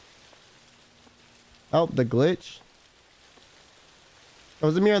 Oh, the glitch. It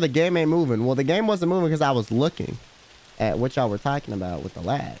was a mirror. The game ain't moving. Well, the game wasn't moving because I was looking at what y'all were talking about with the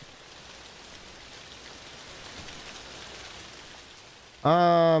lag.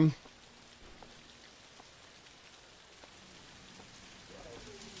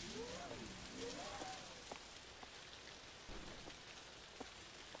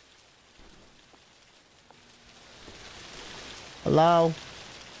 Hello?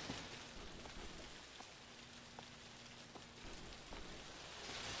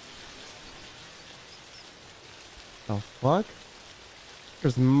 The fuck?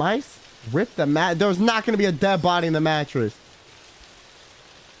 There's mice? Rip the mat. There's not gonna be a dead body in the mattress.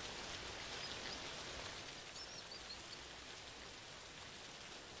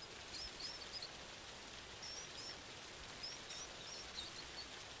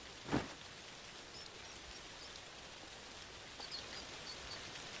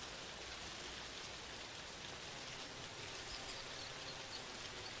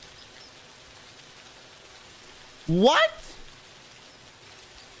 What?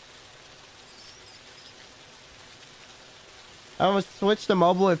 I was switch to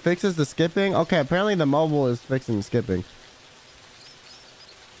mobile. It fixes the skipping. Okay, apparently the mobile is fixing the skipping.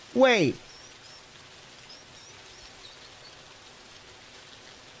 Wait.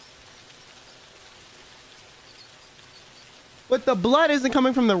 But the blood isn't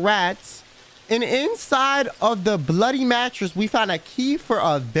coming from the rats. And inside of the bloody mattress, we found a key for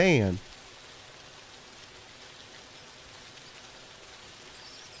a van.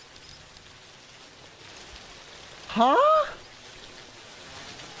 Huh?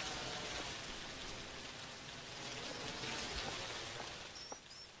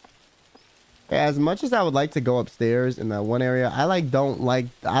 As much as I would like to go upstairs in that one area, I don't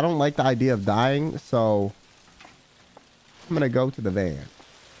like the idea of dying, so I'm gonna go to the van.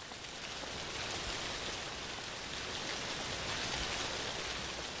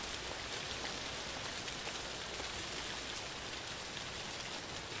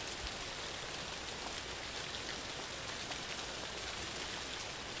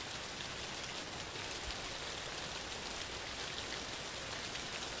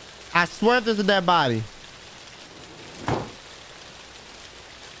 I swear if there's a dead body.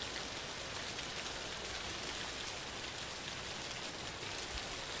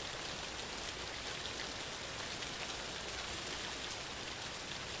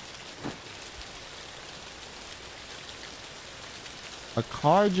 A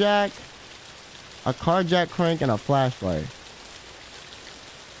car jack, crank, and a flashlight.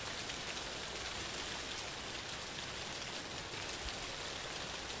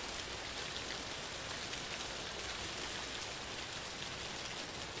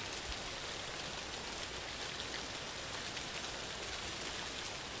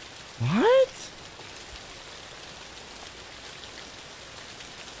 What?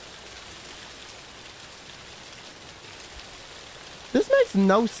 This makes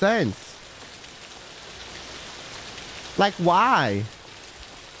no sense. Like, why?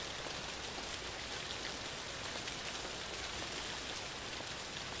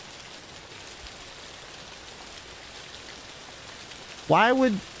 Why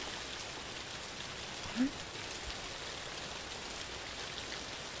would...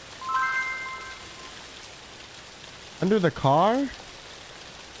 Under the car?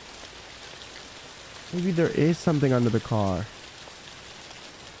 Maybe there is something under the car.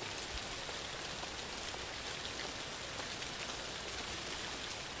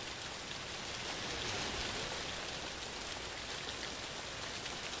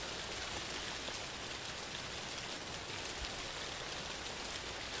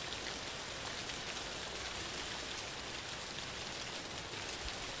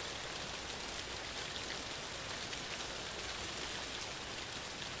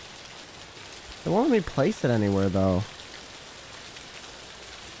 It won't let me place it anywhere though.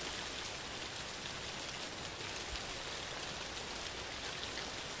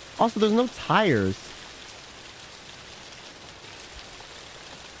 Also, there's no tires.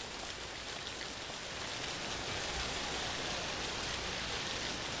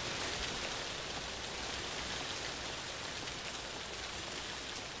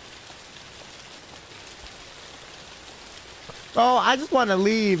 Oh, I just want to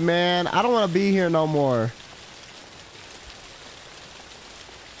leave, man. I don't want to be here no more.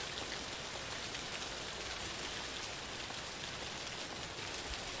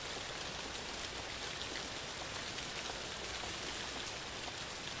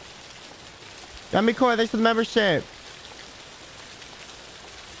 Yummy Core, thanks for the membership.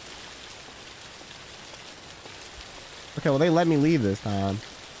 Okay, well, they let me leave this time.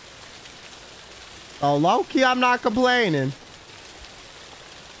 Oh, low-key, I'm not complaining.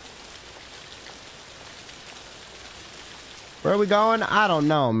 Where are we going? I don't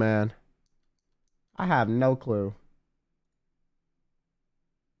know, man. I have no clue.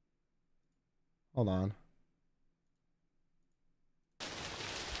 Hold on.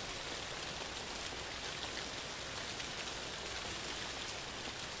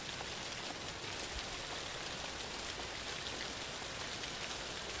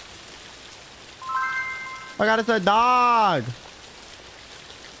 I got it's a dog.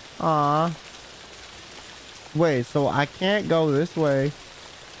 Aw. Wait, so I can't go this way.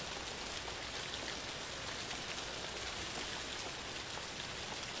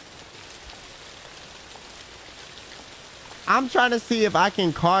 I'm trying to see if I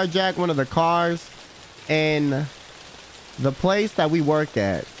can carjack one of the cars in the place that we work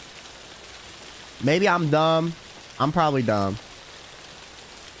at. Maybe I'm dumb. I'm probably dumb.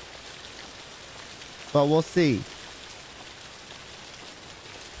 But we'll see.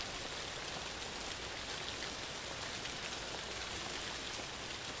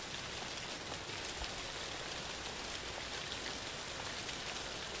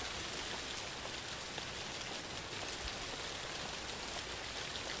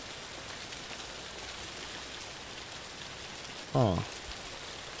 Oh.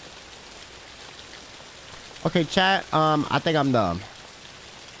 Okay, chat. I think I'm dumb.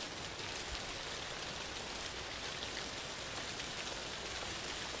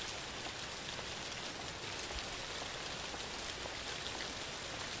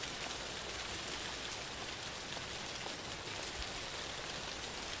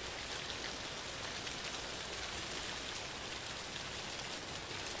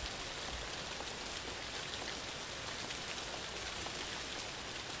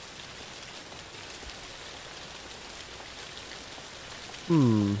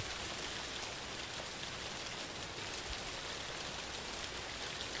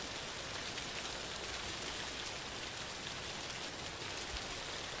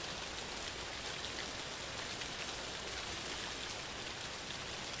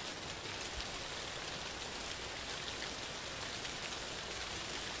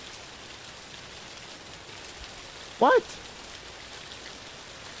 What?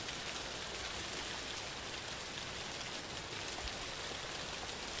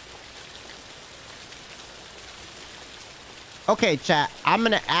 Okay, chat. I'm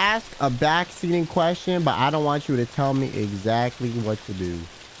gonna ask a backseating question, but I don't want you to tell me exactly what to do.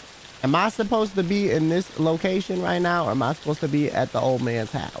 Am I supposed to be in this location right now, or am I supposed to be at the old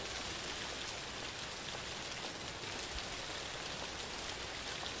man's house?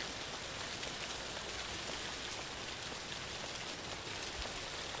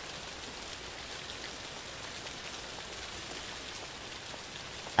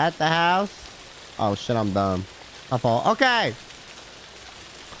 At the house? Oh shit, I'm dumb. My fault. Okay.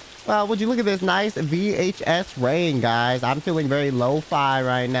 Well, would you look at this nice VHS rain, guys? I'm feeling very lo-fi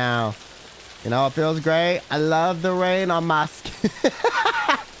right now. You know, it feels great. I love the rain on my skin.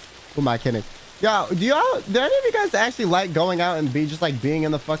 Who am I kidding? Yo, do any of you guys actually like going out and just like being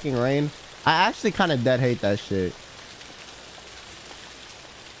in the fucking rain? I actually kind of dead hate that shit.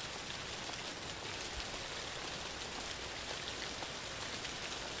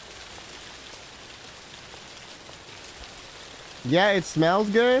 Yeah, it smells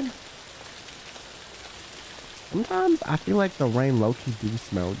good. Sometimes I feel like the rain low-key do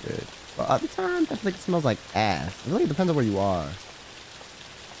smell good. But other times I feel like it smells like ass. It really depends on where you are.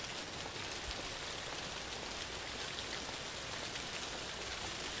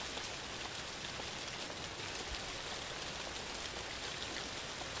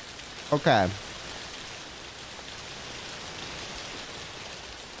 Okay.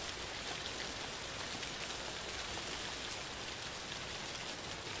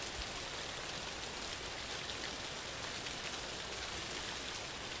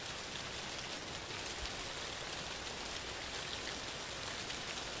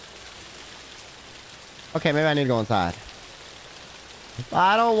 Okay, maybe I need to go inside.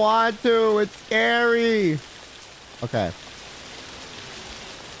 I don't want to. It's scary. Okay.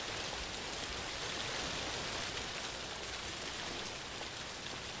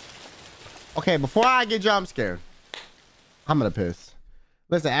 Okay, before I get jump scared, I'm gonna piss.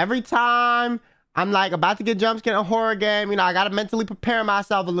 Listen, every time I'm like about to get jump scared in a horror game, you know, I gotta mentally prepare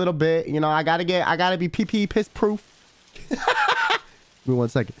myself a little bit. You know, I gotta be PP piss proof. Give me 1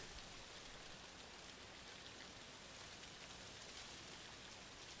 second.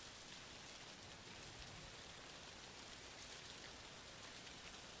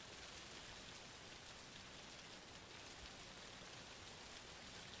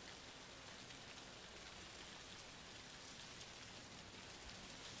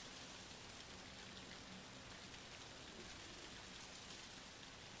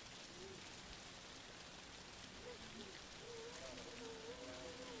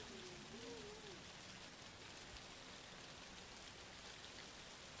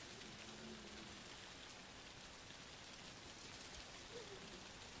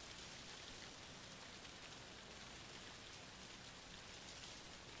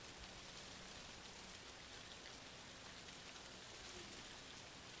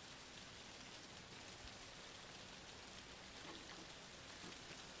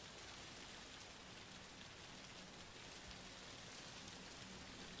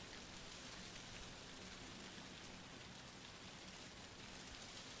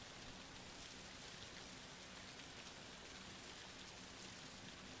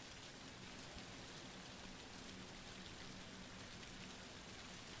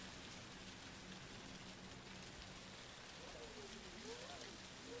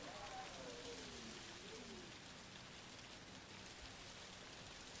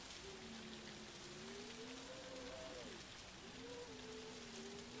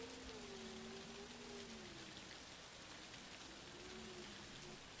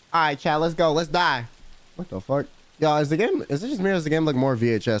 All right, chat, let's go. Let's die. What the fuck? Yo, is it just me or does the game look more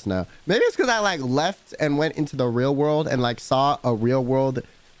VHS now? Maybe it's because I like left and went into the real world and like saw a real world,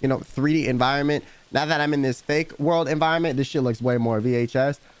 you know, 3D environment. Now that I'm in this fake world environment, this shit looks way more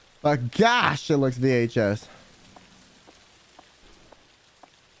VHS. But gosh, it looks VHS.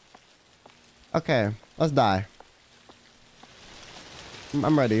 Okay, let's die.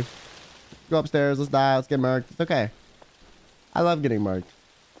 I'm ready. Go upstairs, let's die, let's get murked. It's okay. I love getting murked.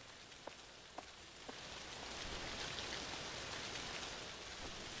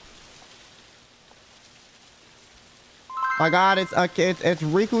 My God, it's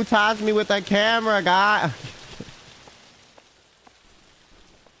Riku Tasmi with a camera, God.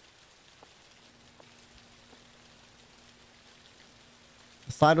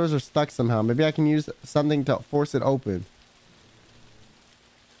 The side doors are stuck somehow. Maybe I can use something to force it open.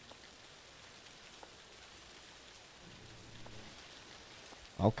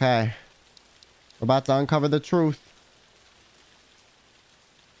 Okay. We're about to uncover the truth.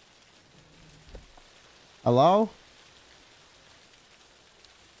 Hello?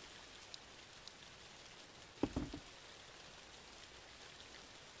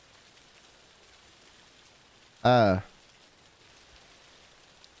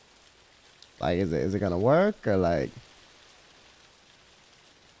 Like, is it gonna work or like?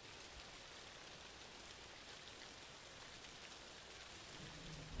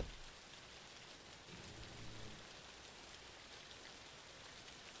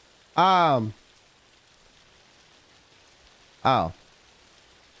 Oh.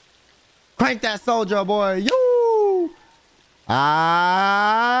 Crank that soldier, boy. Yo!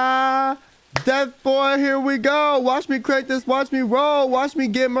 Death boy, here we go. Watch me crank this, watch me roll. Watch me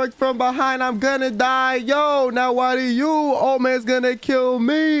get murked from behind. I'm gonna die, yo. Now what are you? Old man's gonna kill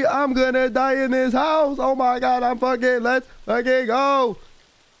me. I'm gonna die in this house. Oh my God, let's fucking go.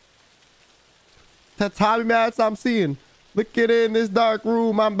 Tatami mats I'm seeing. Look at it in this dark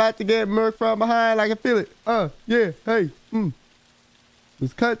room. I'm about to get murked from behind. I can feel it. Yeah, hey,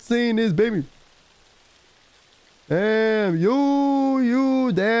 This cutscene is baby. Damn,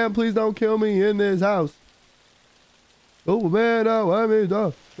 you, damn, please don't kill me in this house. Oh man, I mean,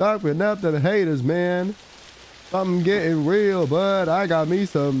 talking after the haters, man. Something getting real, but I got me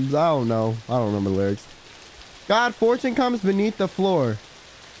some. I don't know. I don't remember the lyrics. God, fortune comes beneath the floor.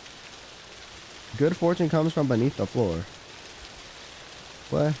 Good fortune comes from beneath the floor.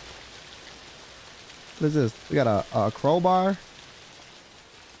 What? What is this? We got a crowbar.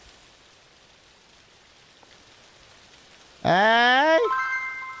 Hey!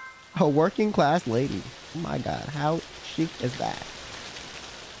 A working class lady. Oh my god, how chic is that?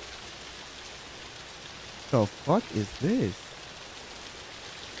 The fuck is this?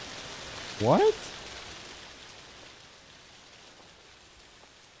 What?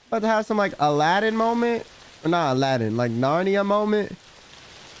 About to have some like Aladdin moment? Or not Aladdin, like Narnia moment?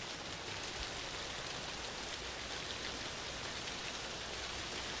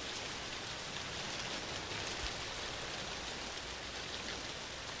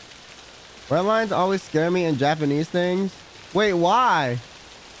 Red lines always scare me in Japanese things. Wait, why?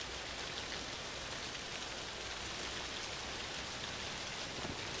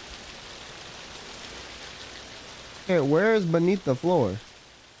 Okay, where is beneath the floor?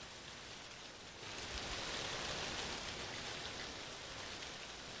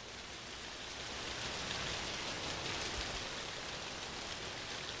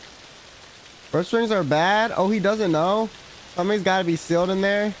 First strings are bad? Oh, he doesn't know? Something's got to be sealed in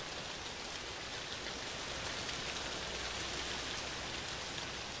there.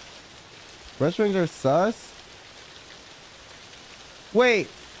 First strings are sus? Wait.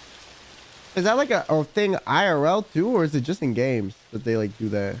 Is that like a thing IRL too? Or is it just in games that they like do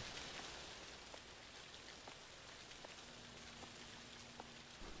that?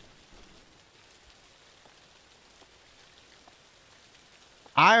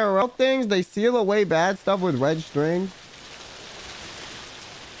 IRL things, they seal away bad stuff with red string.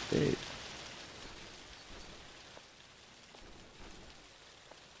 Wait.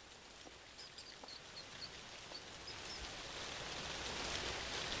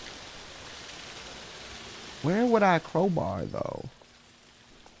 Where would I crowbar though?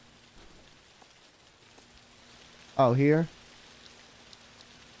 Oh, here.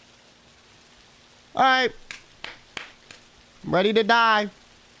 All right. I'm ready to die.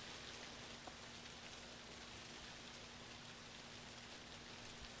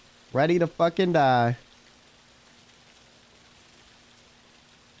 Ready to fucking die.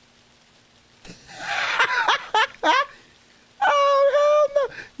 Oh,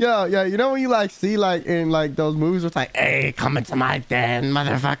 hell no. Yo, you know when you like see like in like those movies where it's like, hey, come into my den,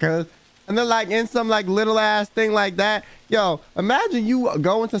 motherfuckers. And then like in some like little ass thing like that. Yo, imagine you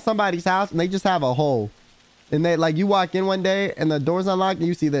go into somebody's house and they just have a hole. And they like you walk in one day and the door's unlocked and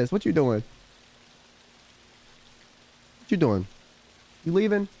you see this. What you doing? What you doing? You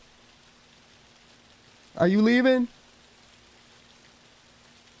leaving? Are you leaving?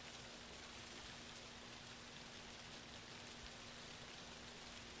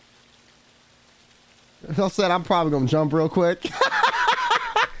 I said I'm probably gonna jump real quick.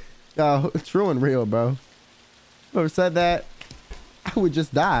 Yo, it's true and real, bro. Whoever said that, I would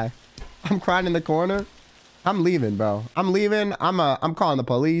just die. I'm crying in the corner. I'm leaving, bro. I'm leaving. I'm calling the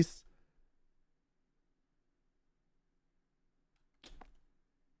police.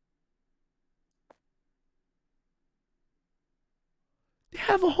 They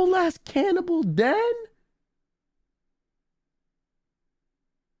have a whole ass cannibal den?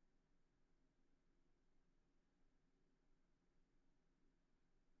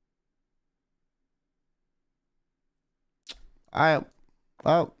 Alright.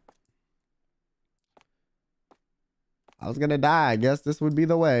 Well, I was gonna die. I guess this would be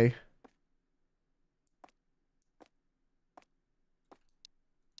the way.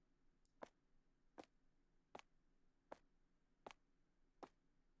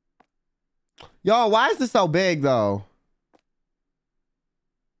 Yo, why is this so big though?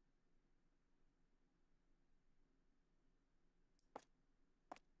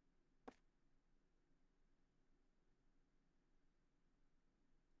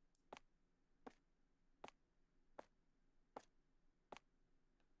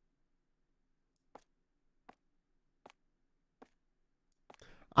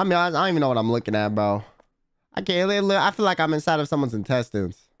 I mean, I don't even know what I'm looking at, bro. I can't. I feel like I'm inside of someone's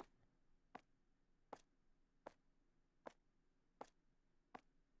intestines.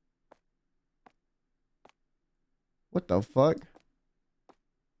 What the fuck?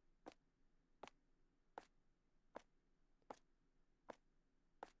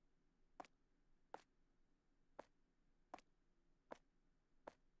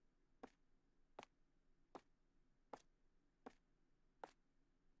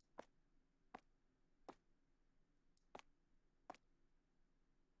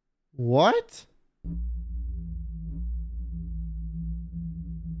 What?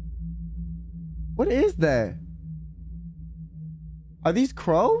 What is that? Are these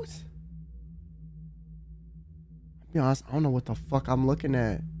crows? I'll be honest, I don't know what the fuck I'm looking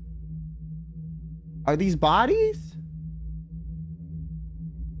at. Are these bodies?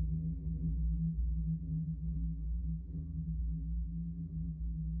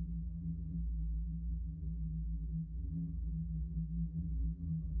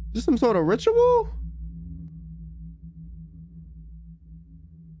 Is this some sort of ritual?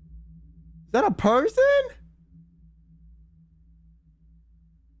 Is that a person?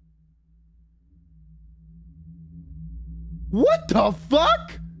 What the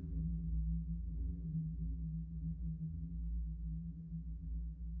fuck?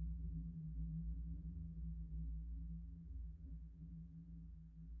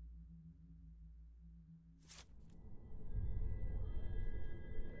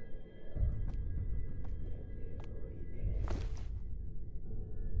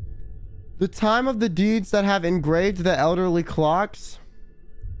 The time of the deeds that have engraved the elderly clocks.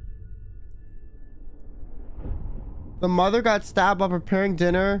 The mother got stabbed while preparing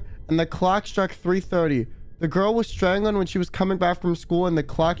dinner and the clock struck 3:30. The girl was strangling when she was coming back from school and the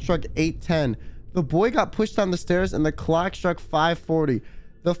clock struck 8:10. The boy got pushed down the stairs and the clock struck 5:40.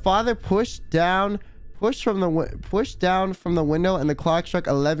 The father pushed down from the window and the clock struck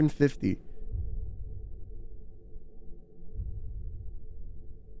 11:50.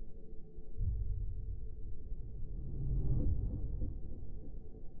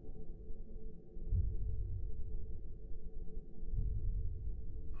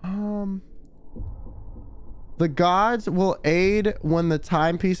 The gods will aid when the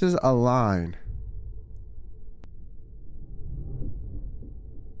timepieces align.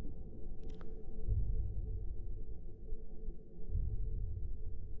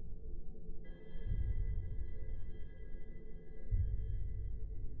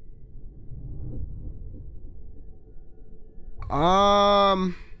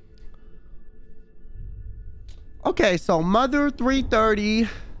 Okay, so mother 3:30.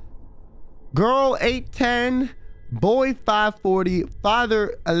 Girl 8:10, boy 5:40,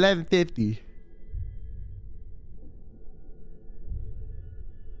 father 11:50.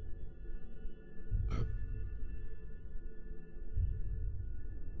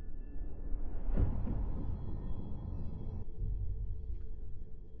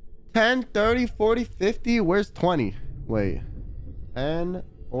 $10, $30, $40, $50. Where's 20? Wait. 10,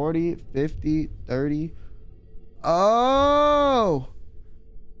 40, 50, 30. Oh.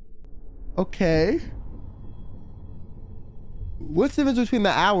 Okay. What's the difference between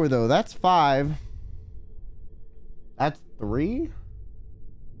the hour though? That's 5. That's 3.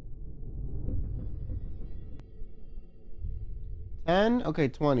 10. Okay,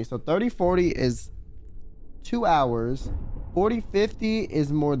 20. So 30, 40 is 2 hours. 40, 50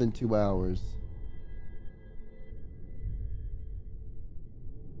 is more than 2 hours.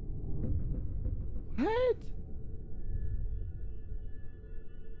 What?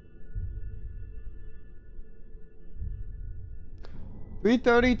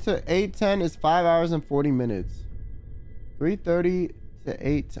 $3:30 to $8:10 is 5 hours and 40 minutes. 3:30 to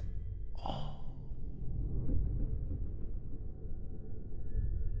 8. Oh.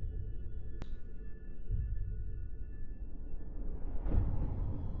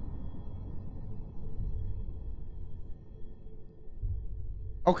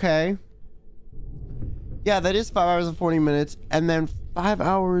 Okay. Yeah, that is 5 hours and 40 minutes. And then 5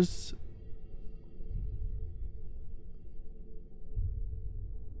 hours.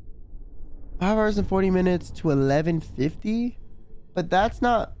 5 hours and 40 minutes to 11:50, but that's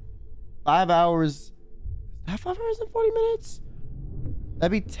not 5 hours. Is that 5 hours and 40 minutes?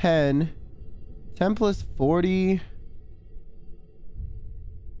 That'd be 10. 10 plus 40.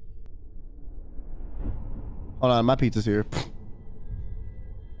 Hold on, my pizza's here.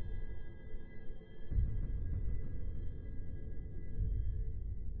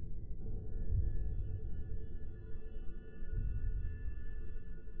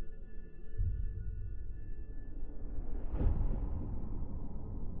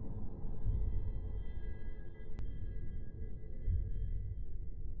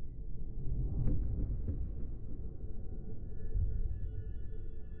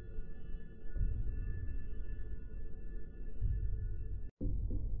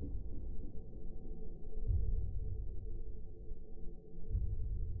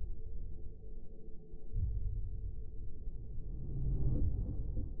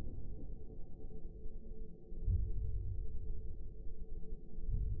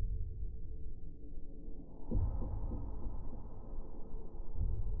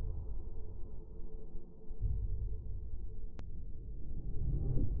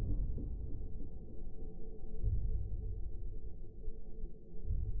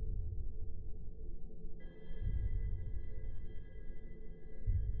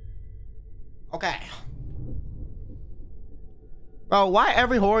 Okay. Bro, why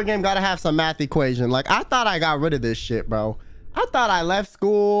every horror game gotta have some math equation? Like, I thought I got rid of this shit, bro. I thought I left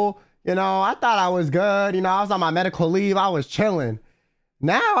school. You know, I thought I was good. You know, I was on my medical leave. I was chilling.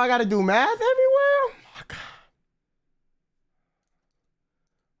 Now I gotta do math everywhere? Oh my God.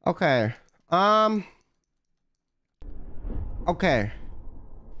 Okay. Okay.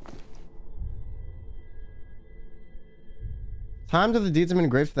 Times of the deeds have been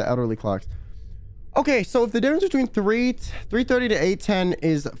engraved for the elderly clocks. Okay, so if the difference between 3:30 to 8:10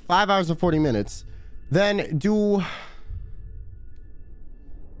 is 5 hours and 40 minutes, then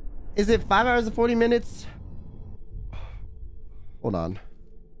is it 5 hours and 40 minutes? Hold on.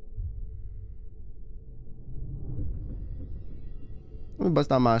 Let me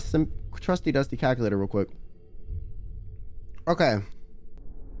bust out my trusty dusty calculator real quick. Okay.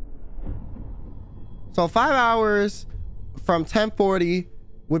 So 5 hours from 10:40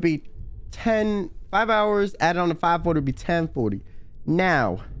 would be 5 hours added on to 5:40 would be 10:40.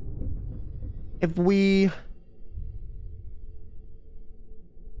 Now, if we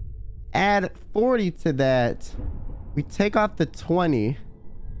add 40 to that, we take off the 20.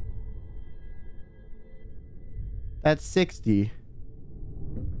 That's 60.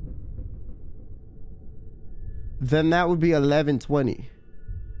 Then that would be 11:20.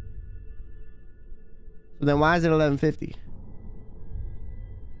 So then why is it 11:50?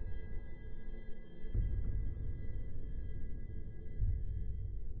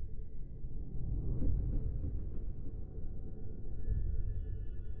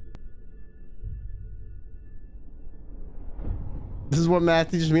 This is what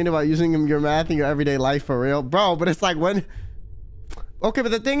math teachers mean about using your math in your everyday life for real. Bro, but it's like when... Okay,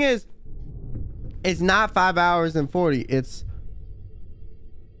 but the thing is, it's not 5 hours and 40. It's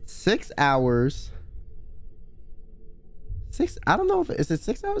 6 hours. I don't know if is it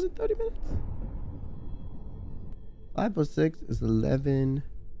 6 hours and 30 minutes? 5 plus 6 is 11.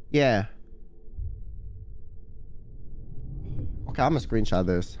 Yeah. Okay, I'm gonna screenshot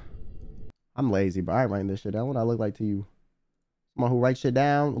this. I'm lazy, but I ain't writing this shit down. What I look like to you? Someone who writes shit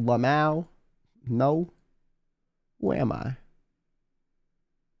down? Lamau? No. Who am I?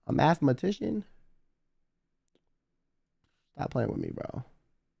 A mathematician? Stop playing with me, bro.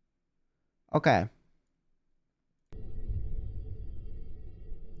 Okay.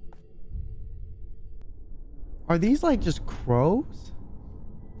 Are these like just crows?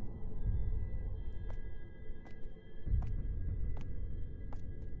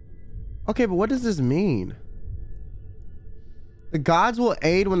 Okay, but what does this mean? The gods will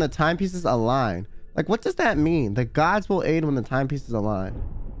aid when the timepieces align. Like, what does that mean? The gods will aid when the timepieces align.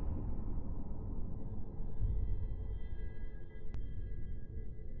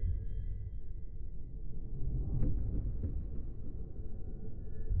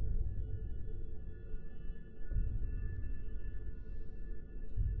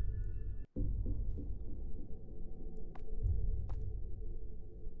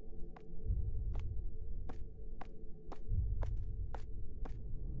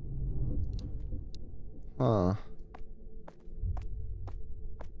 Huh.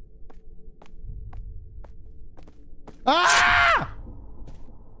 Ah!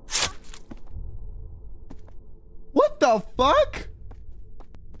 What the fuck?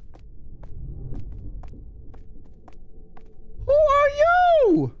 Who are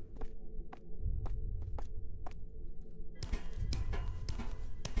you?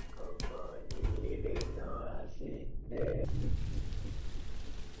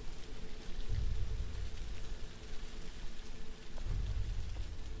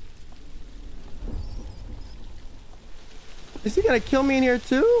 Is he gonna kill me in here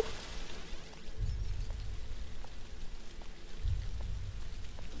too?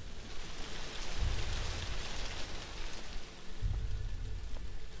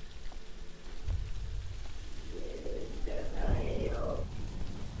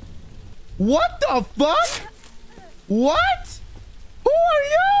 What the fuck? What? Who are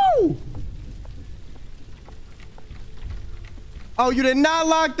you? Oh, you did not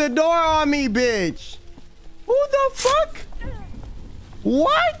lock the door on me, bitch. Who the fuck?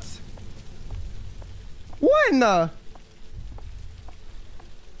 What? What in the?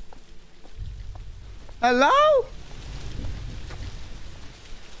 Hello?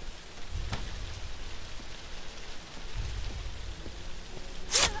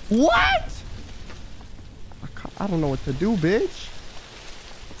 What? I don't know what to do, bitch.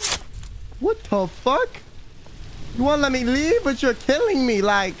 What the fuck? You wanna let me leave, but you're killing me,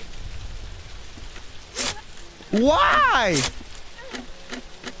 like. Why?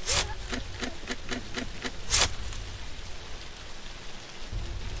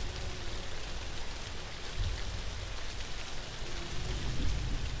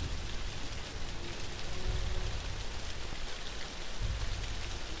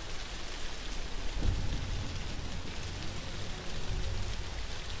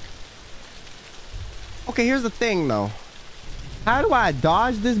 Okay, here's the thing though. How do I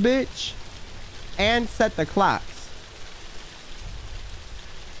dodge this bitch and set the clocks?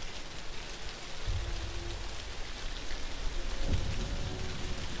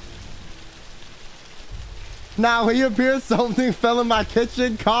 Now he appears something fell in my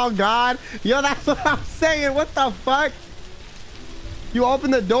kitchen. Call God. Yo, that's what I'm saying. What the fuck? You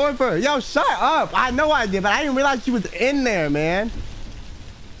opened the door for her. Yo, shut up. I know I did, but I didn't realize she was in there, man.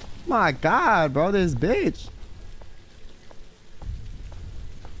 My God, bro, this bitch.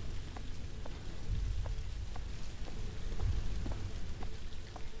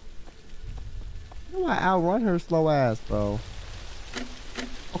 How do I outrun her slow ass, bro?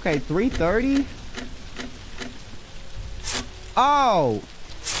 Okay, 3:30. Oh,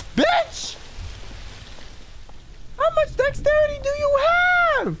 bitch! How much dexterity do you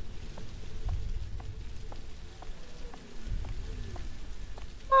have?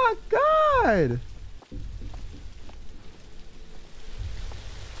 My God!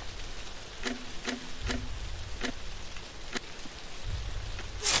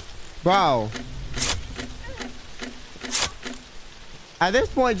 Bro. At this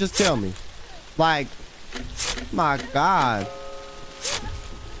point, just kill me. Like, my God.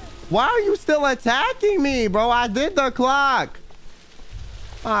 Why are you still attacking me, bro? I did the clock.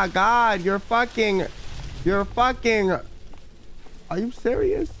 My God, you're fucking... Are you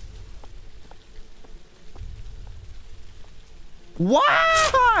serious?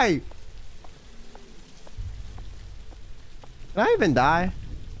 Why? Did I even die?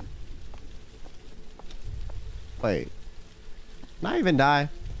 Wait. Did I even die?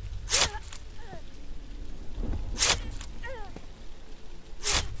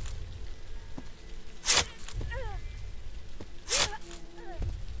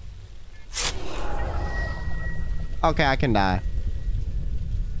 Okay, I can die.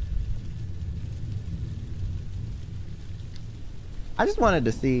 I just wanted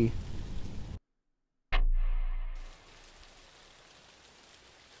to see.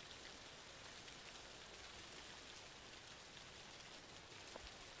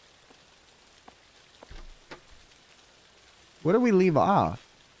 Where do we leave off?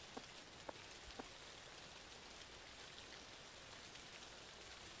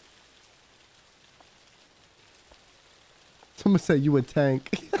 Someone said you a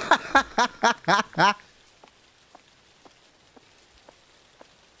tank.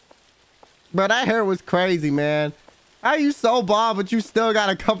 Bro, that hair was crazy, man. How you so bald, but you still got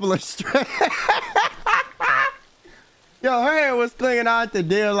a couple of strands? Yo, her hair was clinging on to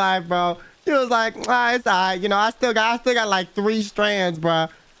dear life, bro. She was like, ah, it's alright. You know, I still got like 3 strands, bro.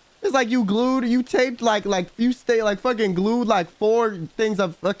 It's like you taped like fucking glued like 4 things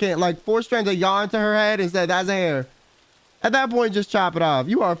of fucking, like 4 strands of yarn to her head and said, that's hair. At that point, just chop it off.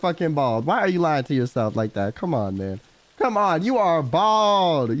 You are fucking bald. Why are you lying to yourself like that? Come on, man. Come on. You are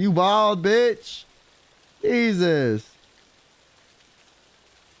bald. You bald, bitch. Jesus.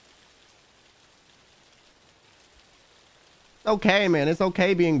 Okay, man. It's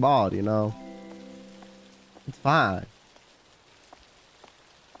okay being bald, you know. It's fine.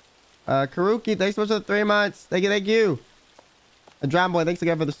 Karuki, thanks so much for the 3 months. Thank you, thank you. And Drown Boy, thanks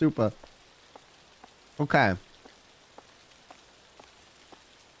again for the super. Okay.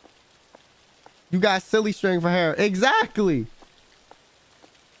 You got silly string for hair. Exactly.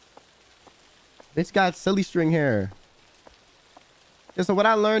 It's got silly string hair. Yeah, so what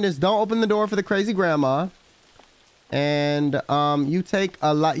I learned is don't open the door for the crazy grandma. And you take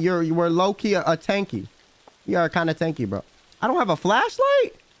a lot. You were low-key a tanky. You are kind of tanky, bro. I don't have a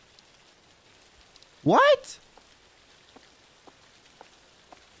flashlight? What?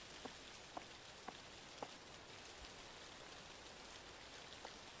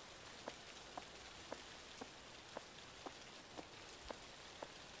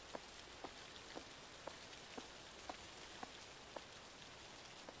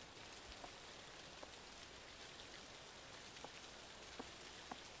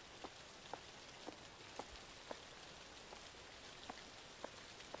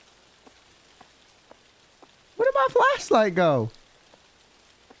 Where did my flashlight go?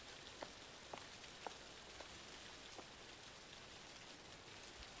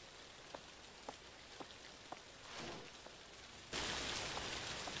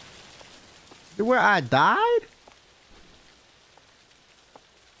 Where I died?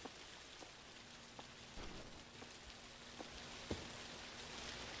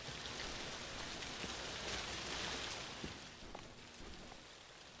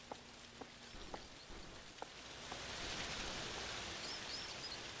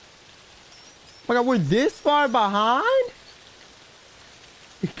 Oh my God, we're this far behind?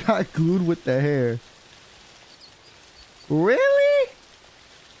 It got glued with the hair. Really?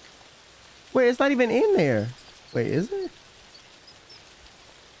 Wait, it's not even in there. Wait, is it?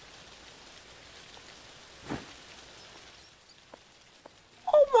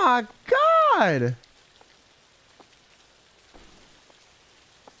 Oh my God.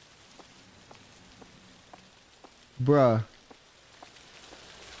 Bruh.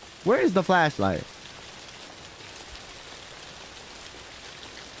 Where is the flashlight?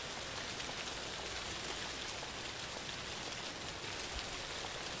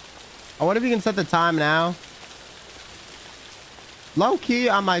 I wonder if you can set the time now. Low key,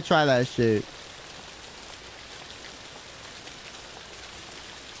 I might try that shit.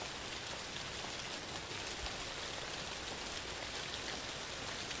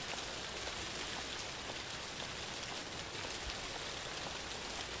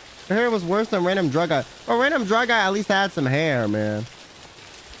 Her hair was worse than random drug guy. Well, random drug guy at least had some hair, man.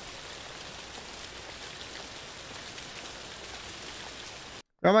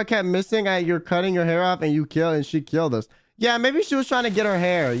 Grandma kept missing at you're cutting your hair off and you killed and she killed us. Yeah, maybe she was trying to get her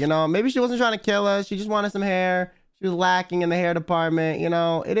hair, you know. Maybe she wasn't trying to kill us. She just wanted some hair. She was lacking in the hair department, you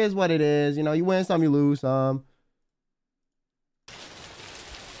know. It is what it is. You know, you win some, you lose some.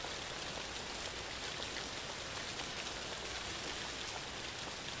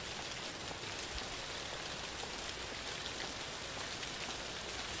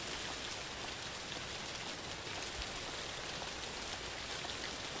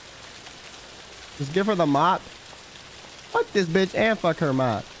 Just give her the mop. Fuck this bitch and fuck her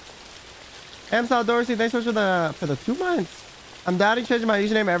mop. M. Sal Dorsey, thanks so much for the 2 months. I'm doubting changing my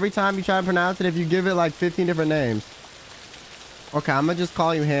username every time you try to pronounce it if you give it like 15 different names. Okay, I'm gonna just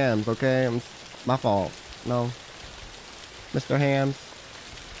call you Hams, okay? My fault. No. Mr. Hams.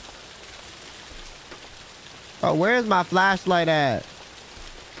 Oh, where's my flashlight at?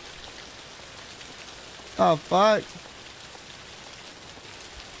 Oh, fuck.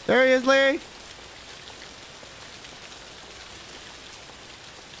 There he is, Larry.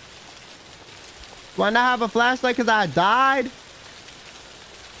 Do I not have a flashlight because I died?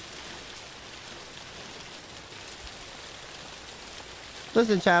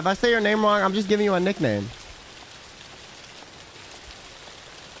 Listen, Chad, if I say your name wrong, I'm just giving you a nickname.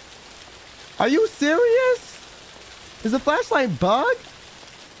 Are you serious? Is the flashlight bugged?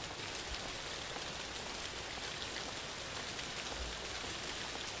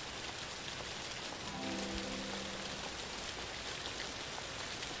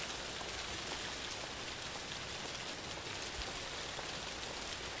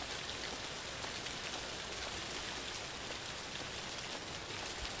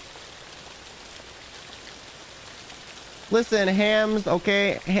 Listen, Hams,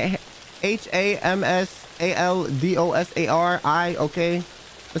 okay? H-A-M-S-A-L-D-O-S-A-R-I, okay?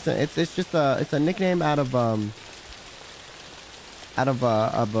 Listen, it's just a nickname out of you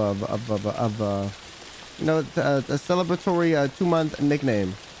know, it's a celebratory 2-month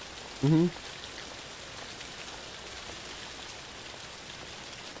nickname.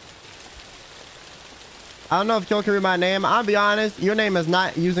 I don't know if Kyo can read my name. I'll be honest, your name is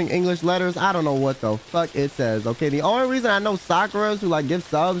not using English letters. I don't know what the fuck it says, okay? The only reason I know Sakuras who like give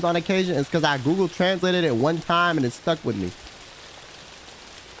subs on occasion is because I Google translated it one time and it stuck with me.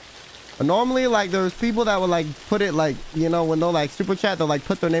 But normally, like, there's people that would like put it like, you know, when they'll like super chat, they'll like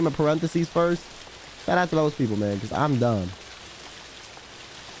put their name in parentheses first. Shout out to those people, man, because I'm dumb.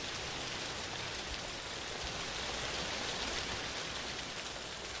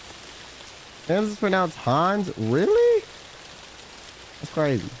 Hams is pronounced Hans? Really? That's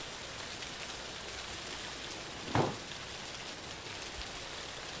crazy.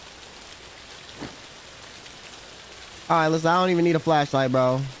 Alright, listen, I don't even need a flashlight,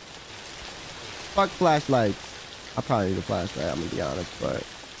 bro. Fuck flashlights. I probably need a flashlight, I'm gonna be honest, but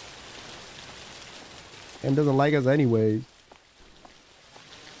Ham doesn't like us anyways.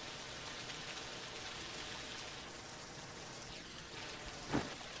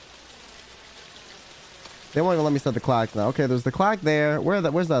 They won't even let me set the clocks now. Okay, there's the clock there.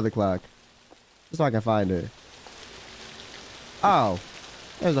 Where's the other clock? Just so I can find it. Oh,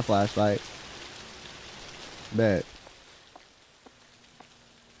 there's a flashlight. Bet.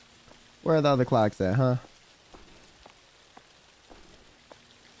 Where are the other clocks at, huh?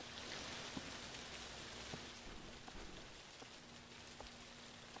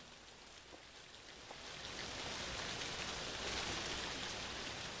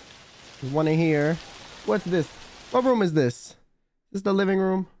 There's one in here. What's this? What room is this? Is this the living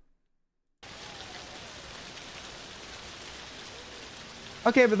room?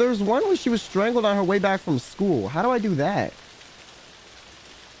 Okay, but there's one where she was strangled on her way back from school. How do I do that?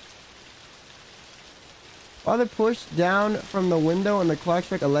 Father pushed down from the window and the clock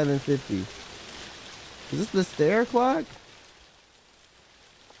struck 11:50. Is this the stair clock?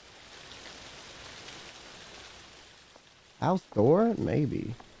 House door?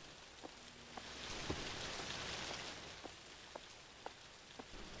 Maybe.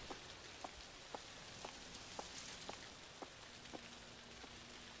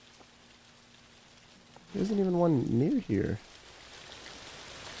 There isn't even one near here.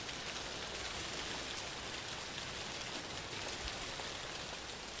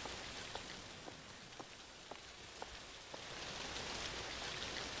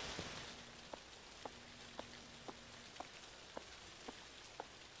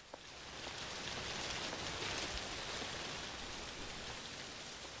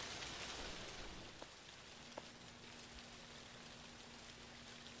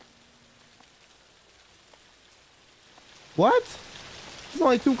 What? There's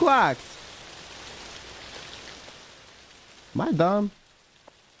only 2 clocks. Am I dumb?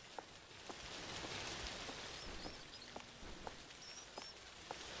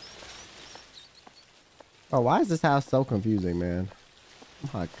 Oh, why is this house so confusing, man? Oh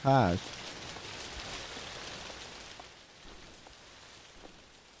my gosh.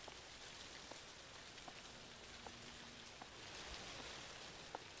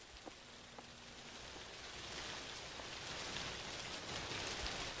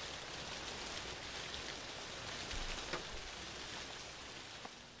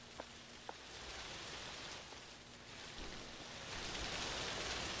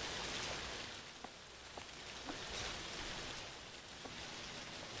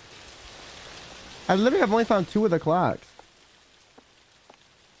 I literally have only found 2 of the clocks.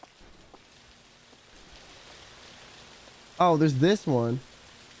 Oh, there's this one.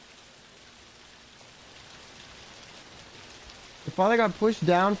 The father got pushed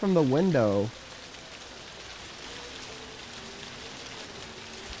down from the window.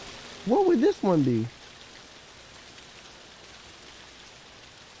 What would this one be?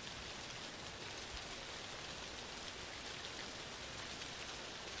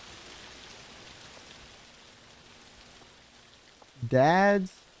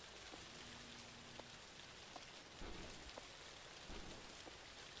 Dad's.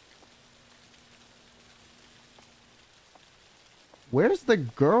 Where's the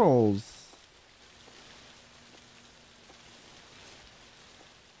girls?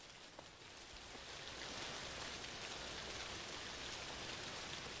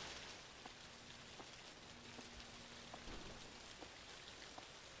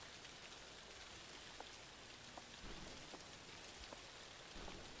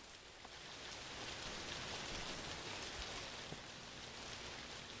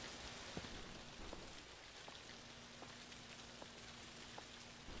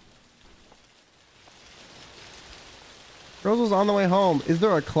 Girls was on the way home. Is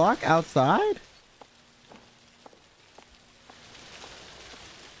there a clock outside?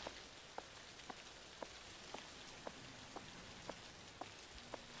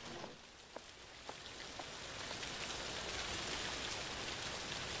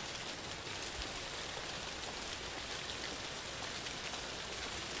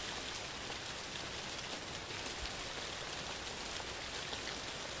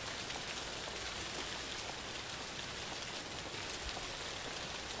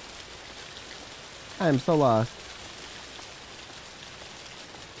 I am so lost.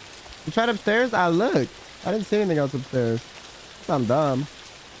 You tried upstairs? I looked. I didn't see anything else upstairs. I'm dumb.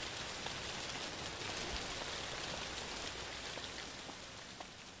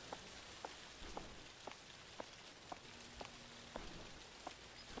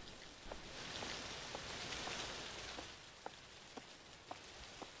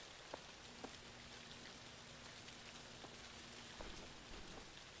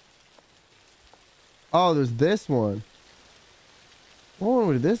 Oh, there's this one. What one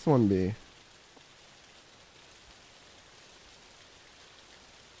would this one be?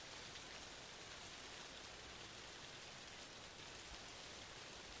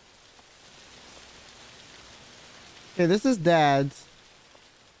 Okay, this is Dad's.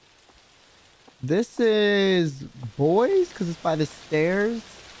 This is boys because it's by the stairs.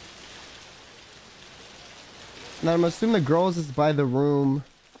 And I'm assuming the girls is by the room.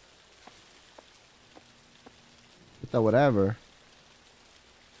 With the whatever.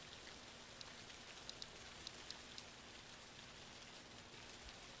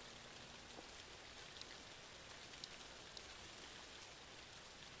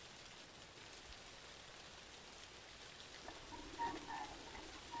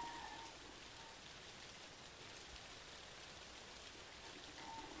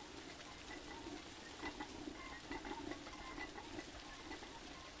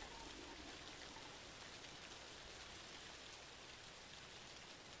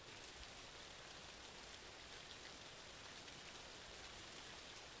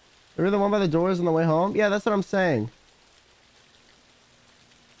 Remember the one by the doors on the way home? Yeah, that's what I'm saying.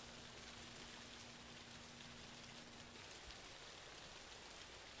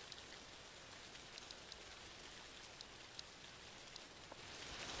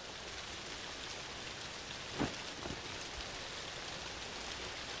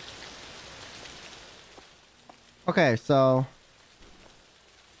 Okay, so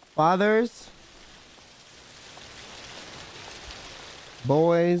fathers,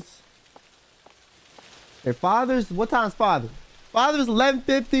 boys. Okay, fathers. What time's father? Father's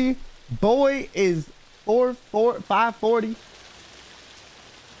 11:50. Boy is 5:40.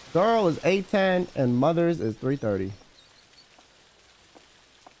 Girl is 8:10, and mother's is 3:30.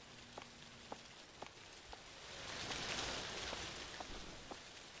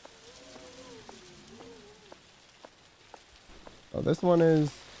 So this one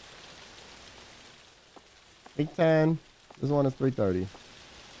is 8:10. This one is 3:30.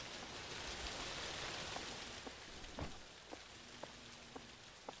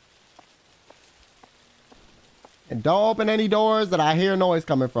 And don't open any doors that I hear noise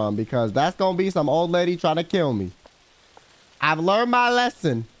coming from, because that's gonna be some old lady trying to kill me. I've learned my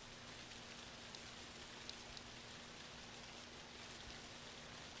lesson.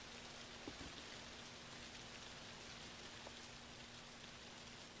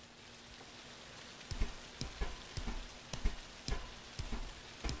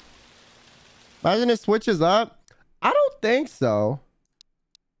 Imagine it switches up. I don't think so.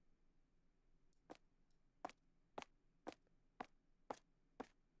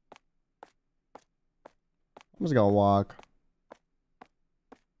 I'm just gonna walk.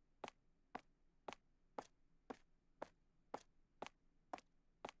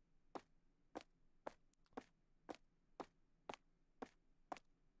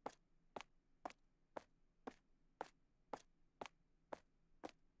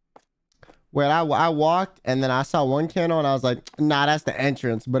 Wait, I walked and then I saw one candle and I was like, nah, that's the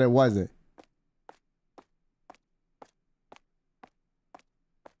entrance, but it wasn't.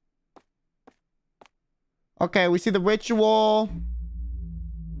 Okay, we see the ritual. All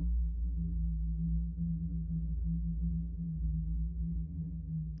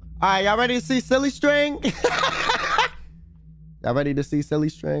right, y'all ready to see Silly String? Y'all ready to see Silly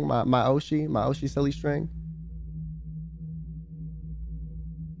String? My Oshi Silly String.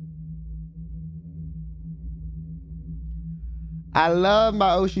 I love my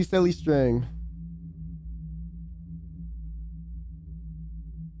Oshi Silly String.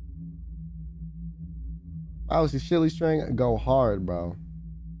 My Oshi Silly String go hard, bro.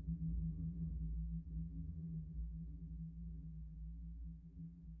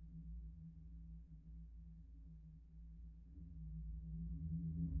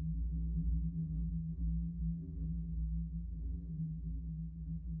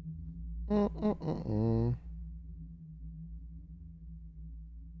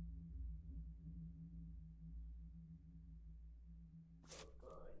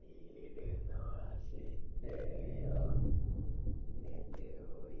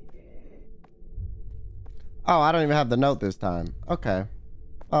 Oh, I don't even have the note this time. Okay.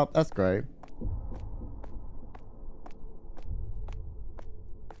 Oh, that's great.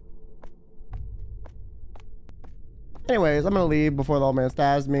 Anyways, I'm gonna leave before the old man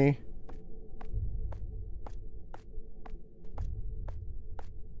stabs me.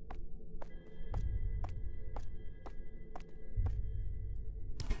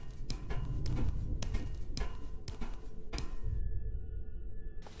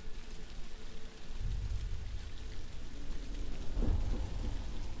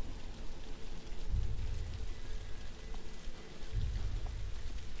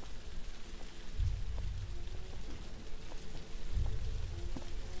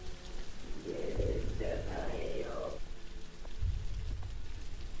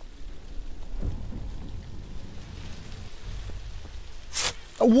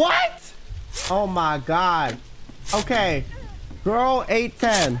 What? Oh my god. Okay. Girl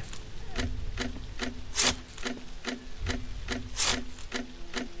 810.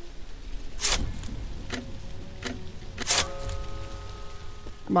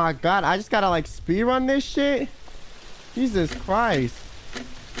 My god, I just gotta like speed run this shit. Jesus Christ.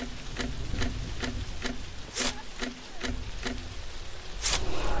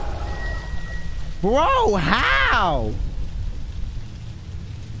 Bro, how?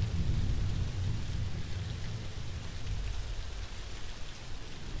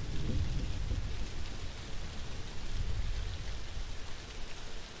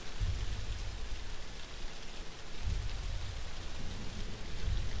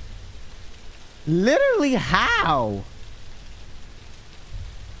 Literally how?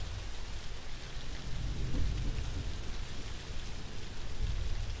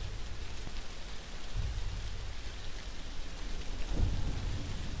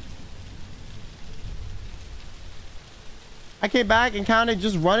 I came back and counted,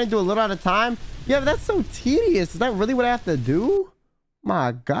 just running, do a little at a time. Yeah, but that's so tedious. Is that really what I have to do?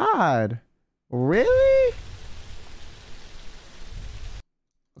 My God. Really?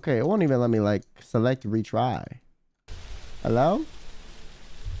 Okay, it won't even let me like select retry. Hello?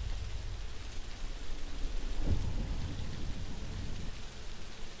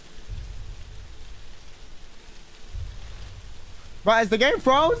 Bro, is the game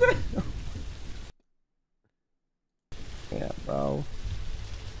frozen? Yeah, bro.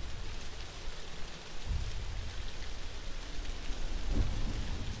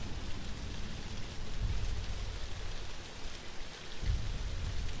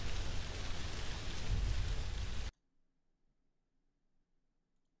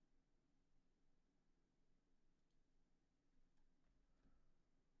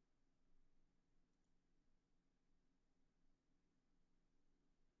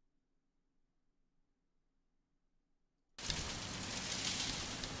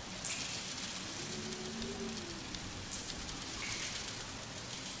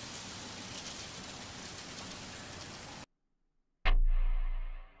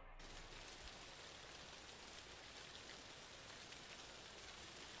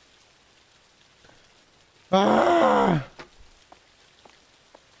 Ah!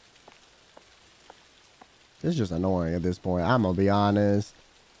 This is just annoying at this point. I'm gonna be honest.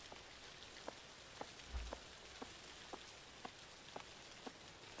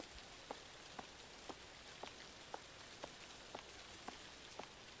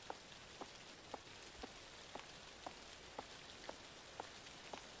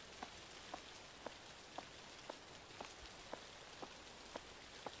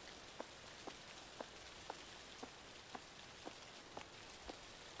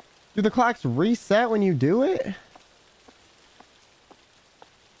 Do the clocks reset when you do it?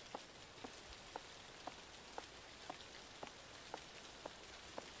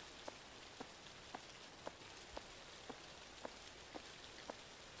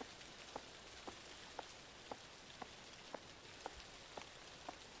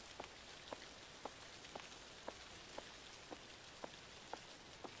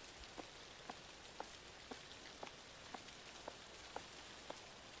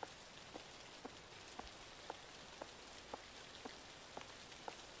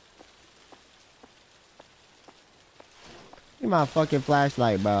 Give me my fucking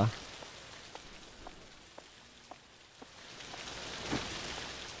flashlight, bro.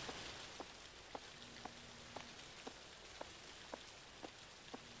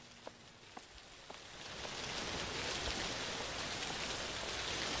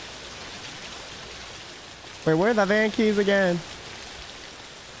 Wait, where are the van keys again?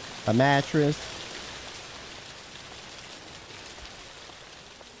 A mattress.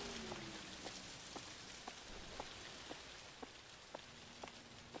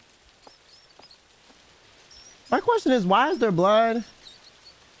 My question is, why is there blood?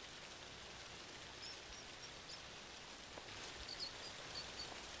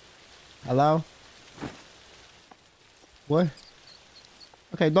 Hello? What?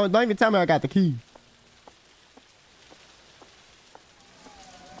 Okay, don't even tell me I got the key.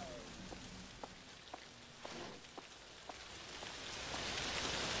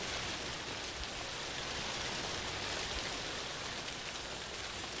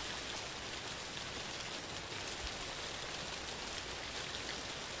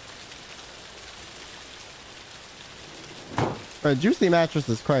 Bro, juicy mattress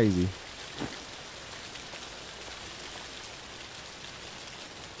is crazy.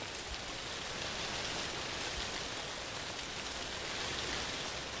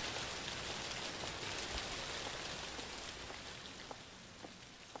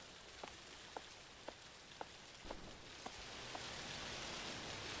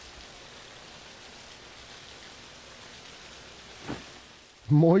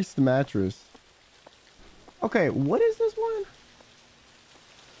 Moist mattress. Okay, what is this one?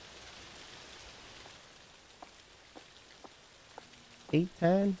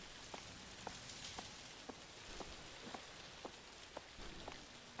 $8.10.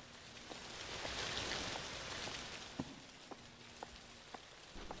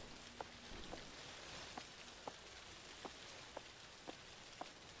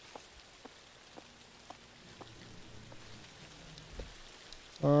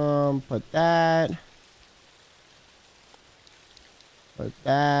 Put that. Put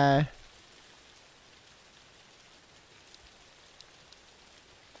that.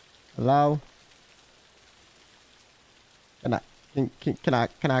 Hello?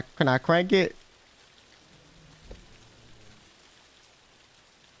 Can I crank it?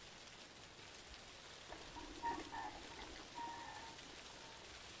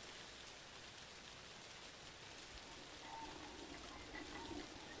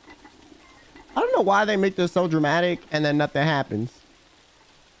 know why they make this so dramatic and then nothing happens.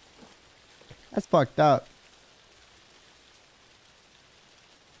 That's fucked up.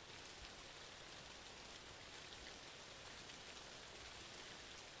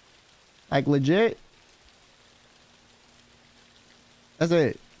 Like legit. That's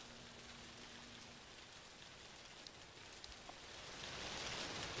it.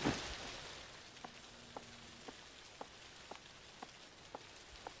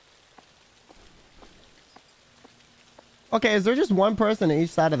 Okay, is there just one person on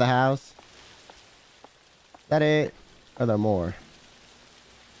each side of the house? Is that it? Or are there more?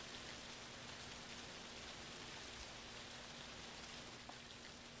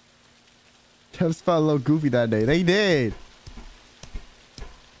 Just felt a little goofy that day. They did.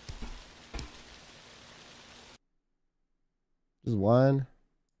 Just one.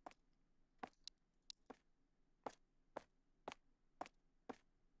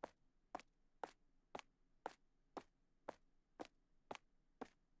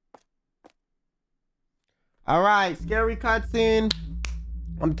 All right, scary cutscene.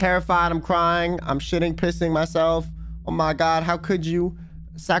 I'm terrified. I'm crying. I'm shitting, pissing myself. Oh my God, how could you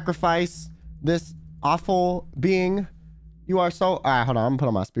sacrifice this awful being? You are so... All right, hold on. I'm gonna put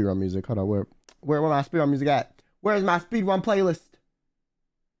on my speedrun music. Hold on, where my speedrun music at? Where's my speedrun playlist?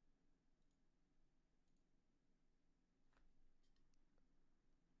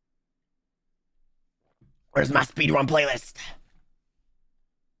 Where's my speedrun playlist?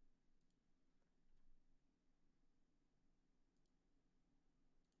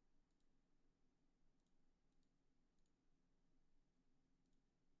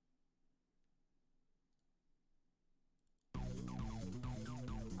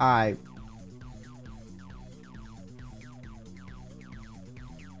 All right.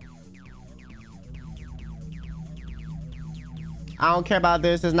 I don't care about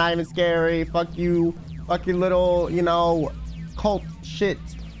this. It's not even scary. Fuck you. Fuck your little, you know, cult shit.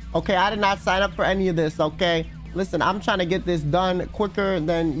 Okay, I did not sign up for any of this, okay? Listen, I'm trying to get this done quicker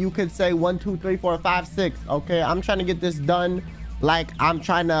than you could say 1, 2, 3, 4, 5, 6, okay? I'm trying to get this done like I'm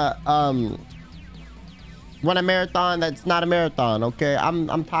trying to run a marathon that's not a marathon, okay?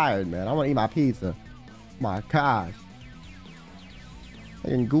 I'm tired, man. I want to eat my pizza. My gosh.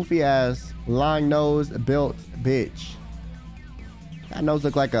 Fucking goofy ass, long nose built bitch. That nose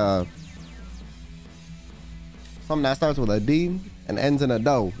look like a something that starts with a D and ends in a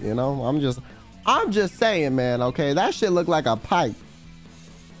dough, you know? I'm just saying, man, okay? That shit look like a pipe.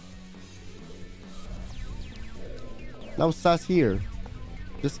 No sus here.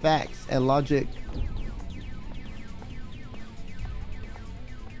 Just facts and logic.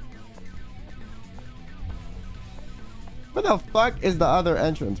 Where the fuck is the other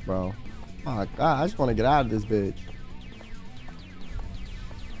entrance, bro? Oh my God, I just want to get out of this bitch.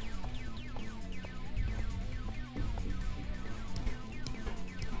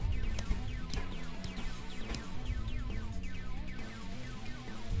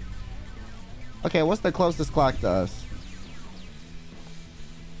 Okay, what's the closest clock to us?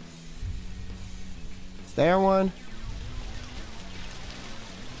 Is there one?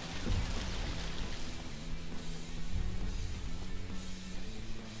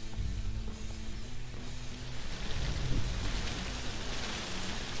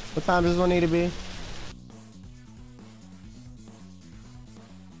 What time does this one need to be?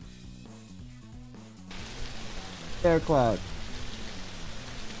 Stair clock.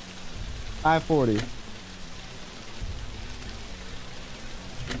 5:40.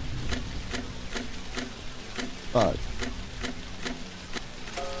 Fuck.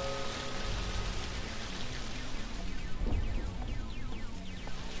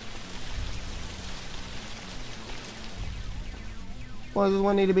 What does this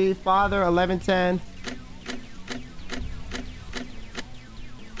one need to be? Father, 11:10.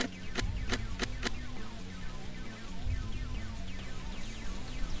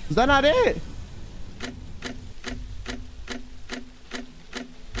 Is that not it?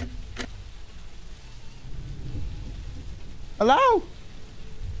 Hello?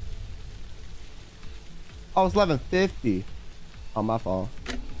 Oh, it's 11:50. Oh, my fault.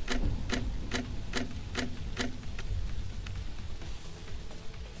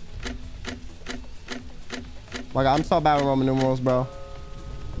 My God, I'm so bad with Roman numerals, bro.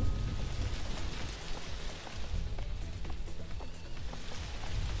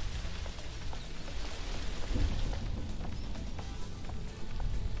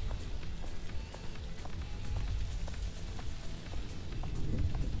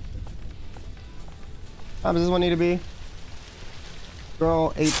 How does this one need to be?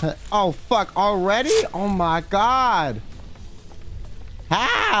 Girl, 8:10. Oh, fuck, already? Oh my God.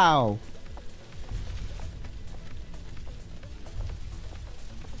 How?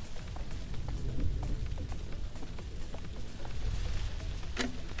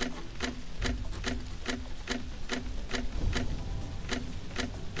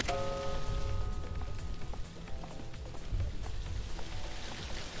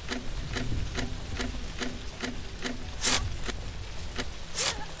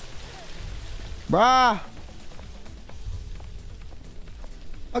 Bruh.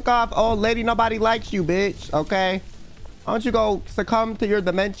 Fuck off, old lady. Nobody likes you, bitch. Okay? Why don't you go succumb to your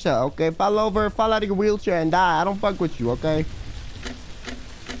dementia, okay? Fall over, fall out of your wheelchair and die. I don't fuck with you, okay?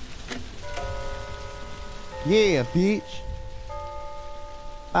 Yeah, bitch.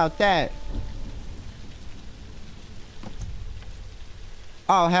 About that.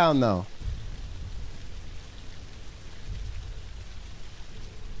 Oh, hell no.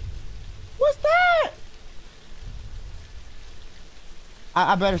 What's that?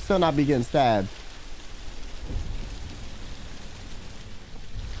 I better still not be getting stabbed.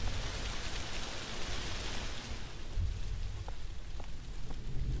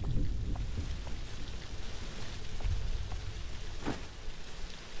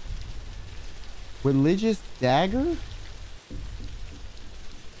 Religious dagger?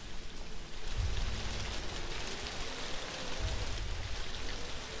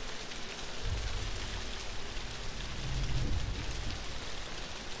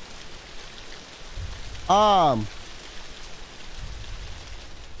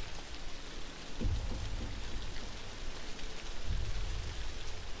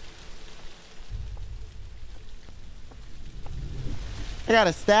 I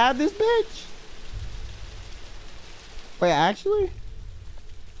gotta stab this bitch? Wait, actually?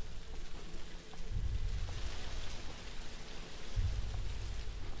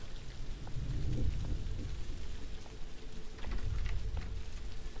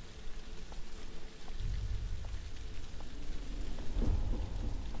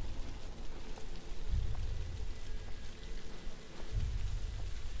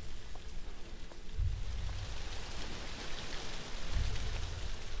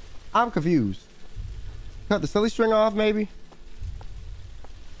 I'm confused. Cut the silly string off, maybe?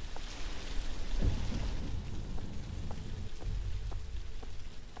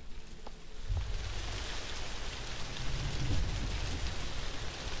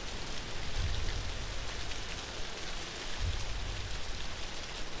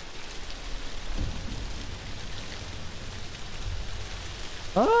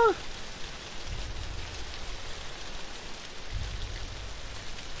 Huh?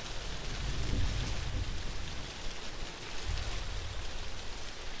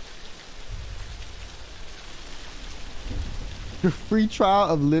 Your free trial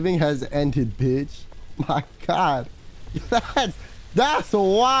of living has ended, bitch. My God. That's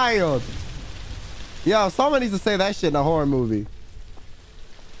wild. Yo, someone needs to say that shit in a horror movie.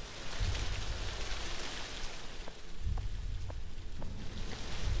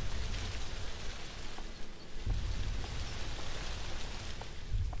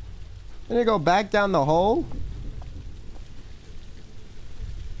 And they go back down the hole?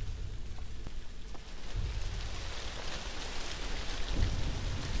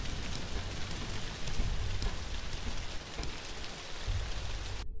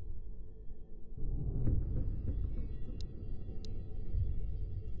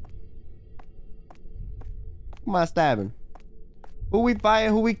 Who am I stabbing? Who we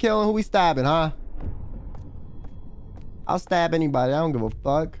fighting? Who we killing? Who we stabbing, huh? I'll stab anybody. I don't give a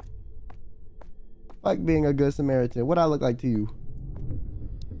fuck. Fuck being a good Samaritan. What I look like to you?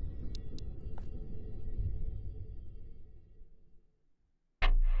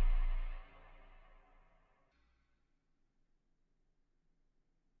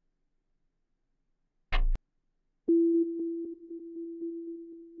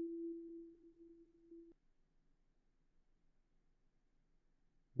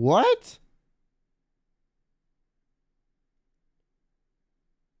 What?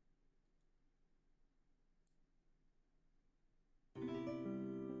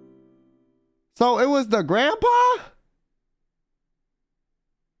 So it was the grandpa?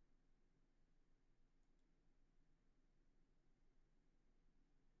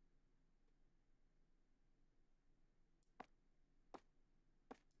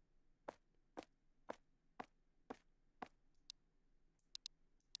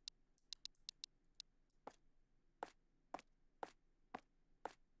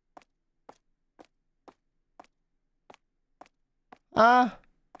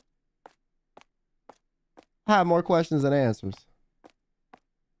 I have more questions than answers.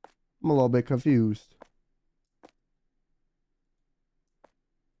 I'm a little bit confused.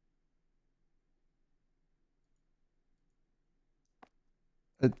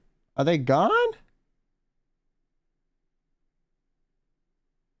 Are they gone?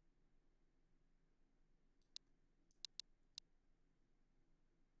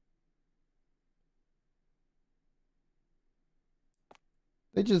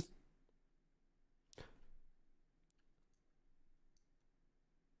 They just...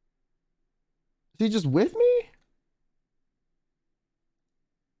 She just with me?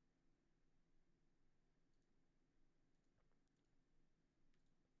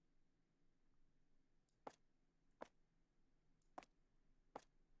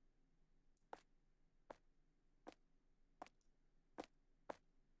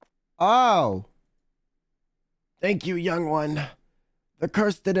 Oh. Thank you, young one. The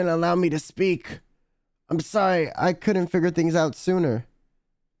curse didn't allow me to speak. I'm sorry, I couldn't figure things out sooner.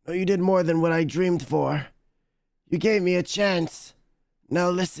 No, you did more than what I dreamed for. You gave me a chance.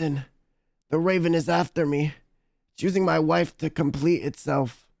 Now listen, the raven is after me. It's using my wife to complete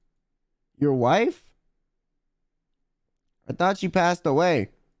itself. Your wife? I thought she passed away.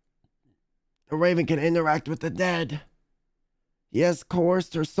 The raven can interact with the dead. He has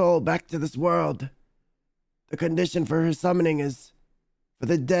coerced her soul back to this world. The condition for her summoning is for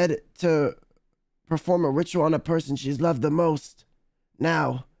the dead to perform a ritual on a person she's loved the most.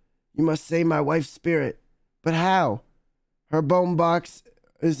 Now, you must save my wife's spirit. But how? Her bone box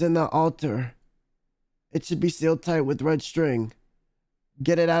is in the altar. It should be sealed tight with red string.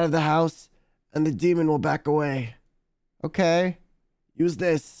 Get it out of the house, and the demon will back away. Okay. Use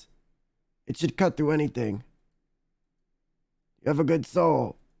this. It should cut through anything. You have a good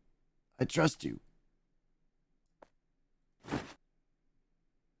soul. I trust you.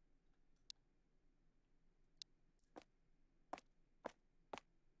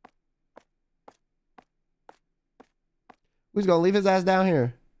 Who's gonna leave his ass down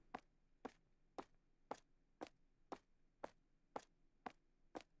here?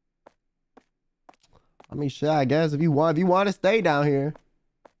 I mean, shit, I guess if you want to stay down here.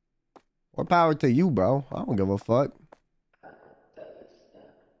 More power to you, bro. I don't give a fuck.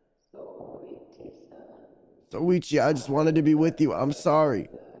 Soichi, I just wanted to be with you. I'm sorry.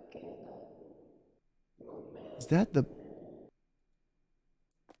 Is that the...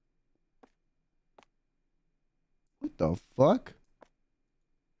 What the fuck?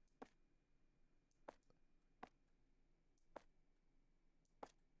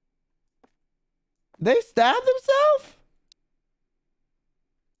 They stabbed themselves?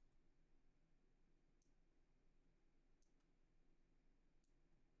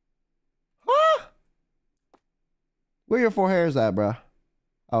 Huh? Where your 4 hairs at, bro?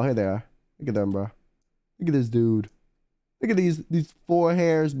 Oh, here they are. Look at them, bro. Look at this dude. Look at these 4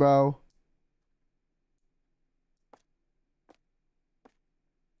 hairs, bro.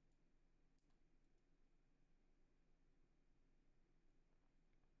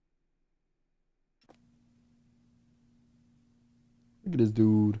 Look at this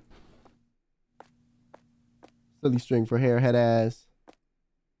dude. Silly string for hair, head ass.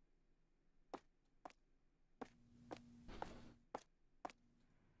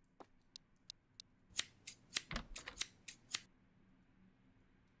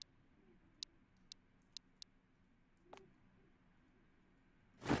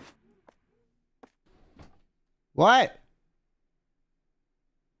 What?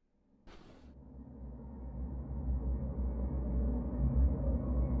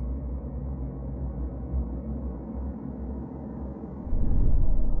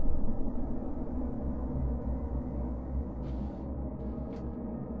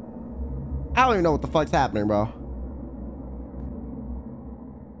 I don't even know what the fuck's happening, bro.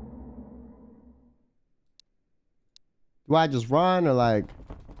 Do I just run or like...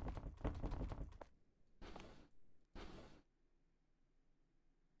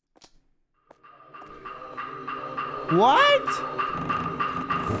 What?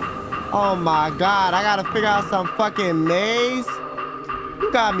 Oh my god, I gotta figure out some fucking maze?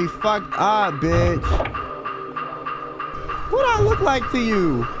 You got me fucked up, bitch. What I look like to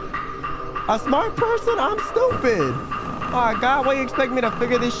you? A smart person? I'm stupid. Oh my god, why you expect me to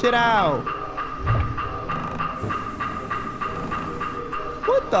figure this shit out?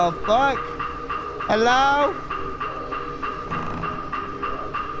 What the fuck? Hello?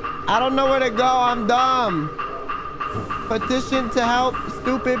 I don't know where to go, I'm dumb. Petition to help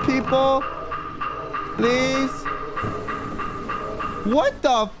stupid people. Please. What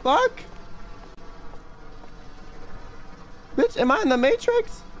the fuck? Bitch, am I in the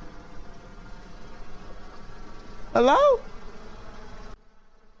Matrix? Hello?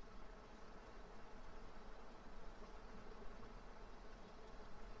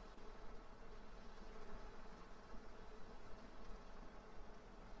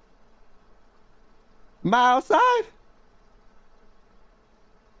 Am I outside?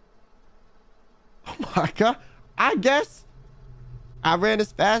 Oh my god. I guess I ran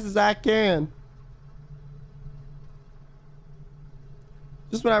as fast as I can.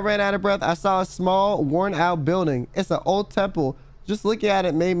 Just when I ran out of breath, I saw a small, worn-out building. It's an old temple. Just looking at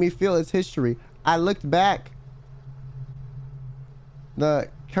it made me feel its history. I looked back. The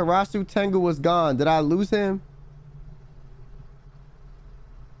Karasu Tengu was gone. Did I lose him?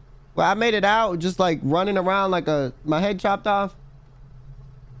 Well, I made it out just like running around like my head chopped off.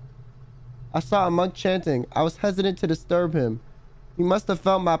 I saw a monk chanting. I was hesitant to disturb him. He must have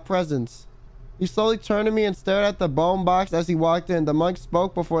felt my presence. He slowly turned to me and stared at the bone box as he walked in. The monk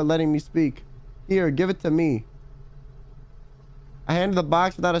spoke before letting me speak. Here, give it to me. I handed the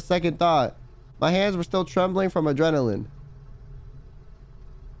box without a second thought. My hands were still trembling from adrenaline.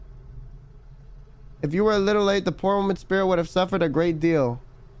 If you were a little late, the poor woman's spirit would have suffered a great deal.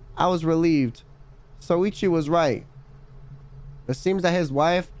 I was relieved. Soichi was right. It seems that his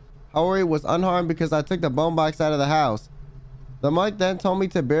wife, Haori, was unharmed because I took the bone box out of the house. The monk then told me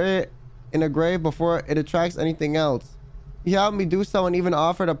to bury it in a grave before it attracts anything else. He helped me do so and even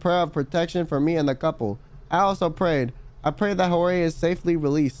offered a prayer of protection for me and the couple. I also prayed. I prayed that Haori is safely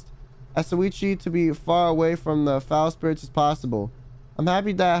released. As Soichi to be far away from the foul spirits as possible. I'm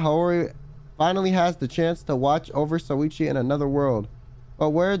happy that Haori finally has the chance to watch over Soichi in another world. But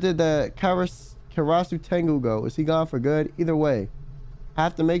where did the Karasu Tengu go? Is he gone for good? Either way, I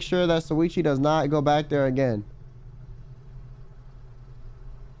have to make sure that Soichi does not go back there again.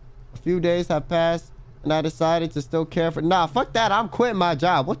 A few days have passed and I decided to still care for— Nah, fuck that. I'm quitting my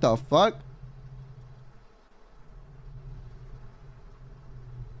job. What the fuck?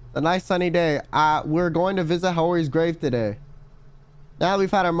 A nice sunny day. We're going to visit Haori's grave today. Now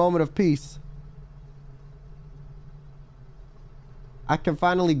we've had our moment of peace. I can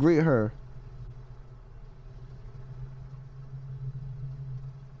finally greet her.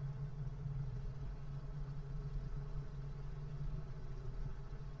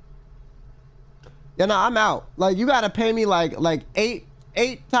 Yeah, no, I'm out. Like, you gotta pay me like eight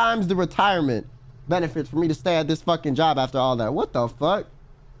times the retirement benefits for me to stay at this fucking job after all that. What the fuck?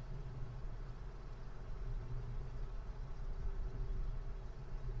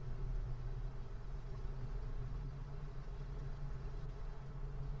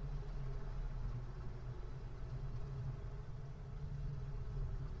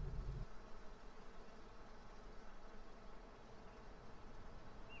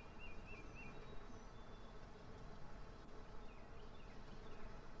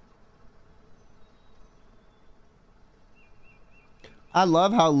 I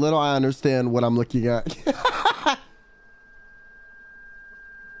love how little I understand what I'm looking at.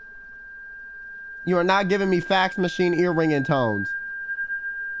 You are not giving me fax machine ear ringing tones.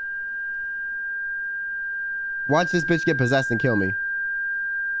 Watch this bitch get possessed and kill me.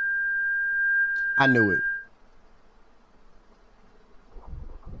 I knew it.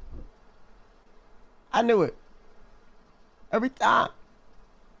 I knew it. Every time.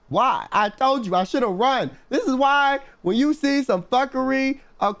 Why? I told you I should have run. This is why when you see some fuckery,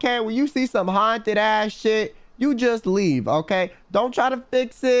 okay, when you see some haunted ass shit, you just leave, okay? Don't try to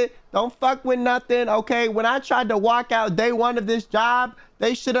fix it. Don't fuck with nothing, okay? When I tried to walk out day one of this job,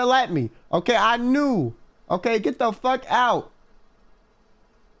 they should have let me, okay? I knew, okay? Get the fuck out.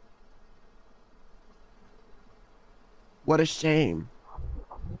 What a shame.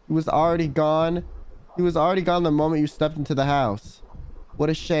 He was already gone. He was already gone the moment you stepped into the house. What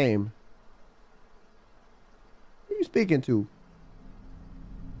a shame. Who are you speaking to?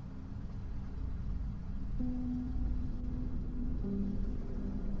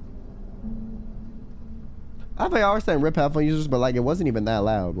 I think I always saying rip headphone users, but like it wasn't even that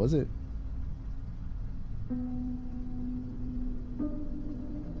loud, was it?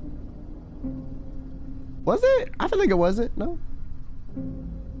 Was it? I feel like it wasn't. No.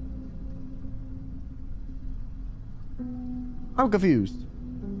 I'm confused.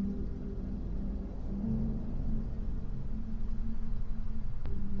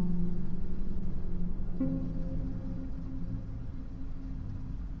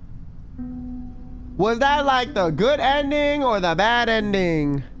 Was that like the good ending or the bad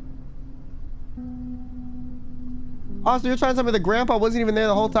ending? Also, you're trying to tell me the grandpa wasn't even there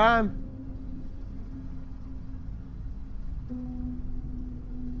the whole time?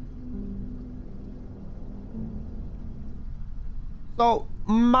 So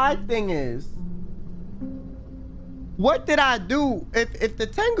my thing is, what did I do if the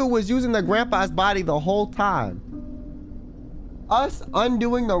Tengu was using the grandpa's body the whole time? Us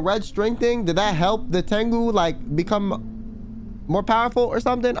undoing the red string thing, did that help the Tengu like become more powerful or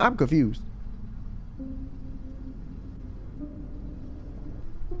something? I'm confused.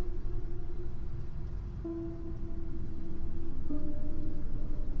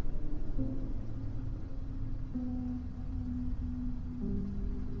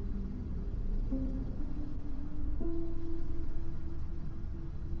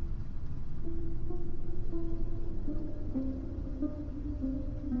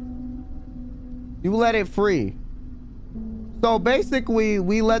 You let it free. So basically,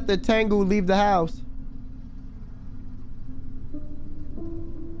 we let the Tengu leave the house.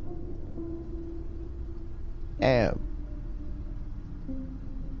 Damn.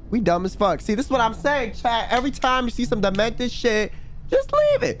 We dumb as fuck. See, this is what I'm saying, chat. Every time you see some demented shit, just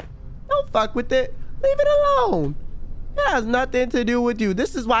leave it. Don't fuck with it. Leave it alone. It has nothing to do with you.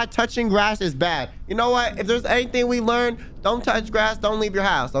 This is why touching grass is bad. You know what? If there's anything we learned, don't touch grass, don't leave your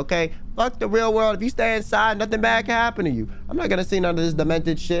house, okay? Fuck the real world. If you stay inside, nothing bad can happen to you. I'm not gonna see none of this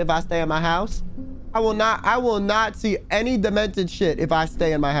demented shit if I stay in my house. I will not see any demented shit if I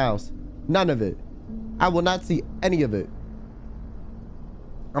stay in my house. None of it. I will not see any of it.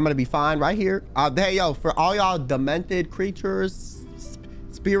 I'm gonna be fine right here. Hey, yo, for all y'all demented creatures,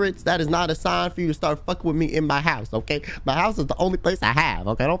 spirits, that is not a sign for you to start fucking with me in my house, okay? My house is the only place I have,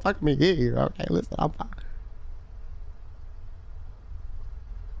 okay? Don't fuck with me here, okay? Listen, I'm fine.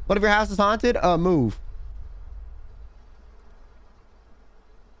 What if your house is haunted? Move.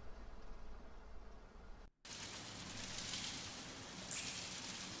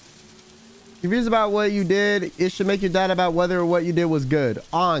 Confused about what you did, it should make you doubt about whether what you did was good.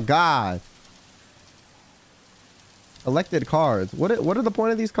 On God. Elected cards. What are the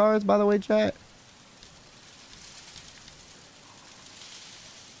point of these cards, by the way, chat?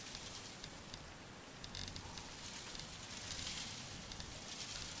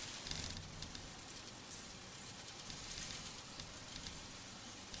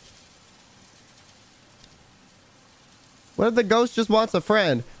 What if the ghost just wants a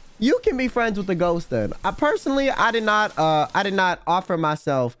friend? You can be friends with the ghost then. I did not offer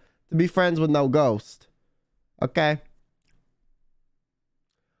myself to be friends with no ghost. Okay.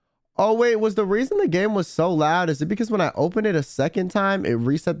 Oh wait, was the reason the game was so loud, is it because when I opened it a second time, it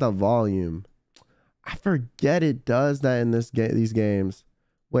reset the volume? I forget it does that in these games.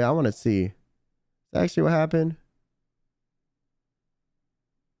 Wait, I want to see. Is that actually what happened?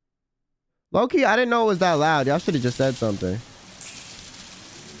 Low-key, I didn't know it was that loud. Y'all should have just said something.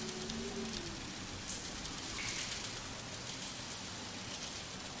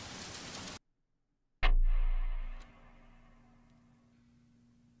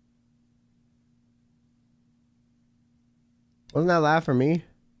 Wasn't that loud for me?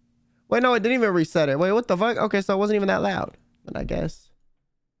 Wait, no, it didn't even reset it. Wait, what the fuck? Okay, so it wasn't even that loud. Then I guess.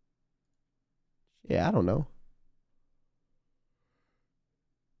 Yeah, I don't know.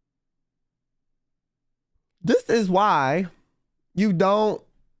 This is why you don't,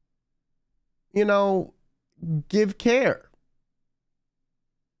 you know, give care.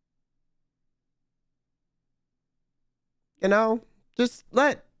 You know, just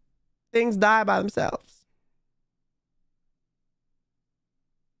let things die by themselves.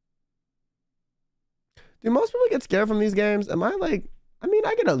 Do most people get scared from these games? Am I like, I mean,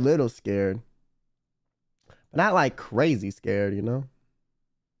 I get a little scared, but not like crazy scared, you know?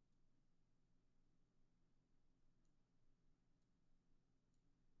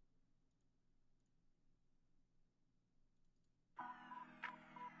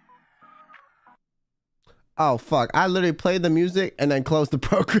 Oh, fuck. I literally played the music and then closed the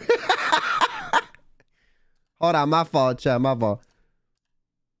program. Hold on, my fault, chat, my fault.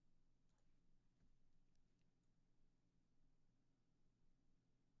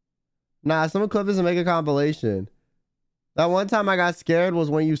 Nah, someone clip this and make a compilation. That one time I got scared was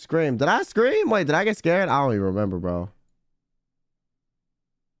when you screamed. Did I scream? Wait, did I get scared? I don't even remember, bro.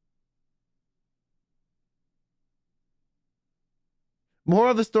 More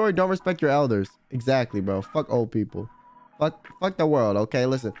of the story, don't respect your elders. Exactly, bro. Fuck old people. Fuck the world, okay?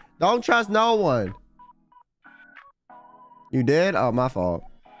 Listen, don't trust no one. You did? Oh, my fault.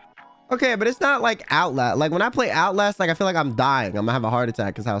 Okay, but it's not like Outlast. Like when I play Outlast, like I feel like I'm dying. I'm gonna have a heart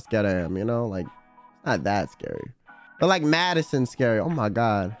attack because how scared I am, you know? Like, not that scary. But like Madison's scary. Oh my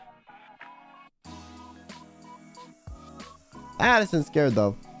God. Madison's scared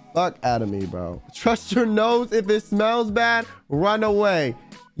though. Fuck out of me, bro. Trust your nose. If it smells bad, run away.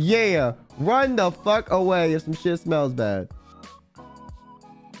 Yeah, run the fuck away if some shit smells bad.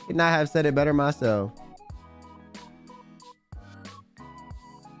 Could not have said it better myself.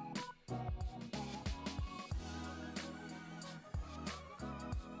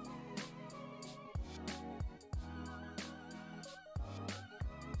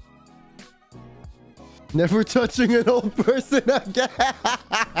 Never touching an old person again.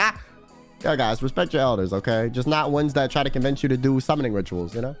 Yeah, guys, respect your elders, okay? Just not ones that try to convince you to do summoning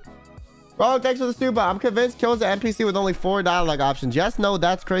rituals, you know? Bro, thanks for the super. I'm convinced kills the NPC with only 4 dialogue options. Yes, no,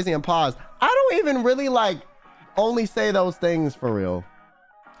 that's crazy, and pause. I don't even really, like, only say those things for real.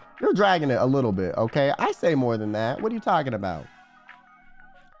 You're dragging it a little bit, okay? I say more than that. What are you talking about?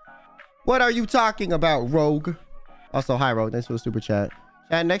 What are you talking about, Rogue? Also, hi, Rogue. Thanks for the super chat.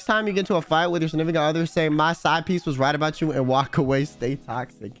 Chat, next time you get into a fight with your significant other, say, my side piece was right about you and walk away. Stay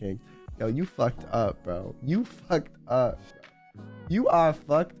toxic, King. Yo, you fucked up, bro. You fucked up. Bro. You are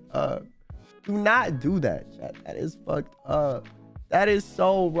fucked up. Do not do that, chat. That is fucked up. That is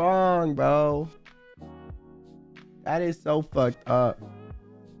so wrong, bro. That is so fucked up.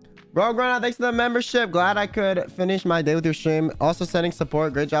 Bro, Grana, thanks for the membership. Glad I could finish my day with your stream. Also sending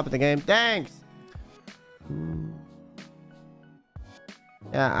support. Great job at the game. Thanks.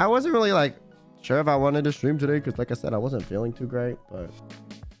 Yeah, I wasn't really like sure if I wanted to stream today because like I said, I wasn't feeling too great, but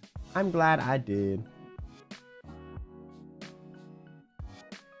I'm glad I did.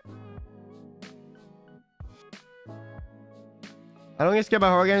 I don't get scared by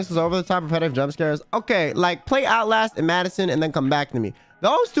horror games because over the top repetitive jump scares. Okay, like play Outlast and Madison and then come back to me.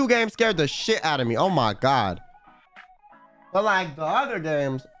 Those two games scared the shit out of me. Oh my god. But like the other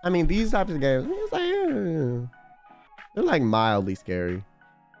games, I mean these types of games, it's like, they're like mildly scary.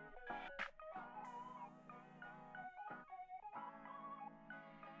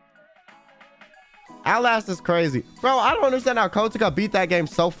 Outlast is crazy. Bro, I don't understand how Kotaka beat that game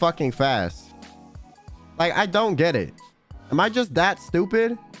so fucking fast. Like, I don't get it. Am I just that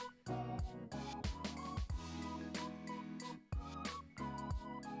stupid?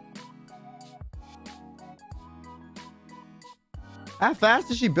 How fast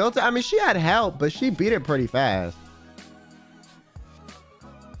did she build it? I mean, she had help, but she beat it pretty fast.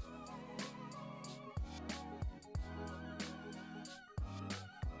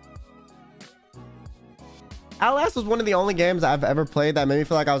 Outlast was one of the only games I've ever played that made me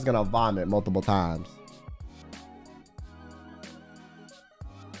feel like I was gonna vomit multiple times.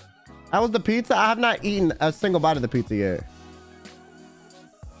 That was the pizza. I have not eaten a single bite of the pizza yet.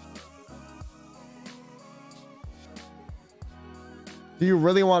 Do you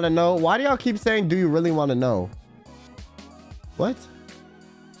really want to know? Why do y'all keep saying, do you really want to know? What?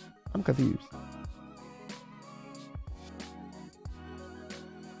 I'm confused.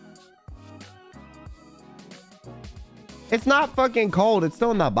 It's not fucking cold. It's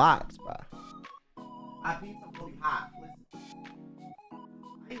still in the box, bro. My pizza will be hot. Listen.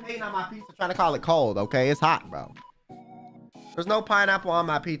 I ain't hating on my pizza trying to call it cold, okay? It's hot, bro. There's no pineapple on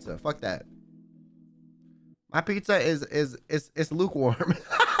my pizza. Fuck that. My pizza is lukewarm.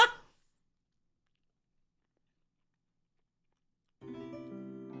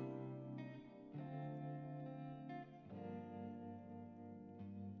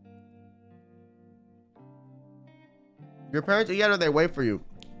 Your parents eat yet or they wait for you?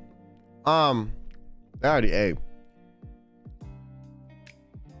 They already ate.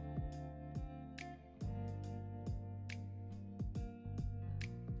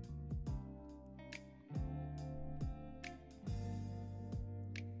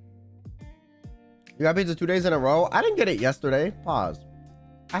 You got pizza 2 days in a row? I didn't get it yesterday. Pause.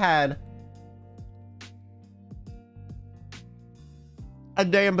 I had a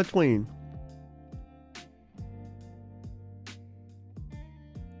day in between.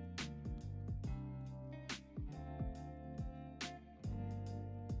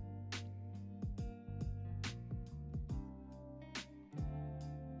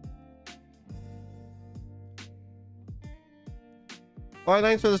 Oh,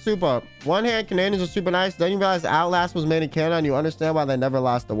 thanks for the super. One hand, Canadians are super nice. Then you realize Outlast was made in Canada and you understand why they never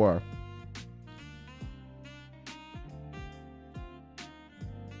lost the war.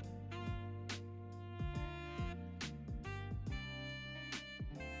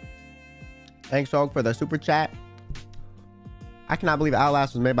 Thanks, Oak, for the super chat. I cannot believe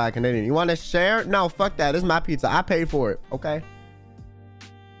Outlast was made by a Canadian. You want to share? No, fuck that. This is my pizza. I paid for it, okay?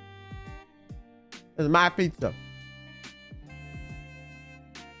 This is my pizza.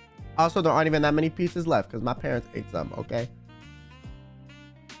 Also, there aren't even that many pieces left because my parents ate some, okay?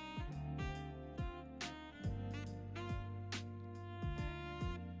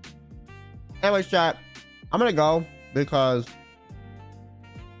 Anyways, chat, I'm gonna go because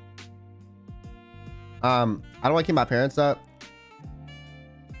I don't want to keep my parents up.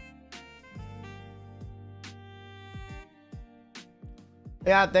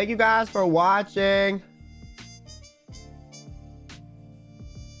 Yeah, thank you guys for watching.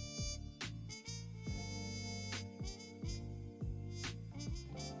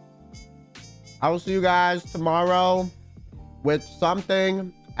 I will see you guys tomorrow with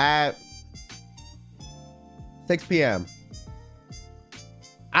something at 6 p.m.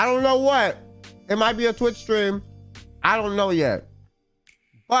 I don't know what. It might be a Twitch stream. I don't know yet.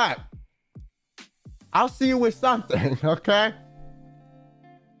 But I'll see you with something, okay?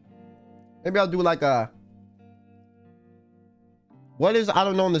 Maybe I'll do like a What is I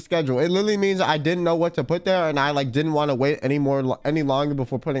don't know in the schedule? It literally means I didn't know what to put there, and I like didn't want to wait any longer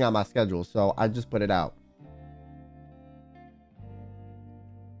before putting out my schedule, so I just put it out.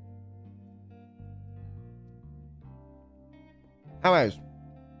 Anyways,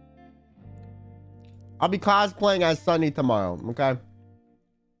 I'll be cosplaying as Sunny tomorrow, okay?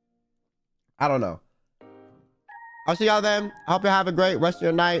 I don't know. I'll see y'all then. I hope you have a great rest of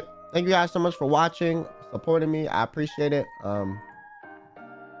your night. Thank you guys so much for watching, supporting me. I appreciate it.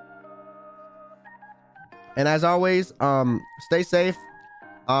 And as always, stay safe.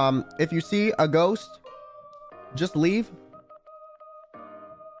 If you see a ghost, just leave.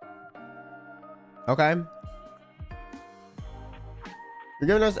 Okay? You're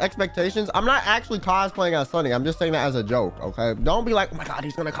giving us expectations. I'm not actually cosplaying as Sunny. I'm just saying that as a joke, okay? Don't be like, oh my God,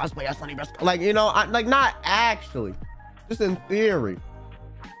 he's gonna cosplay as Sunny. Like, you know, like not actually, just in theory.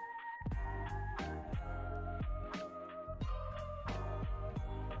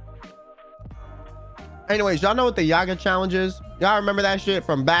 Anyways, y'all know what the Yaga challenge is? Y'all remember that shit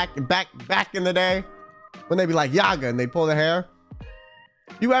from back in the day when they be like Yaga and they pull the hair?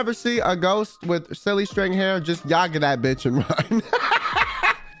 You ever see a ghost with silly string hair? Just Yaga that bitch and run.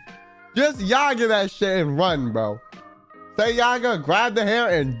 Just Yaga that shit and run, bro. Say Yaga, grab the hair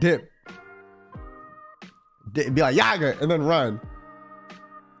and dip. Be like Yaga and then run.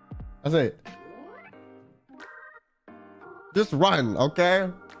 That's it. Just run, okay?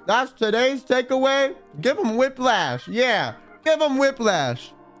 That's today's takeaway. Give him whiplash. Yeah, give him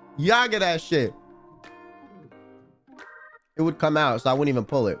whiplash. Yaga that shit. It would come out, so I wouldn't even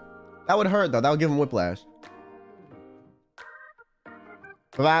pull it. That would hurt though. That would give him whiplash.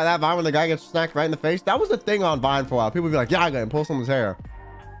 But that Vine when the guy gets snacked right in the face, that was a thing on Vine for a while. People would be like, Yaga, and pull someone's hair.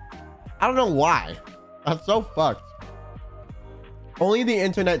 I don't know why. That's so fucked. Only the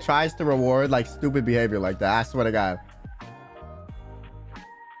internet tries to reward like stupid behavior like that. I swear to God.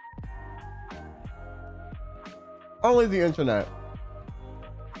 Only the internet.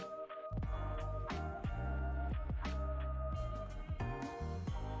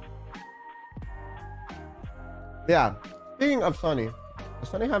 Yeah. Speaking of Sunny, does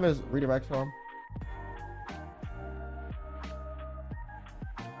Sunny have his redirects on?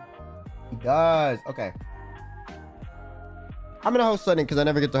 He does. Okay. I'm gonna host Sunny because I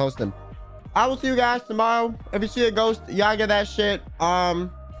never get to host him. I will see you guys tomorrow. If you see a ghost, y'all get that shit.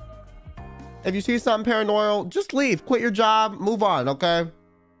 If you see something paranormal, just leave. Quit your job. Move on, okay?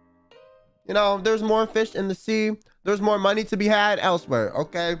 You know, there's more fish in the sea. There's more money to be had elsewhere,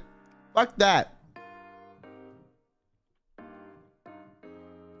 okay? Fuck that.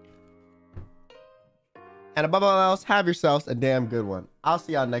 And above all else, have yourselves a damn good one. I'll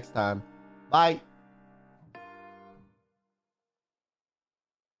see y'all next time. Bye.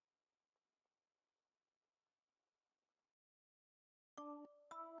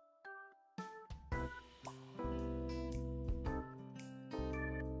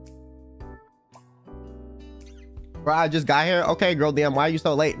 Bro, I just got here. Okay, girl DM, why are you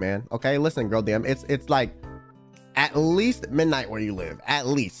so late, man? Okay, listen, girl DM, it's like at least midnight where you live. At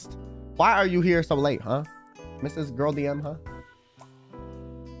least. Why are you here so late, huh? Mrs. Girl DM, huh?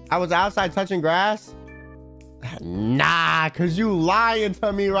 I was outside touching grass. Nah, cause you lying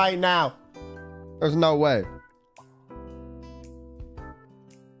to me right now. There's no way.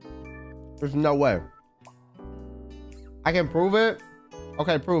 There's no way. I can prove it.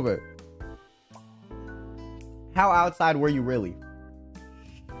 Okay, prove it. How outside were you really?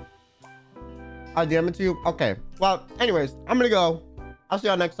 I'll DM it to you. Okay. Well, anyways, I'm gonna go. I'll see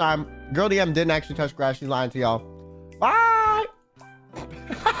y'all next time. Girl DM didn't actually touch grass. She's lying to y'all. Bye.